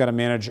manage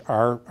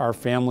our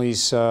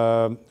family's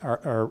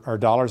our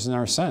dollars and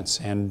our cents,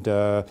 and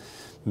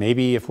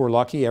maybe if we're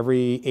lucky,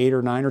 every 8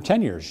 or 9 or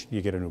 10 years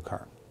you get a new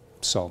car.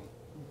 So,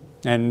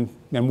 and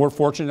we're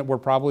fortunate. We're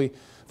probably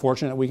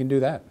fortunate we can do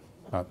that.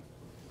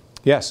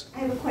 Yes. I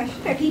have a question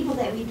for people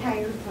that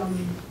retire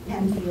from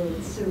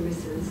Penfield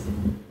services.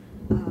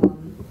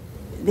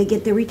 They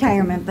get their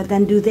retirement, but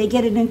then do they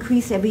get an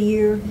increase every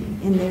year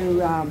in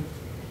their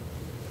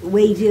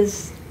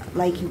wages?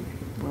 Like,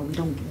 well, we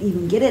don't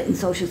even get it in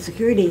Social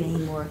Security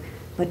anymore.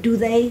 But do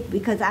they?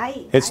 Because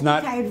I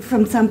retired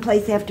from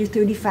someplace after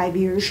 35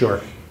 years. Sure.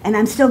 And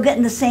I'm still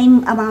getting the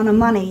same amount of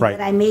money right.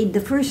 that I made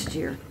the first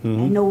year,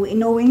 mm-hmm. and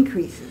no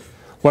increases.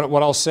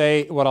 What I'll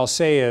say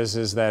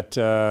is that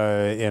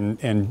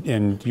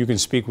and you can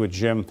speak with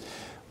Jim.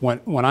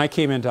 When I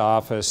came into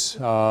office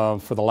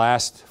for the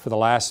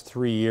last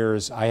 3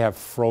 years, I have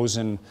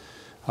frozen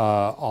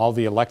all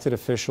the elected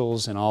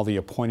officials and all the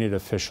appointed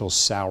officials'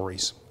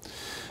 salaries.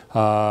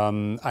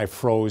 I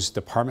froze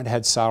department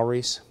head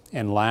salaries,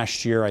 and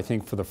last year, I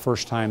think for the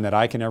first time that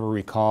I can ever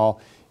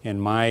recall in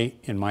my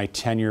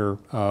tenure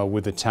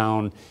with the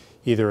town,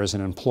 either as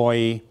an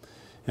employee,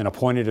 an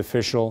appointed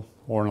official,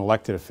 or an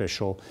elected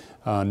official,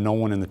 no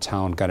one in the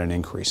town got an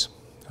increase.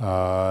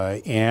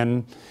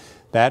 And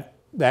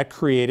that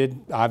created,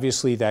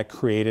 obviously that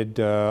created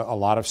a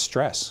lot of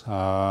stress. As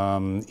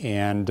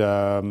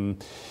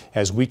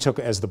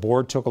the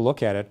board took a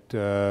look at it,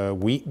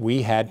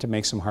 we had to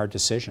make some hard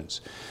decisions.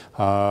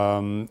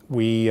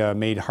 We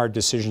made hard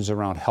decisions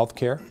around health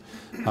care.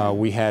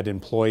 We had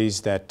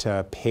employees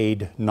that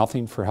paid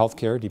nothing for health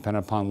care,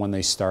 depending upon when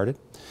they started.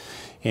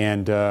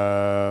 And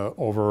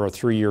over a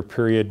 3-year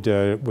period,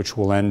 which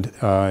will end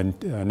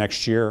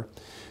next year,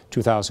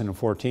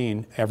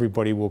 2014,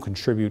 everybody will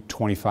contribute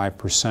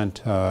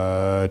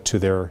 25% to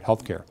their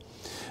health care.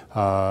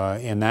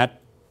 And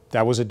that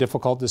was a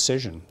difficult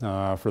decision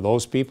for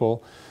those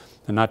people,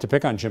 and not to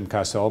pick on Jim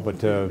Costello, but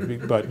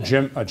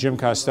Jim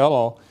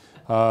Costello,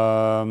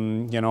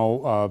 you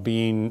know,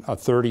 being a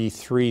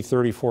 33,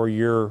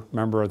 34-year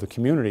member of the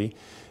community,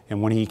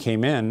 and when he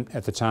came in,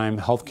 at the time,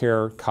 health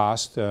care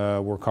costs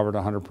were covered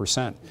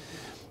 100%.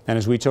 And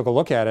as we took a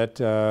look at it,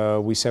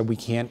 we said we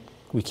can't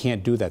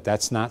do that.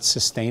 That's not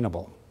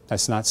sustainable.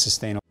 That's not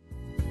sustainable.